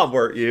 with Tom,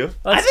 weren't you?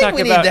 I Let's think talk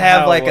we need about to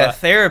have how, like a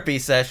therapy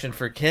session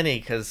for Kenny,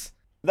 because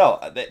No,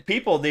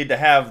 people need to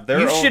have their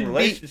You own should be-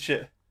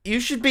 relationship. you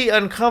should be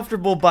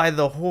uncomfortable by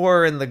the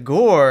horror and the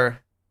gore,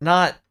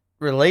 not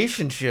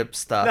relationship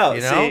stuff, No,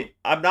 you know? see,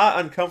 I'm not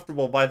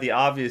uncomfortable by the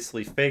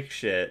obviously fake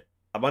shit.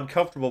 I'm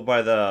uncomfortable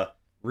by the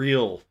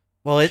real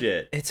Well,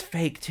 shit. it's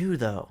fake too,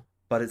 though.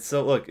 But it's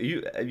so look,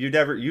 you've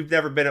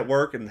never been at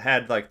work and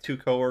had like two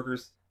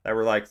coworkers that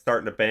were like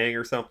starting to bang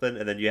or something,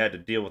 and then you had to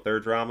deal with their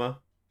drama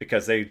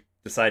because they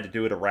decided to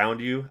do it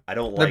around you. I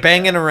don't They're like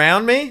banging that.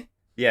 around me?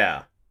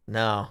 Yeah.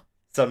 No.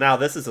 So now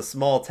this is a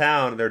small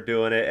town and they're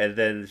doing it, and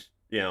then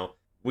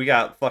we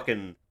got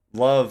fucking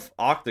love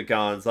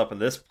octagons up in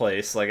this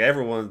place, like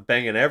everyone's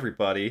banging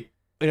everybody.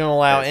 We don't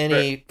allow That's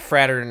any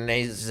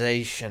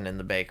fraternization in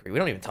the bakery. We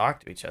don't even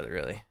talk to each other,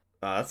 really.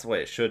 That's the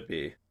way it should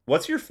be.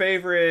 What's your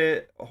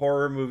favorite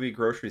horror movie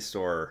grocery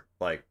store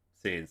like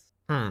scenes?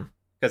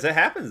 Because it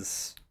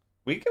happens.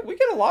 We get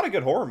a lot of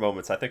good horror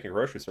moments, I think, in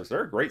grocery stores.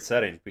 They're a great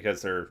setting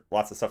because there's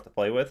lots of stuff to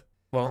play with.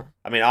 Well,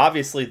 I mean,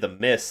 obviously, The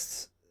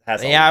Mist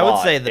has a yeah, I would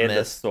lot say The in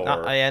Mist. the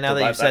store. Yeah, now So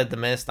that you've said The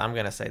Mist, I'm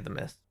going to say The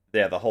Mist.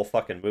 Yeah, the whole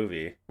fucking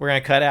movie. We're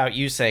going to cut out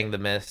you saying The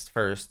Mist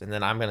first, and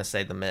then I'm going to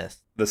say The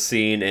Mist. The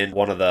scene in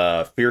one of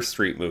the Fear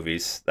Street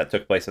movies that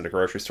took place in a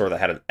grocery store that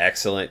had an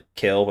excellent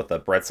kill with a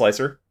bread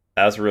slicer.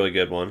 That was a really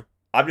good one.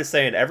 I'm just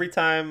saying, every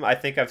time I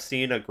think I've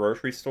seen a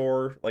grocery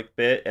store like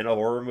bit in a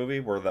horror movie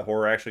where the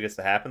horror actually gets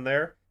to happen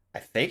there, I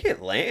think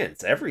it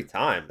lands every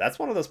time. That's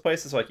one of those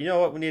places like, you know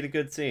what, we need a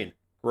good scene.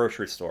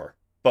 Grocery store.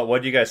 But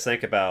what do you guys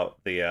think about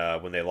the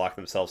when they lock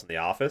themselves in the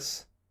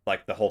office?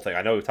 Like the whole thing.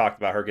 I know we talked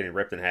about her getting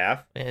ripped in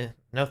half.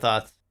 No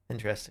thoughts.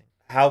 Interesting.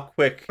 How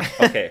quick?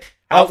 Okay.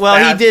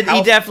 He did.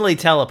 He definitely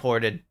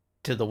teleported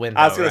to the window.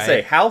 I was gonna right?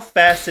 say, how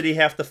fast did he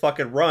have to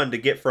fucking run to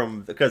get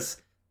from? Because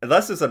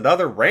unless there's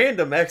another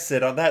random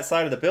exit on that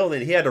side of the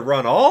building, he had to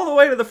run all the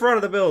way to the front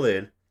of the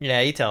building.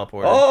 Yeah, he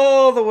teleported.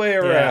 All the way Yeah,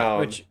 around.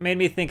 which made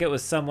me think it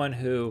was someone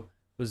who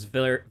was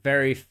very,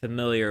 very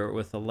familiar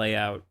with the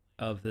layout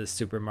of the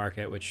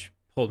supermarket, which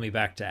pulled me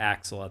back to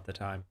Axel at the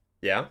time.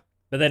 Yeah.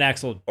 But then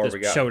Axel Or just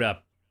we got- showed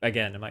up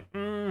again. I'm like,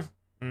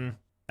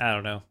 I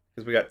don't know.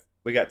 Because we got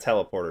We got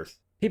teleporters.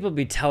 People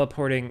be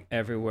teleporting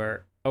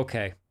everywhere.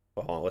 Okay.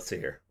 Well, hold on, let's see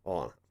here.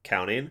 Hold on.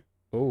 Counting.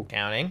 Ooh.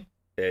 Counting.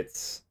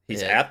 He's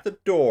Yeah. at the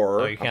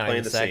door. Oh, you're I'm counting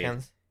playing the the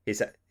seconds?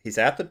 scene. He's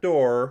at the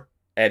door,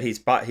 and he's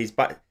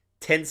by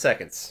 10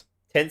 seconds.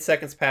 10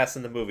 seconds pass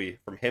in the movie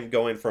from him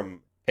going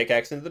from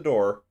pickaxe into the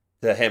door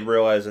to him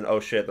realizing, oh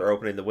shit, they're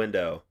opening the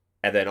window,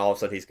 and then all of a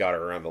sudden he's got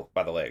her around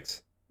by the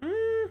legs.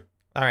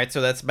 All right,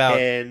 so that's about.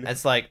 10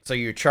 That's like, so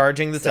you're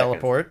charging the seconds.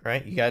 teleport,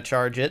 right? You gotta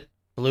charge it,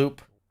 bloop,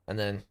 and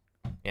then,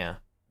 yeah.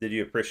 Did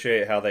you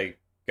appreciate how they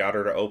got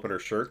her to open her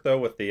shirt though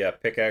with the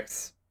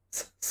pickaxe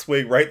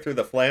swing right through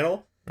the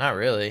flannel? Not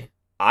really.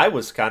 I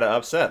was kind of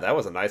upset. That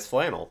was a nice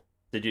flannel.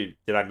 Did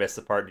I miss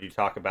the part? Did you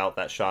talk about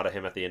that shot of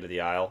him at the end of the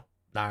aisle?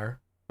 No,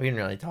 we didn't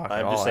really talk at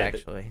I'm all. just saying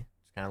Actually,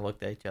 just kind of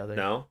looked at each other.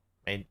 No,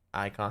 Made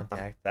eye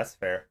contact. that's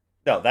fair.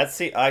 No, that's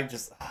see. I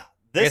just I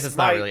this guess it's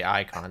not really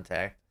eye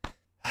contact.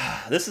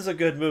 This is a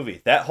good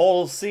movie. That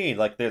whole scene,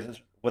 like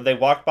when they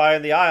walked by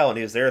in the aisle and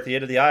he was there at the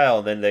end of the aisle,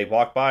 and then they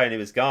walked by and he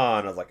was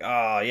gone. I was like,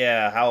 oh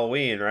yeah,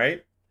 Halloween,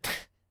 right?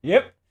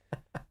 Yep.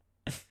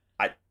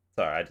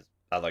 Sorry,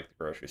 I like the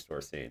grocery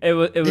store scene. It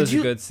was a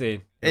you- good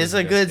scene. It's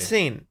a good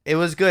scene. It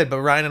was good,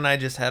 but Ryan and I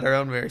just had our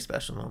own very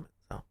special moment.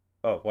 So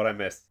Oh, what I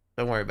missed?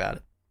 don't worry about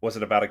it. Was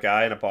it about a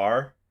guy in a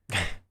bar?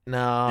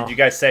 No. Did you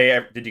guys say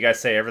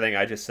everything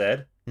I just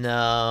said?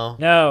 No.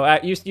 No,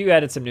 you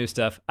added some new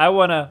stuff. I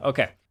wanna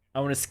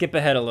skip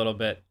ahead a little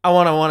bit I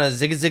wanna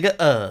zigga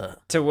zigga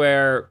to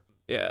where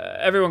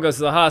everyone goes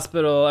to the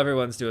hospital.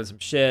 Everyone's doing some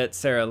shit.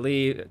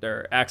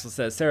 Axel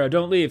says, "Sarah,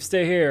 don't leave.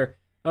 Stay here."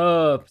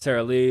 Oh,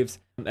 Sarah leaves,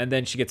 and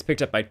then she gets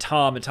picked up by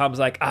Tom, and Tom's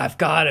like, "I've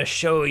gotta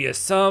show you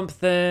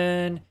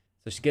something."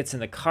 So she gets in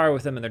the car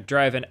with him, and they're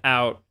driving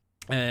out.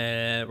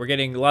 And we're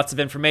getting lots of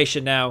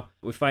information now.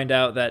 We find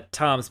out that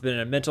Tom's been in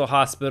a mental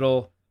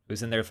hospital. He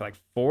was in there for like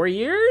 4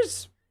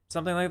 years,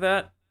 something like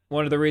that.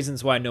 One of the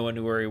reasons why no one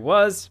knew where he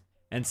was.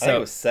 And I think it so,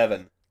 was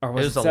 7. or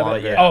was It it was a 7?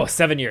 lot, yeah. Oh,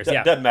 7 years.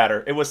 Yeah. Doesn't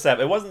matter. It was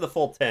 7. It wasn't the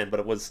full 10, but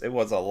it was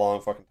a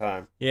long fucking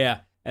time. Yeah.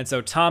 And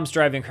so Tom's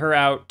driving her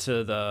out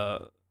to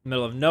the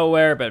middle of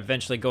nowhere, but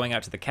eventually going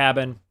out to the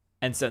cabin.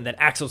 And then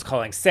Axel's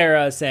calling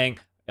Sarah saying,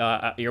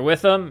 you're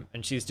with him?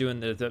 And she's doing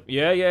the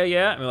yeah.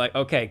 And we're like,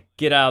 okay,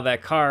 get out of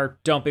that car.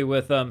 Don't be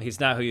with him. He's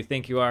not who you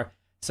think you are.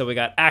 So we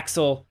got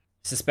Axel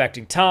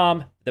suspecting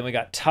Tom. Then we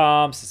got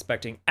Tom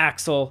suspecting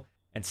Axel.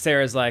 And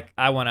Sarah's like,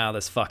 I want out of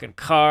this fucking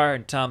car.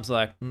 And Tom's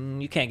like,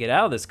 you can't get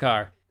out of this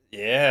car.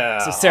 Yeah.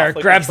 So Sarah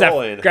awfully grabs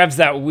controlling,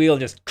 that wheel,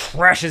 just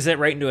crashes it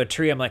right into a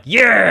tree. I'm like,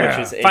 yeah,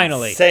 which is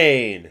finally.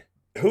 insane.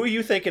 Who are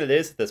you thinking it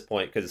is at this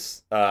point?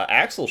 Because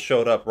Axel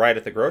showed up right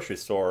at the grocery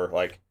store,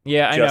 like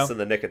Yeah, I just know. in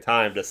the nick of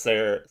time to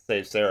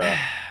save Sarah.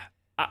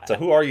 So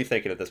who are you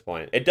thinking at this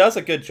point? It does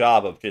a good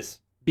job of just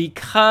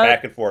Because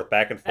back and forth.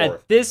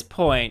 at this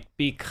point,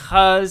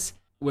 because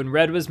when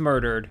Red was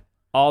murdered,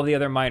 all the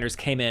other miners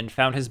came in,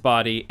 found his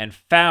body, and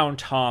found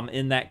Tom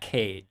in that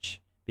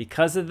cage.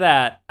 Because of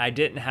that, I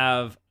didn't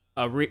have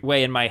a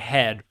way in my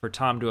head for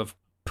Tom to have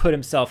put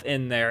himself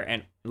in there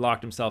and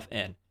locked himself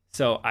in.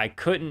 So I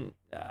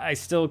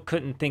still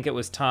couldn't think it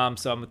was Tom,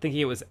 so I'm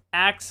thinking it was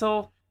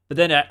Axel. But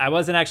then I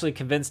wasn't actually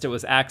convinced it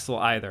was Axel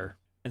either.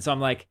 And so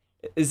I'm like,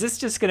 is this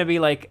just going to be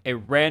like a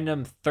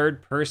random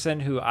third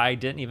person who I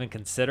didn't even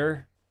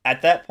consider?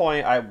 At that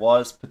point, I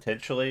was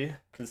potentially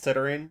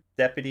considering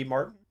Deputy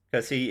Martin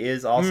because he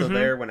is also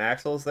there when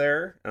Axel's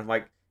there. And I'm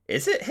like,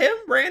 is it him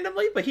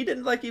randomly? But he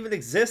didn't like even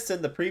exist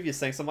in the previous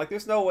thing. So I'm like,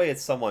 there's no way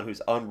it's someone who's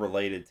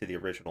unrelated to the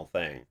original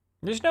thing.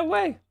 There's no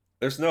way.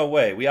 There's no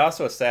way. We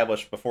also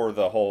established before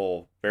the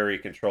whole very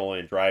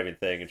controlling driving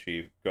thing and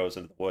she goes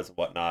into the woods and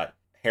whatnot,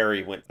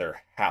 Harry went to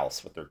their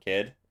house with their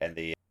kid and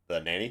the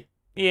nanny.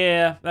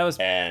 Yeah, that was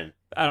And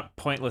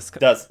pointless.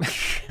 does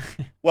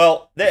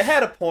well, they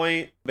had a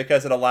point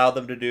because it allowed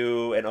them to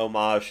do an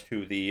homage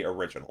to the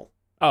original.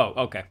 Oh,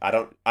 okay. I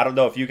don't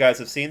know if you guys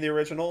have seen the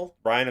original.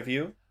 Ryan, have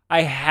you?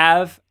 I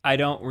have. I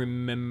don't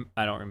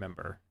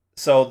remember.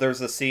 So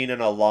there's a scene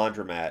in a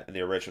laundromat in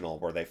the original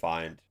where they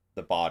find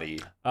the body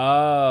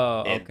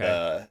Oh, in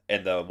okay.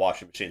 the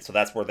washing machine. So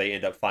that's where they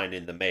end up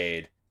finding the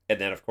maid. And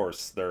then of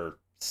course their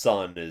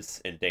son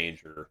is in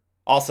danger.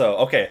 Also,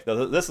 okay,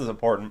 this is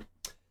important.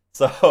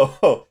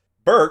 So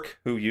Burke,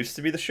 who used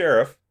to be the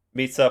sheriff,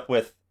 meets up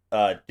with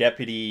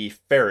Deputy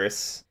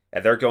Ferris,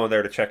 and they're going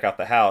there to check out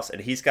the house,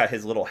 and he's got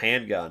his little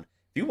handgun.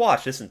 If you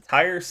watch this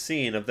entire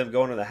scene of them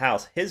going to the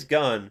house, his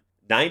gun,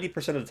 90%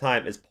 of the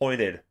time, is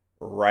pointed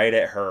right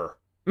at her.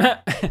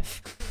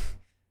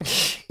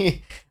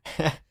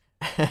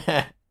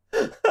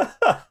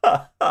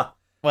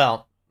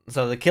 Well,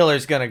 so the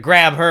killer's gonna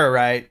grab her,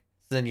 right?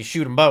 So then you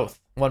shoot them both.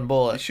 One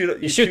bullet.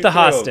 You shoot the through 'em.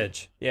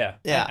 hostage. Yeah.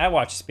 Yeah. I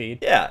watch Speed.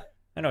 Yeah,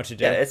 I know what to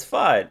do. yeah, it's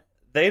fine.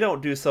 They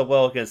don't do so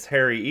well against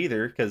Harry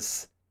either,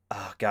 because,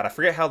 oh god, I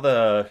forget how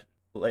the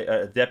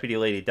deputy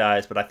lady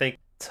dies, but I think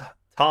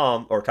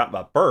Tom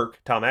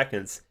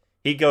Atkins,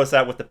 he goes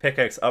out with the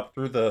pickaxe up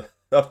through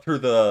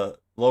the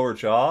lower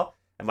jaw,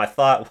 and my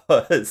thought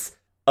was,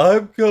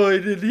 I'm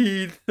going to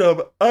need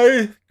some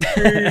ice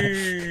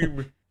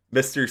cream,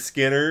 Mr.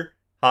 Skinner,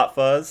 Hot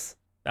Fuzz.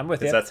 I'm with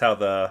because you. that's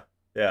how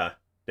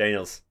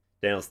Daniel's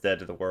dead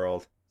to the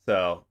world.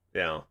 So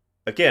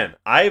again,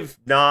 there's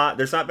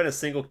not been a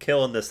single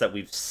kill in this that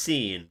we've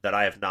seen that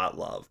I have not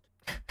loved.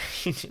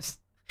 Just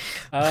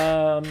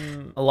A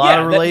a lot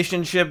of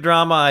relationship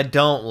drama I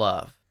don't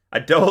love. I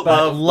don't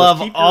But love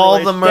love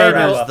all the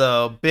murders drama.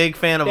 though. Big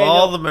fan of Daniel,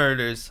 all the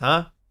murders,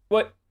 huh?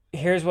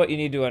 Here's what you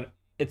need to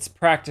it's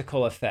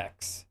practical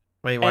effects.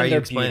 Wait, why are you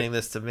explaining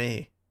this to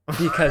me?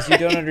 Because you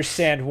don't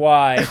understand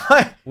why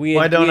we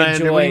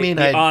enjoy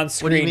the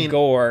on-screen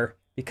gore.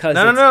 Because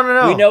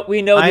no.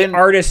 We know the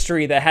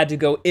artistry that had to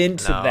go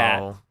into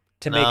that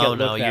to make it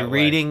look that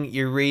way.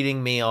 You're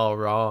reading me all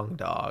wrong,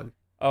 dog.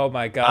 Oh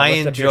my god! I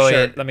enjoy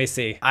it. Let me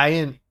see.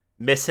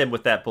 Miss him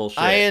with that bullshit.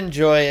 I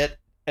enjoy it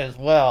as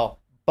well,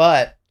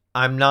 but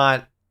I'm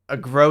not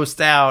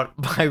grossed out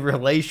by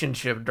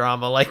relationship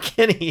drama like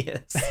Kenny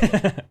is.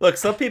 Look,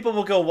 some people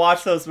will go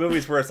watch those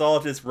movies where it's all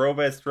just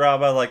romance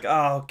drama, like,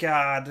 oh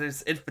god,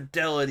 there's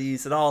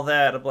infidelities and all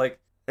that. I'm like,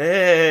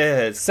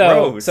 it's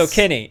gross. So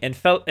Kenny in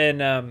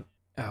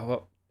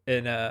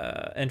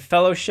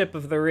Fellowship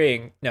of the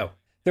Ring,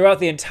 throughout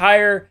the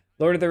entire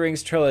Lord of the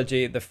Rings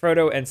trilogy, the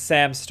Frodo and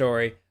Sam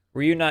story,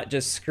 were you not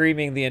just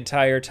screaming the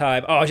entire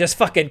time, oh, just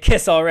fucking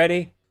kiss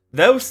already?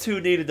 Those two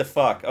needed to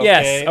fuck, okay?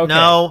 Yes, okay.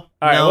 No,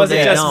 it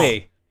wasn't just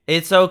me.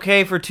 It's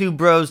okay for two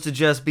bros to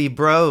just be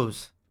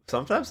bros.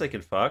 Sometimes they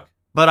can fuck.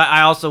 But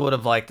I also would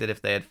have liked it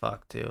if they had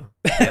fucked too.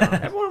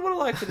 Everyone would have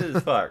liked it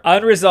as fuck.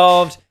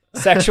 Unresolved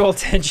sexual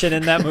tension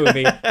in that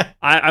movie.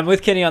 I'm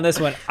with Kenny on this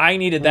one. I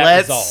needed that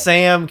Let resolved.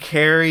 Sam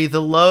carry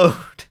the load.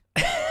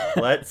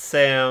 Let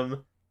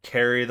Sam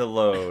carry the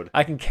load.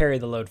 I can carry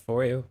the load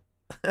for you.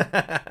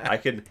 I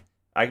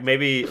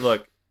maybe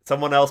look.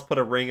 Someone else put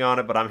a ring on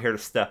it, but I'm here to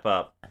step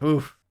up.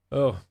 Oof.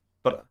 Oh.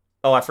 But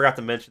I forgot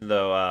to mention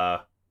though,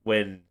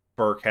 when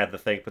Burke had the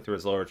thing put through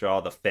his lower jaw,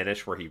 the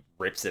finish where he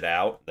rips it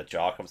out, the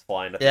jaw comes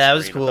flying. Yeah, it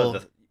was cool.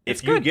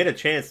 If you get a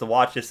chance to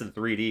watch this in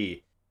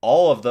 3D,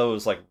 all of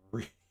those like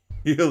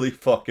really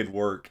fucking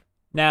work.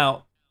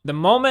 Now, the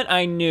moment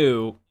I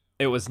knew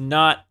it was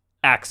not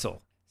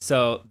Axel,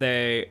 so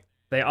they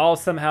all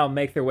somehow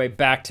make their way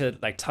back to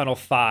like Tunnel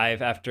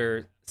 5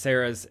 after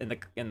Sarah's in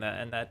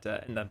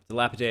the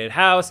dilapidated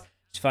house.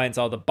 She finds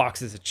all the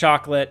boxes of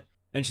chocolate,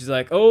 and she's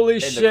like, "Holy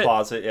shit!" In the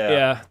closet,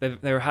 yeah.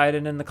 They were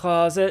hiding in the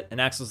closet,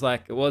 and Axel's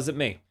like, "It wasn't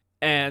me."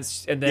 And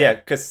then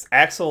because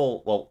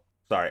Axel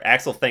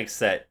thinks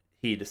that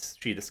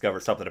she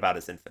discovered something about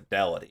his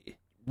infidelity,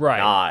 right?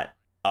 Not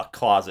a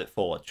closet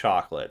full of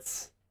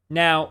chocolates.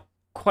 Now,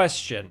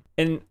 question,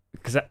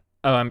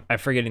 I'm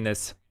forgetting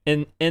this.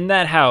 In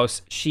that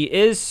house, she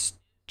is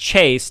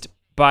chased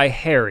by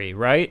Harry,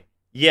 right?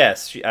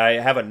 Yes, I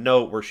have a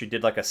note where she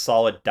did like a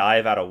solid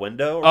dive out a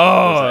window.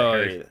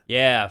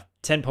 Yeah,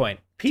 10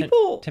 point.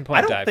 People, 10 point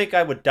I don't dive. think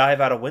I would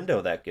dive out a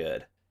window that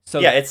good. So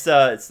yeah, it's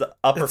the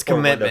upper it's floor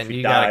commitment. window.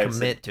 You gotta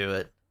commit to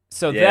it.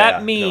 So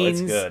that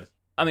means, it's good.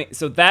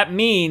 So that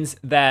means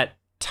that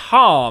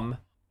Tom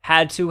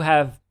had to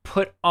have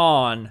put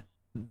on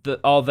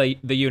the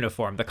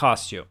uniform, the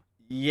costume.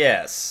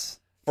 Yes.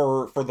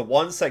 For the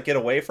ones that get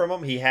away from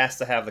him, he has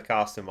to have the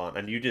costume on.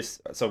 And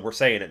so we're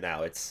saying it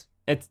now. It's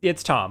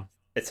Tom.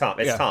 It's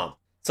Tom.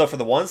 So for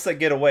the ones that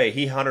get away,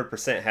 he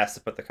 100% has to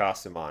put the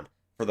costume on.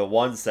 For the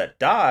ones that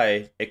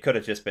die, it could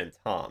have just been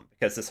Tom.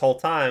 Because this whole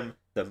time,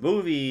 the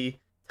movie,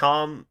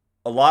 a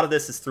lot of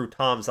this is through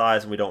Tom's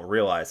eyes and we don't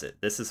realize it.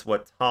 This is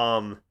what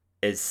Tom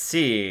is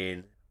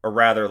seeing, or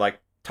rather, like,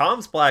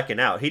 Tom's blacking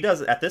out.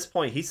 At this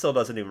point, he still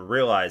doesn't even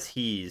realize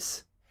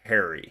he's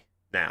Harry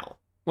now.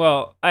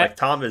 Well,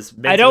 Tom is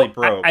mentally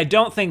broke. I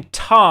don't think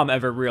Tom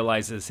ever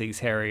realizes he's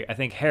Harry. I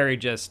think Harry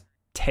just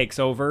takes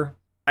over.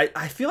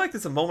 I feel like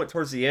there's a moment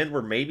towards the end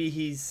where maybe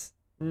he's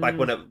like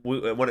when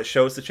it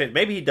shows the change.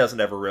 Maybe he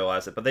doesn't ever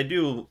realize it, but they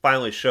do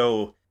finally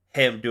show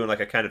him doing like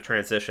a kind of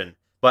transition.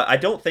 But I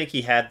don't think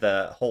he had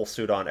the whole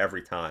suit on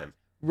every time.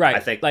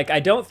 Right. I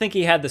don't think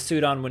he had the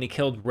suit on when he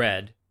killed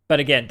Red. But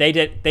again, they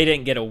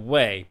didn't get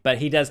away. But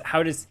he does.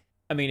 I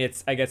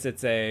guess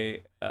it's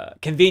a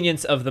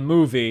convenience of the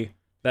movie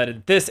that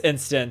in this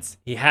instance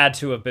he had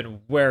to have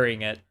been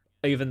wearing it.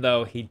 Even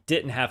though he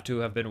didn't have to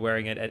have been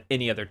wearing it at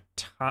any other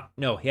time.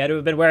 No, he had to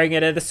have been wearing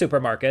it at the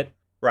supermarket.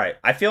 Right.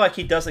 I feel like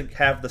he doesn't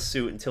have the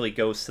suit until he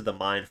goes to the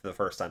mine for the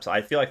first time. So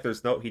I feel like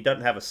he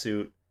doesn't have a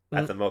suit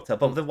at the motel.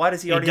 But then why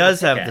does he already have a pickaxe?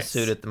 He does have the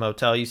suit at the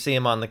motel. You see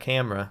him on the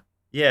camera.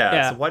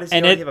 Yeah. So why does he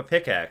already have a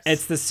pickaxe?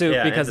 It's the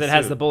suit because it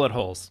has the bullet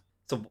holes.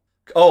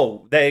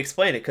 So, they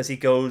explain it because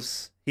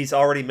he's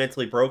already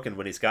mentally broken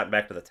when he's gotten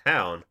back to the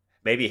town.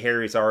 Maybe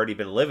Harry's already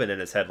been living in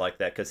his head like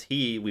that because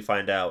we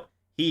find out,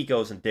 he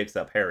goes and digs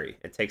up Harry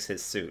and takes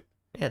his suit.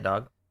 Yeah,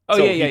 dog. Oh,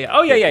 so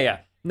yeah.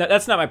 No,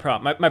 that's not my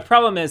problem. My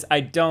problem is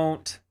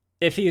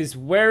if he is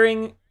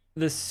wearing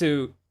the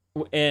suit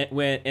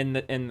in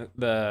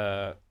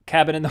the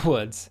cabin in the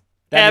woods.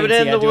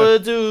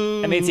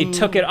 That means he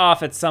took it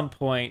off at some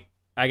point.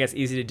 I guess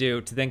easy to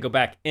do, to then go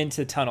back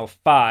into Tunnel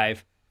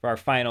 5 for our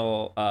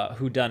final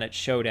whodunit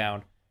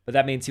showdown. But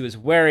that means he was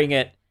wearing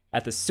it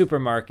at the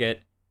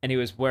supermarket and he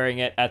was wearing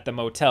it at the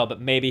motel, but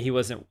maybe he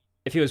wasn't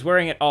if he was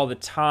wearing it all the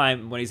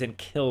time when he's in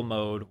kill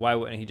mode, why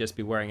wouldn't he just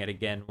be wearing it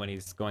again when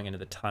he's going into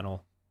the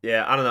tunnel?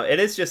 Yeah, I don't know. It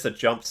is just a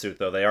jumpsuit,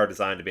 though. They are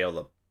designed to be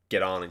able to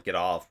get on and get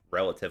off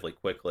relatively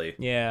quickly.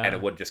 Yeah. And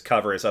it would just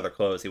cover his other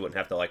clothes. He wouldn't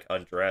have to, like,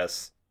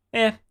 undress.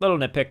 Little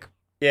nitpick.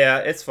 Yeah,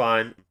 it's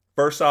fine.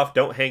 First off,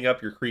 don't hang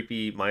up your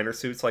creepy miner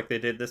suits like they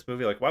did in this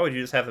movie. Like, why would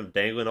you just have them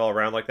dangling all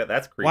around like that?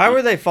 That's creepy. Why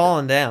were they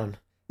falling down?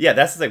 Yeah,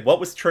 that's the thing. What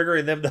was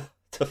triggering them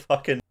to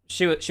fucking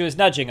She was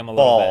nudging him a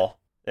little fall?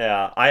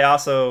 Yeah, I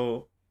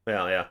also...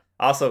 Well, yeah.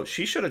 Also,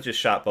 she should have just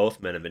shot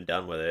both men and been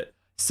done with it.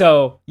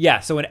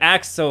 bit. So when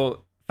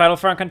Final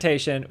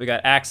Confrontation, we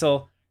got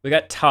Axel, we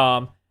got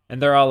Tom,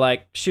 and they're all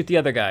like, shoot the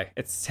other guy,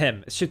 it's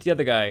him. Shoot the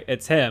other guy,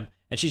 it's him.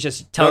 And she's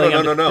just telling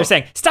him, they're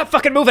saying, stop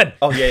fucking moving!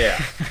 Oh,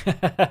 yeah.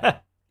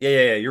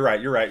 Yeah, you're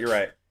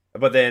right.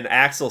 But then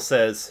Axel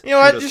says, You know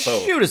what? Just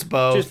shoot us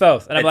both. Shoot us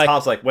both. And I'm like,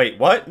 Tom's like, wait,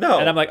 what? No.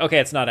 And I'm like, okay,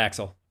 it's not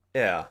Axel.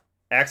 Yeah.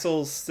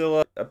 Axel's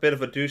still a bit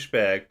of a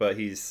douchebag, but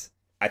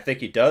I think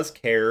he does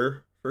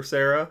care for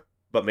Sarah,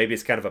 but maybe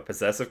it's kind of a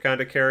possessive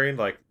kind of caring.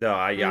 Like, no,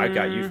 I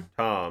got you,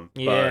 Tom.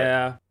 But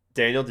Yeah.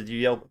 Daniel, did you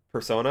yell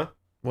Persona?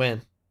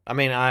 When? I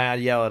mean, I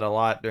yell it a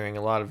lot during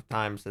a lot of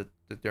times,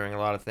 during a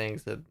lot of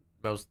things, that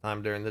most of the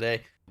time during the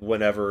day.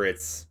 Whenever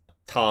it's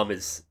Tom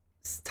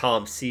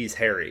sees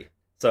Harry.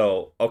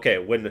 So, okay,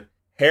 when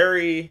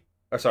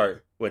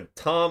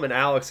Tom and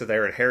Alex are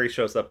there and Harry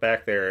shows up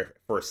back there,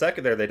 for a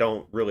second there, they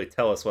don't really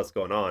tell us what's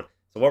going on.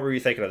 So what were you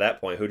thinking at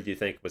that point? Who did you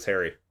think was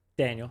Harry?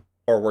 Daniel.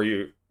 Or were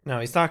you No,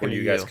 he's talking to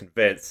you. guys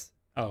convinced?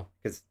 Oh.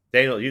 Because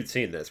Daniel, you'd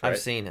seen this, right? I've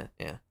seen it,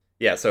 yeah.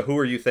 Yeah, so who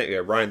were you thinking?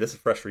 Ryan, this is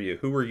fresh for you.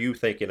 Who were you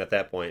thinking at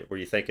that point? Were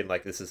you thinking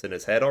like this is in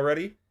his head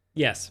already?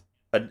 Yes.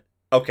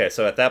 Okay,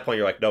 so at that point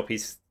you're like, nope,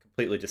 he's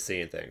completely just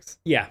seeing things.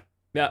 Yeah,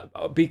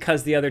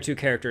 because the other two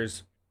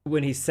characters,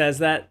 when he says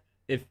that,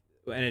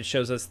 and it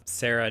shows us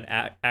Sarah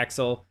and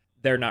Axel,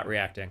 they're not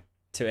reacting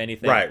to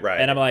anything. Right.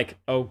 And I'm like,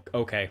 oh,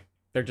 okay.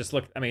 They're just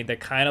they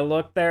kind of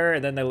look there,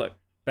 and then they look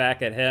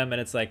back at him,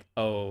 and it's like,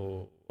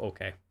 oh,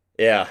 okay.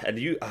 Yeah,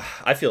 and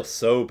I feel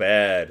so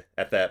bad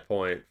at that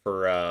point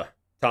for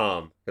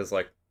Tom, because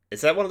like,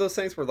 is that one of those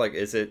things where like,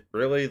 is it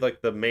really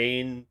like the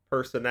main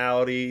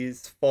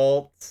personality's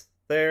fault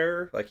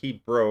there? Like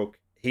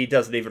he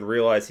doesn't even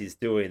realize he's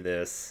doing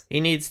this.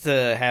 He needs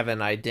to have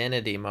an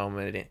identity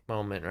moment,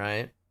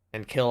 right?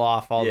 And kill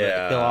off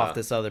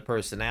this other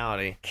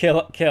personality.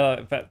 Kill,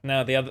 but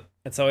no,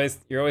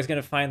 you're always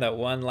gonna find that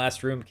one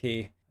last room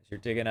key as you're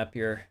digging up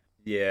your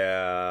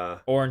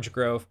orange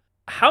grove.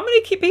 How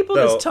many people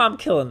does Tom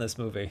kill in this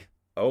movie?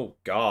 Oh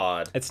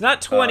God, it's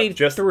not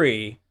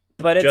 23,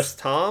 but it's just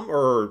Tom,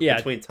 or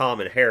between Tom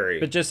and Harry.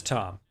 But just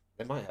Tom.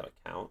 They might have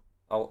a count.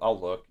 I'll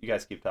look. You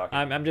guys keep talking.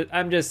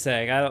 I'm just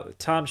saying.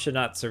 Tom should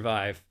not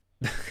survive.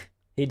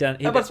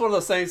 That's one of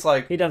those things.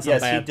 Like, he done some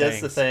bad he does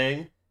things. the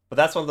thing. But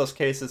that's one of those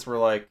cases where,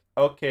 like,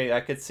 okay, I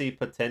could see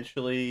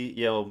potentially,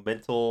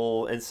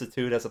 mental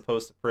institute as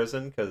opposed to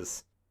prison,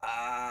 because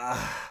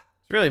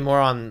it's really more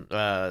on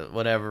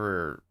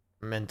whatever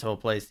mental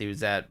place he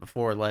was at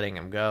before letting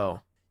him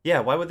go. Yeah,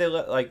 why would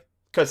they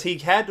because he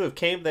had to have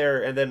came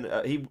there, and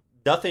then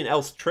nothing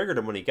else triggered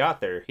him when he got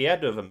there. He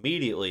had to have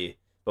immediately,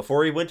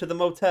 before he went to the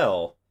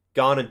motel,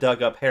 gone and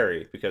dug up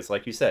Harry, because,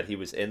 like you said, he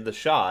was in the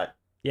shot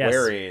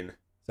wearing.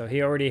 So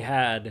he already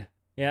had.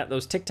 Yeah,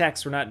 those Tic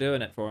Tacs were not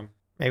doing it for him.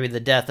 Maybe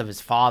the death of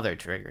his father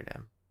triggered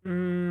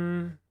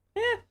him.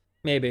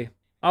 Maybe.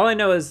 All I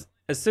know is,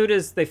 as soon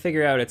as they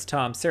figure out it's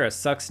Tom, Sarah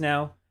sucks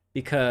now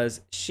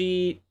because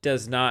she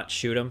does not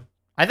shoot him.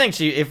 I think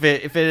if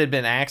it had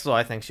been Axel,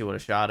 I think she would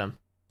have shot him.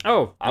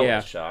 Oh, I would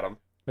have shot him.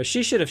 But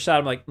she should have shot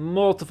him like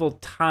multiple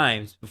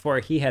times before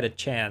he had a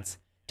chance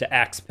to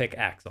axe pick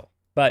Axel.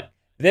 But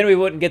then we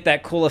wouldn't get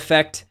that cool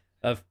effect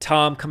of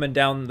Tom coming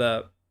down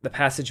the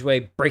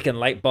passageway, breaking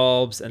light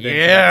bulbs, and then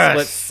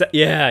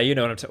you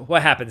know what I'm talking.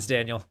 What happens,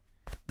 Daniel?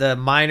 The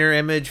minor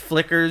image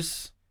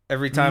flickers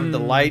every time the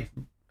light.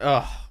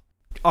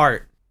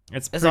 Art.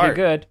 It's pretty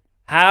good.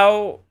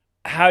 How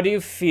do you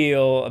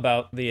feel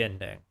about the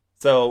ending?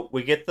 So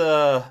we get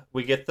the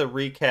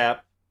recap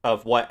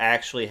of what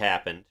actually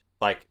happened.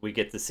 Like, we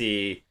get to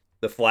see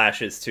the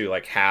flashes to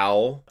like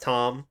how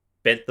Tom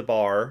bent the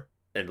bar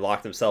and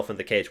locked himself in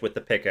the cage with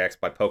the pickaxe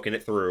by poking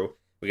it through.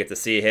 We get to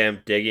see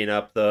him digging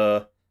up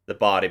the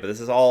body, but this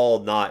is all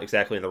not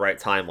exactly in the right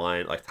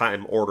timeline, like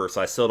time order.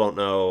 So I still don't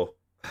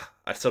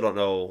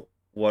know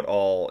what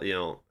all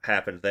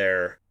happened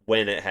there,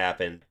 when it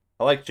happened.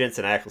 I like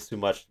Jensen Ackles too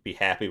much to be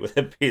happy with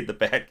him being the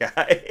bad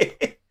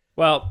guy.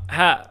 Well,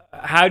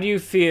 how do you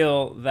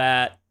feel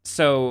that?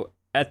 So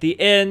at the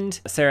end,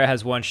 Sarah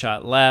has one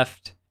shot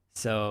left.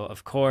 So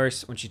of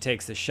course, when she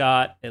takes the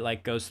shot, it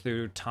like goes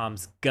through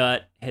Tom's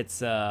gut, hits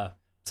some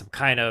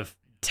kind of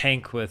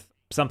tank with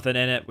something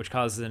in it, which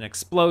causes an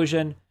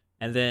explosion.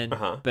 And then,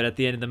 but at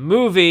the end of the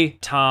movie,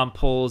 Tom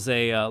pulls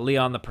a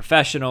Leon the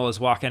Professional is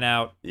walking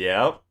out.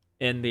 Yep.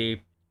 In the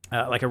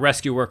like a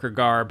rescue worker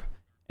garb,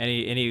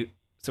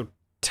 so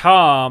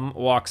Tom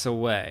walks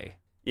away.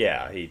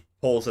 Yeah, he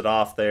pulls it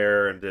off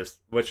there, and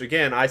which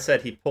again, I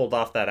said he pulled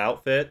off that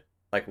outfit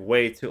like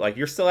way too like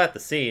you're still at the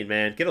scene,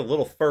 man. Get a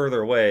little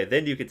further away,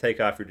 then you can take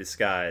off your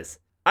disguise.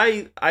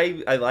 I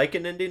like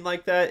an ending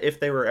like that if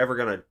they were ever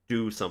gonna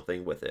do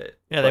something with it.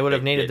 Yeah, they would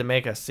have needed to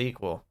make a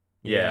sequel.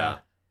 Yeah.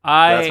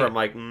 I That's where I'm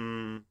like,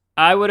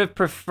 I would have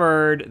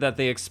preferred that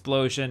the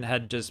explosion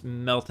had just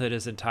melted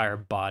his entire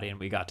body and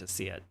we got to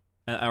see it,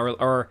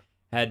 or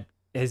had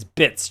his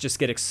bits just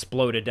get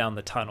exploded down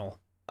the tunnel.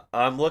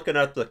 I'm looking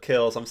at the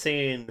kills. I'm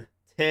seeing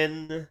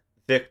 10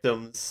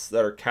 victims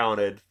that are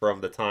counted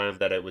from the time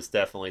that it was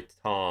definitely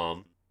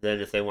Tom. Then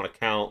if they want to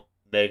count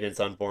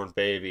Megan's unborn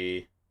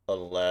baby,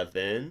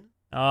 11.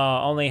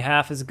 Only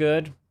half as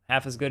good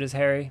as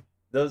Harry.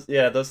 Those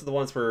are the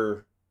ones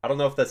where I don't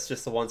know if that's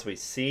just the ones we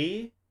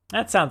see.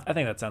 I think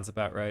that sounds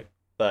about right.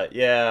 But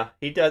yeah,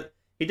 he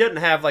doesn't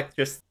have like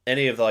just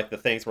any of the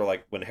things where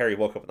like when Harry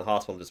woke up in the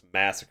hospital and just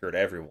massacred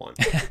everyone.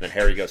 And then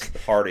Harry goes to the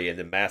party and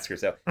then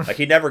massacres out. Like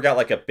he never got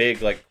like a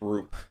big like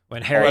group.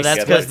 When Harry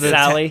that's killed because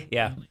Sally,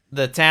 yeah.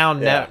 The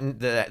town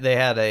they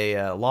had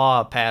a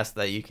law passed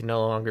that you can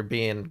no longer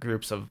be in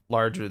groups of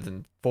larger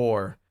than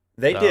 4.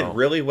 They did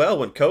really well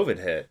when COVID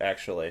hit,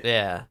 actually.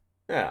 Yeah.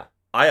 Yeah.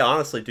 I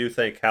honestly do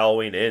think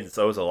Halloween Ends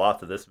owes a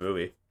lot to this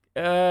movie.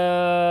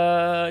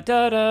 Da-da.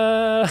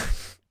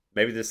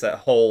 Maybe just that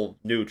whole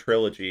new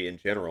trilogy in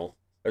general.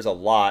 There's a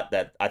lot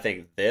that I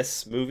think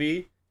this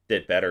movie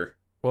did better.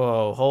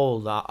 Whoa,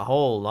 hold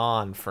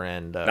on,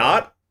 friend.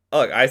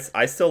 Look,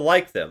 I still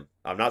like them.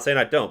 I'm not saying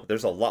I don't, but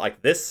there's a lot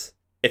like this.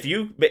 If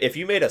you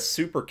made a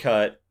super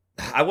cut,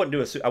 I wouldn't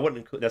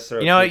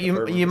necessarily. You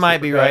know, you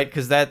might be right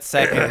because that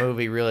second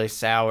movie really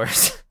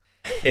sours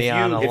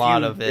beyond a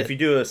lot of it. If you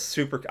do a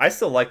super, I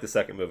still like the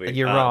second movie.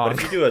 You're wrong.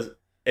 But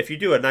if you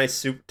do a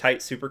nice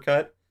tight super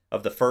cut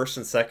of the first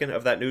and second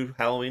of that new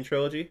Halloween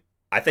trilogy,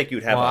 I think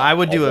you'd have. Well, I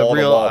would do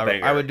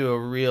a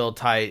real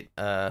tight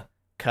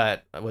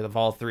cut with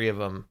all 3 of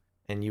them,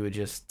 and you would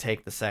just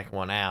take the second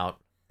one out.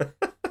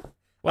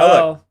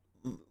 Well,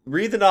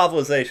 read the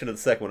novelization of the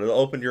second one. It'll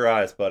open your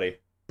eyes, buddy.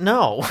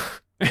 No,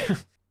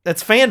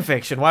 that's fan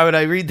fiction. Why would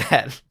I read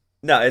that?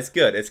 No, it's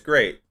good. It's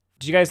great.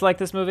 did you guys like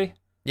this movie?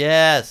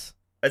 Yes.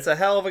 It's a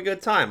hell of a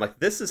good time. Like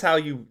this is how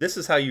you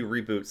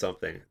reboot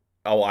something.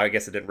 Oh, I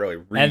guess it didn't really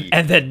read.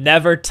 And then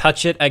never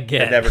touch it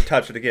again. And never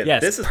touch it again.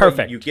 Yes, this is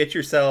perfect. You get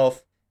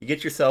yourself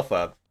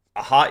a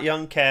hot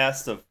young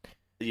cast of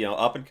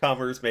up and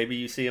comers. Maybe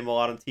you see them a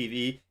lot on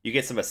TV. You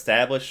get some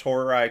established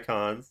horror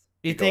icons.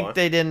 You think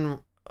they didn't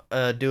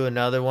do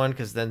another one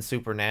because then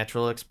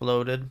Supernatural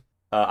exploded?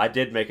 I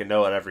did make a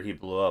note whenever he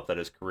blew up that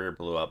his career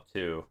blew up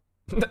too.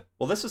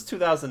 Well, this was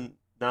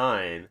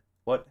 2009.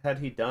 What had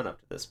he done up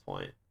to this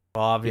point?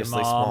 Well,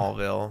 obviously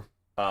Smallville.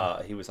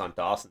 He was on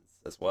Dawson's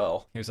as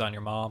well. He was on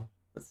your mom.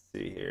 Let's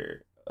see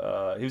here.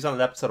 He was on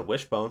an episode of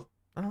Wishbone.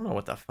 I don't know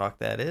what the fuck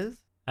that is.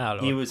 I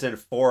don't know. He was in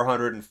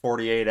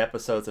 448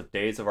 episodes of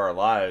Days of Our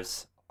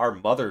Lives. Our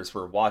mothers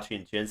were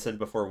watching Jensen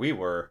before we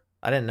were.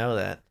 I didn't know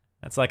that.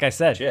 That's like I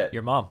said. Shit.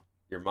 Your mom.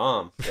 Your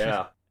mom,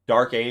 yeah.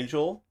 Dark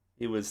Angel.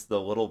 He was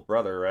the little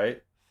brother,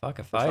 right? Fuck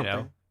if I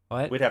know.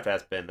 What? We'd have to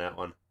ask Ben that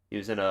one. He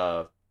was in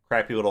a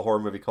crappy little horror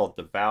movie called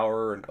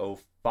Devourer in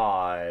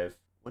 2005.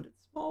 When did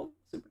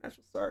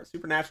Supernatural start?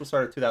 Supernatural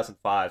started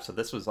 2005, so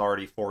this was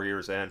already 4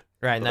 years in.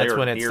 Right, and So that's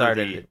when it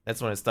started.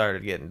 That's when it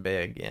started getting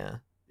big. Yeah.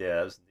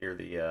 Yeah, it was near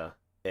the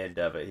end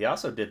of it. He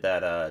also did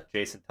that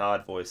Jason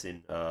Todd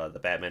voicing the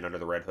Batman Under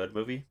the Red Hood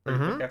movie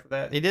pretty quick after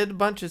that. He did a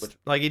bunch of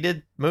he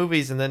did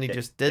movies and then he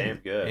just didn't. Damn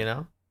good. You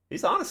know. He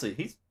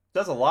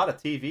does a lot of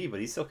TV,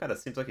 but he still kind of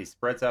seems like he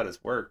spreads out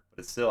his work. But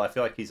it's still, I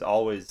feel like he's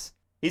always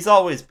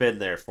been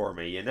there for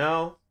me. You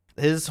know.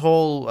 His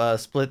whole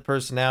split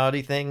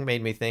personality thing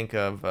made me think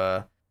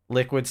of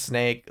Liquid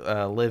Snake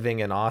living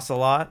in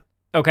Ocelot.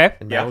 Okay.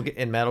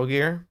 In Metal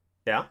Gear.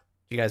 Yeah.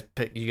 You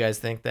guys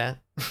think that?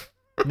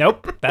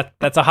 Nope.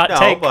 That's a hot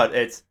take. But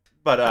it's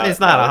not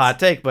a hot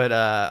take,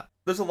 but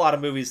there's a lot of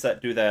movies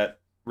that do that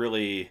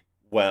really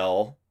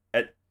well.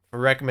 For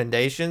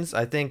recommendations,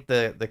 I think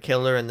the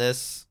killer in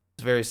this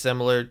is very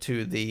similar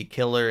to the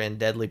killer in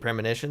Deadly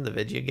Premonition, the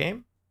video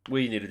game.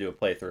 We need to do a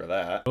playthrough of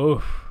that.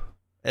 Oof.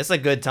 It's a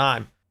good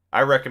time.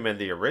 I recommend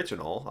the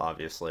original,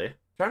 obviously. I'm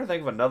trying to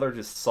think of another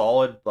just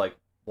solid, like,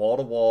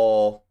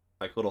 wall-to-wall,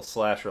 like, little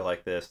slasher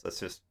like this. That's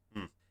just...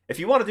 If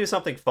you want to do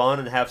something fun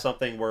and have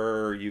something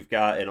where you've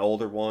got an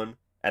older one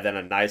and then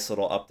a nice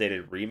little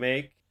updated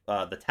remake,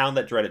 The Town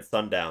That Dreaded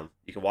Sundown.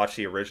 You can watch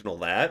the original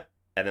that,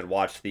 and then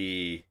watch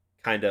the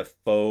kind of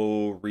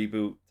faux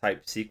reboot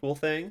type sequel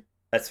thing.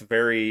 That's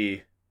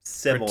very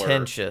similar.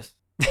 Pretentious.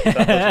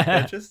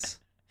 Pretentious?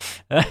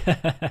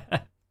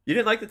 You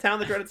didn't like The Town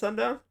That Dreaded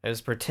Sundown? It was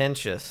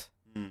pretentious.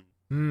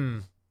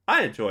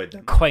 I enjoyed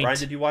them. Quaint. Brian,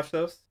 did you watch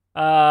those?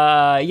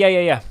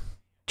 Yeah.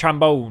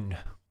 Trombone.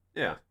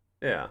 Yeah.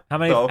 How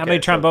many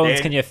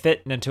trombones can you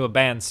fit into a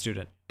band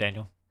student,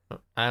 Daniel?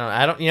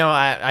 I don't.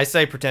 I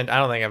say pretend. I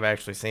don't think I've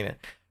actually seen it.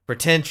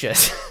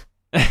 Pretentious.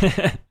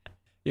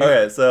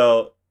 Okay,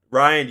 so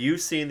Ryan,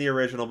 you've seen the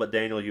original, but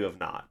Daniel, you have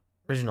not.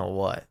 Original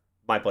what?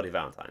 My Bloody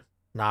Valentine.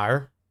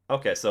 Nar.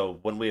 Okay, so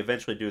when we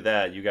eventually do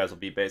that, you guys will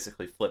be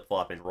basically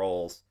flip-flopping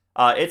roles.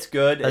 It's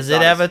good. Does It's it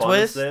not have as a fun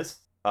as twist? This.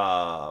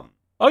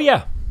 Oh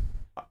yeah,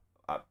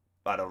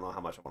 I don't know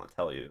how much I want to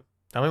tell you.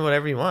 Tell me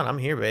whatever you want. I'm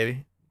here,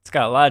 baby. it's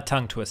got a lot of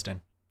tongue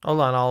twisting. Hold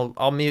on,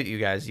 I'll mute you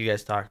guys. You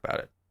guys talk about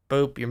it.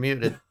 Boop, you're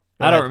muted. Go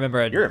I don't ahead.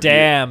 remember You're a a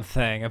damn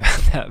thing about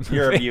that movie.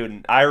 You're a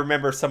mutant. I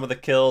remember some of the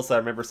kills. I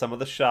remember some of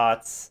the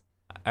shots.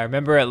 I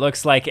remember it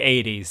looks like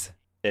 80s.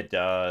 It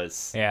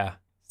does. Yeah,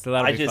 so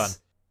that'll be fun.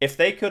 If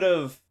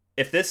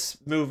this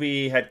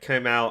movie had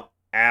come out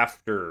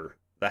after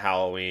the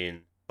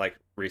Halloween, like,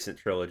 recent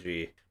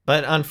trilogy.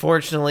 But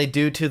unfortunately,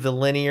 due to the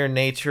linear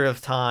nature of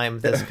time,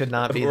 this could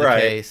not be Right.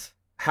 the case.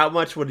 How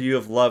much would you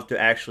have loved to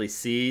actually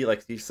see?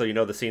 Like, so you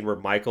know the scene where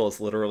Michael is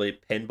literally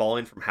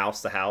pinballing from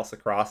house to house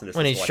across, and it's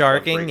When just, he's like,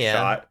 sharking, one great yeah.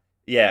 shot.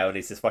 Yeah, when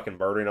he's just fucking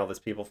murdering all these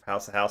people from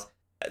house to house.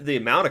 The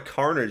amount of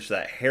carnage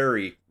that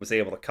Harry was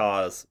able to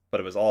cause, but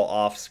it was all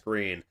off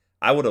screen.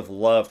 I would have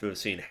loved to have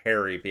seen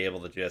Harry be able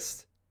to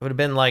just It would have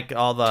been like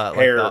all the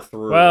tear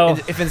through. Well-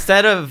 if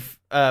instead of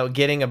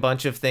getting a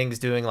bunch of things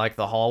doing like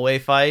the hallway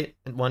fight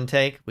in one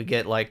take, we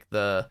get like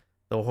the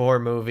horror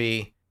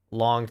movie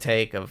long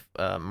take of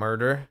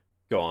murder.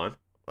 Go on.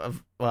 Well,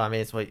 I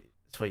mean, it's what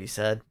you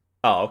said.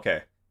 Oh,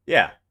 okay.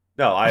 Yeah.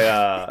 No, I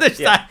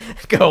yeah.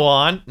 Go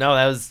on. No,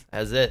 that was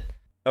it.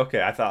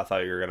 Okay, I thought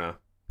you were gonna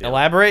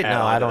Elaborate? add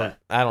No, on I to don't. that.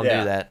 I don't Yeah.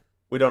 do that.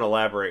 We don't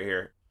elaborate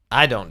here.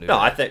 I don't do No,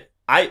 that. I think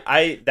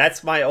I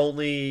that's my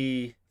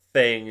only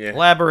thing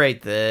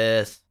Elaborate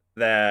this.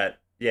 that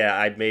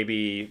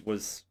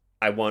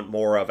I want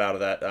more of out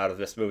of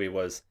this movie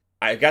was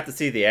I got to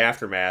see the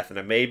aftermath,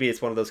 and maybe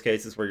it's one of those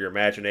cases where your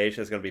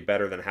imagination is going to be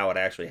better than how it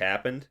actually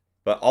happened.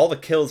 But all the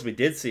kills we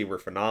did see were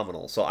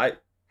phenomenal. So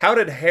how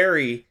did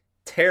Harry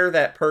tear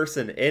that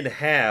person in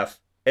half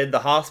in the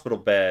hospital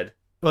bed?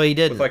 Well, he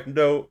didn't.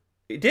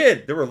 He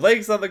did. There were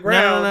legs on the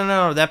ground.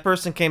 No. That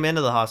person came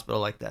into the hospital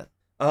like that.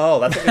 Oh,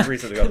 that's a good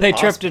reason to go to the They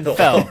tripped and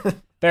hospital. fell.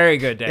 Very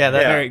good, Dan. Yeah,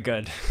 Very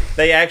good.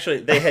 They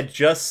had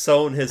just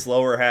sewn his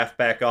lower half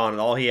back on,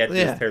 and all he had to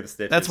do was tear the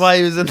stitches. That's why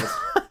he was in the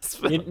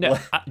hospital. You know,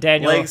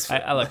 Daniel, Legs-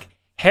 I look.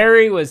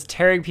 Harry was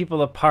tearing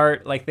people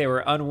apart like they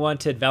were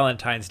unwanted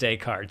Valentine's Day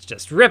cards,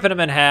 just ripping them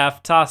in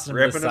half, tossing them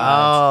to Ripping the 'em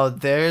sides. Oh,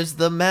 there's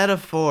the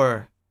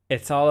metaphor.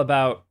 It's all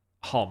about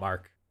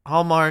Hallmark.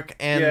 Hallmark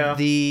and Yeah.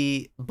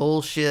 the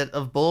bullshit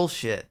of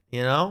bullshit,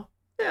 you know?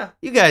 Yeah.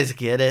 You guys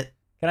get it.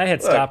 Can I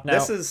hit Look, stop now?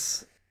 This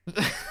is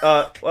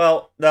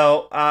well,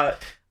 no, Oh,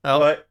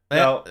 but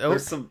no, oh.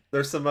 there's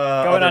some Going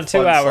other on 2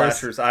 fun hours.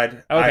 slashers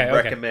I'd Okay.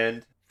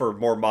 recommend for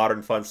more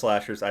modern fun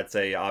slashers. I'd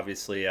say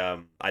obviously I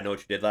Know What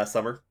You Did Last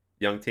Summer,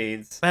 Young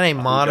Teens. That ain't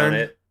modern.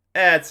 Whodunit.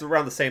 It's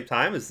around the same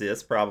time as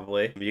this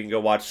probably. You can go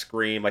watch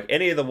Scream, like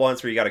any of the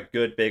ones where you got a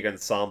good big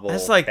ensemble.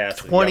 That's like cast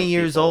of 20 young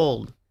years people.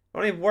 old.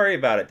 Don't even worry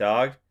about it,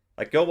 dog.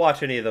 Like go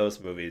watch any of those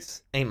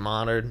movies. Ain't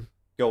modern.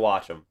 Go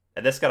watch them.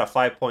 And this got a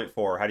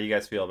 5.4. How do you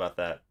guys feel about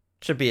that?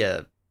 Should be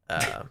a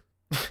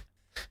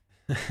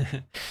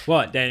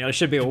What, Daniel? It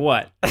should be a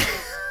what?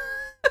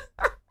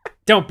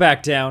 Don't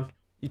back down.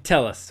 You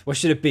tell us. What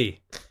should it be?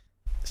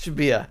 should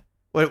be a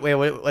wait,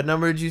 what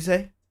number did you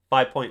say?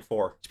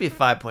 5.4. Should be a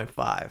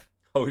 5.5.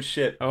 Oh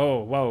shit. Oh,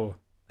 whoa.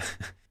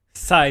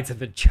 Sides have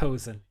been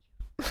chosen.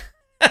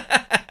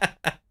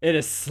 It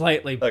is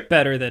slightly Look.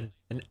 better than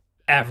an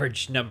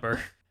average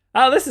number.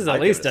 Oh, this is at I'd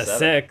give least it a a 7.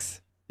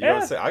 6. You know Yeah.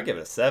 what I'm saying? I'll give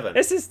it a 7.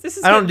 This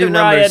is I don't do getting to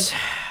Ryan. numbers.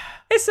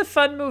 It's a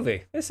fun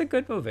movie. It's a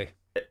good movie.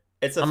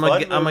 It's a I'm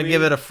fun gonna movie.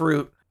 give it a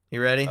fruit.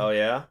 You ready? Oh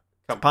yeah.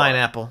 Come on.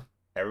 Pineapple.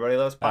 Everybody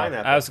loves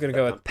pineapple. I was gonna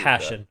go That's with on pizza.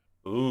 passion.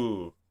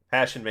 Ooh,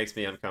 passion makes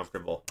me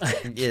uncomfortable.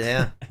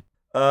 Yeah.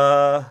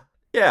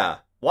 Yeah.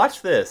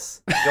 Watch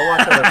this. Go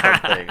watch other fun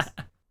things.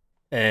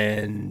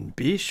 And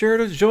be sure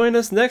to join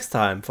us next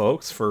time,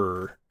 folks,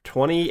 for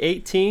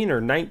 2018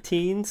 or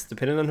 19s,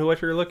 depending on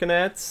what you're looking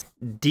at.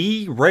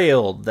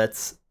 Derailed.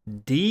 That's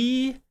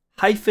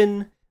D-railed.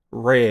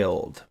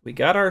 We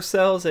got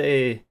ourselves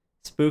a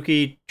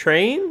spooky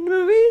train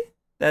movie.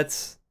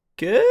 That's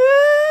good.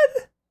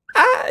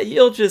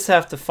 You'll just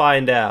have to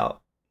find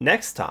out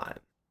next time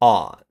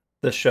on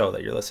the show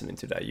that you're listening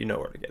to now. You know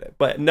where to get it.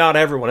 But not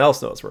everyone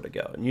else knows where to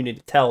go. And you need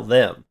to tell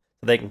them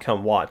so they can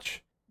come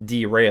watch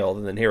Derailed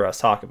and then hear us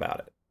talk about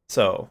it.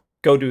 So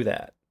go do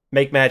that.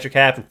 Make magic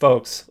happen,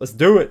 folks. Let's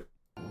do it.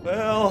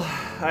 Well,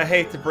 I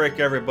hate to break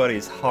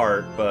everybody's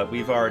heart, but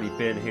we've already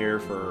been here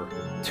for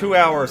 2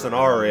 hours on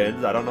our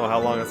end. I don't know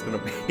how long it's going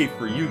to be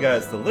for you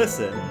guys to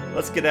listen.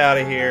 Let's get out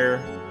of here,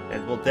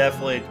 and we'll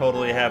definitely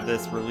totally have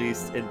this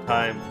released in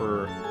time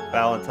for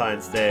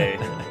Valentine's Day.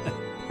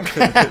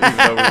 Even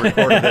though we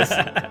recorded this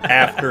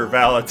after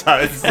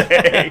Valentine's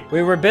Day.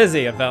 We were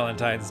busy on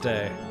Valentine's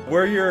Day.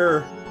 We're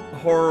your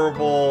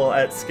horrible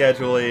at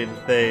scheduling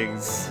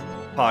things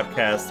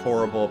podcast,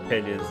 Horrible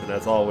Opinions, and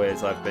as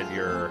always, I've been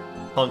your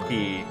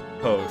hunky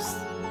host,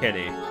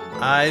 Kenny.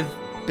 I've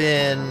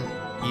been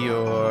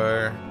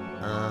your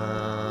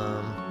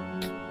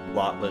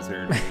Lot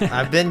Lizard.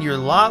 I've been your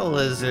lot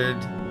lizard,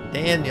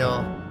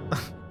 Daniel.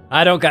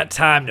 I don't got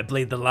time to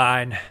bleed the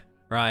line,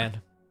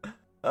 Ryan.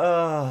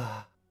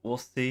 We'll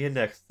see you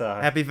next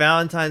time. Happy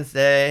Valentine's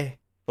Day.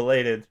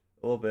 Belated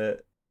a little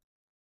bit.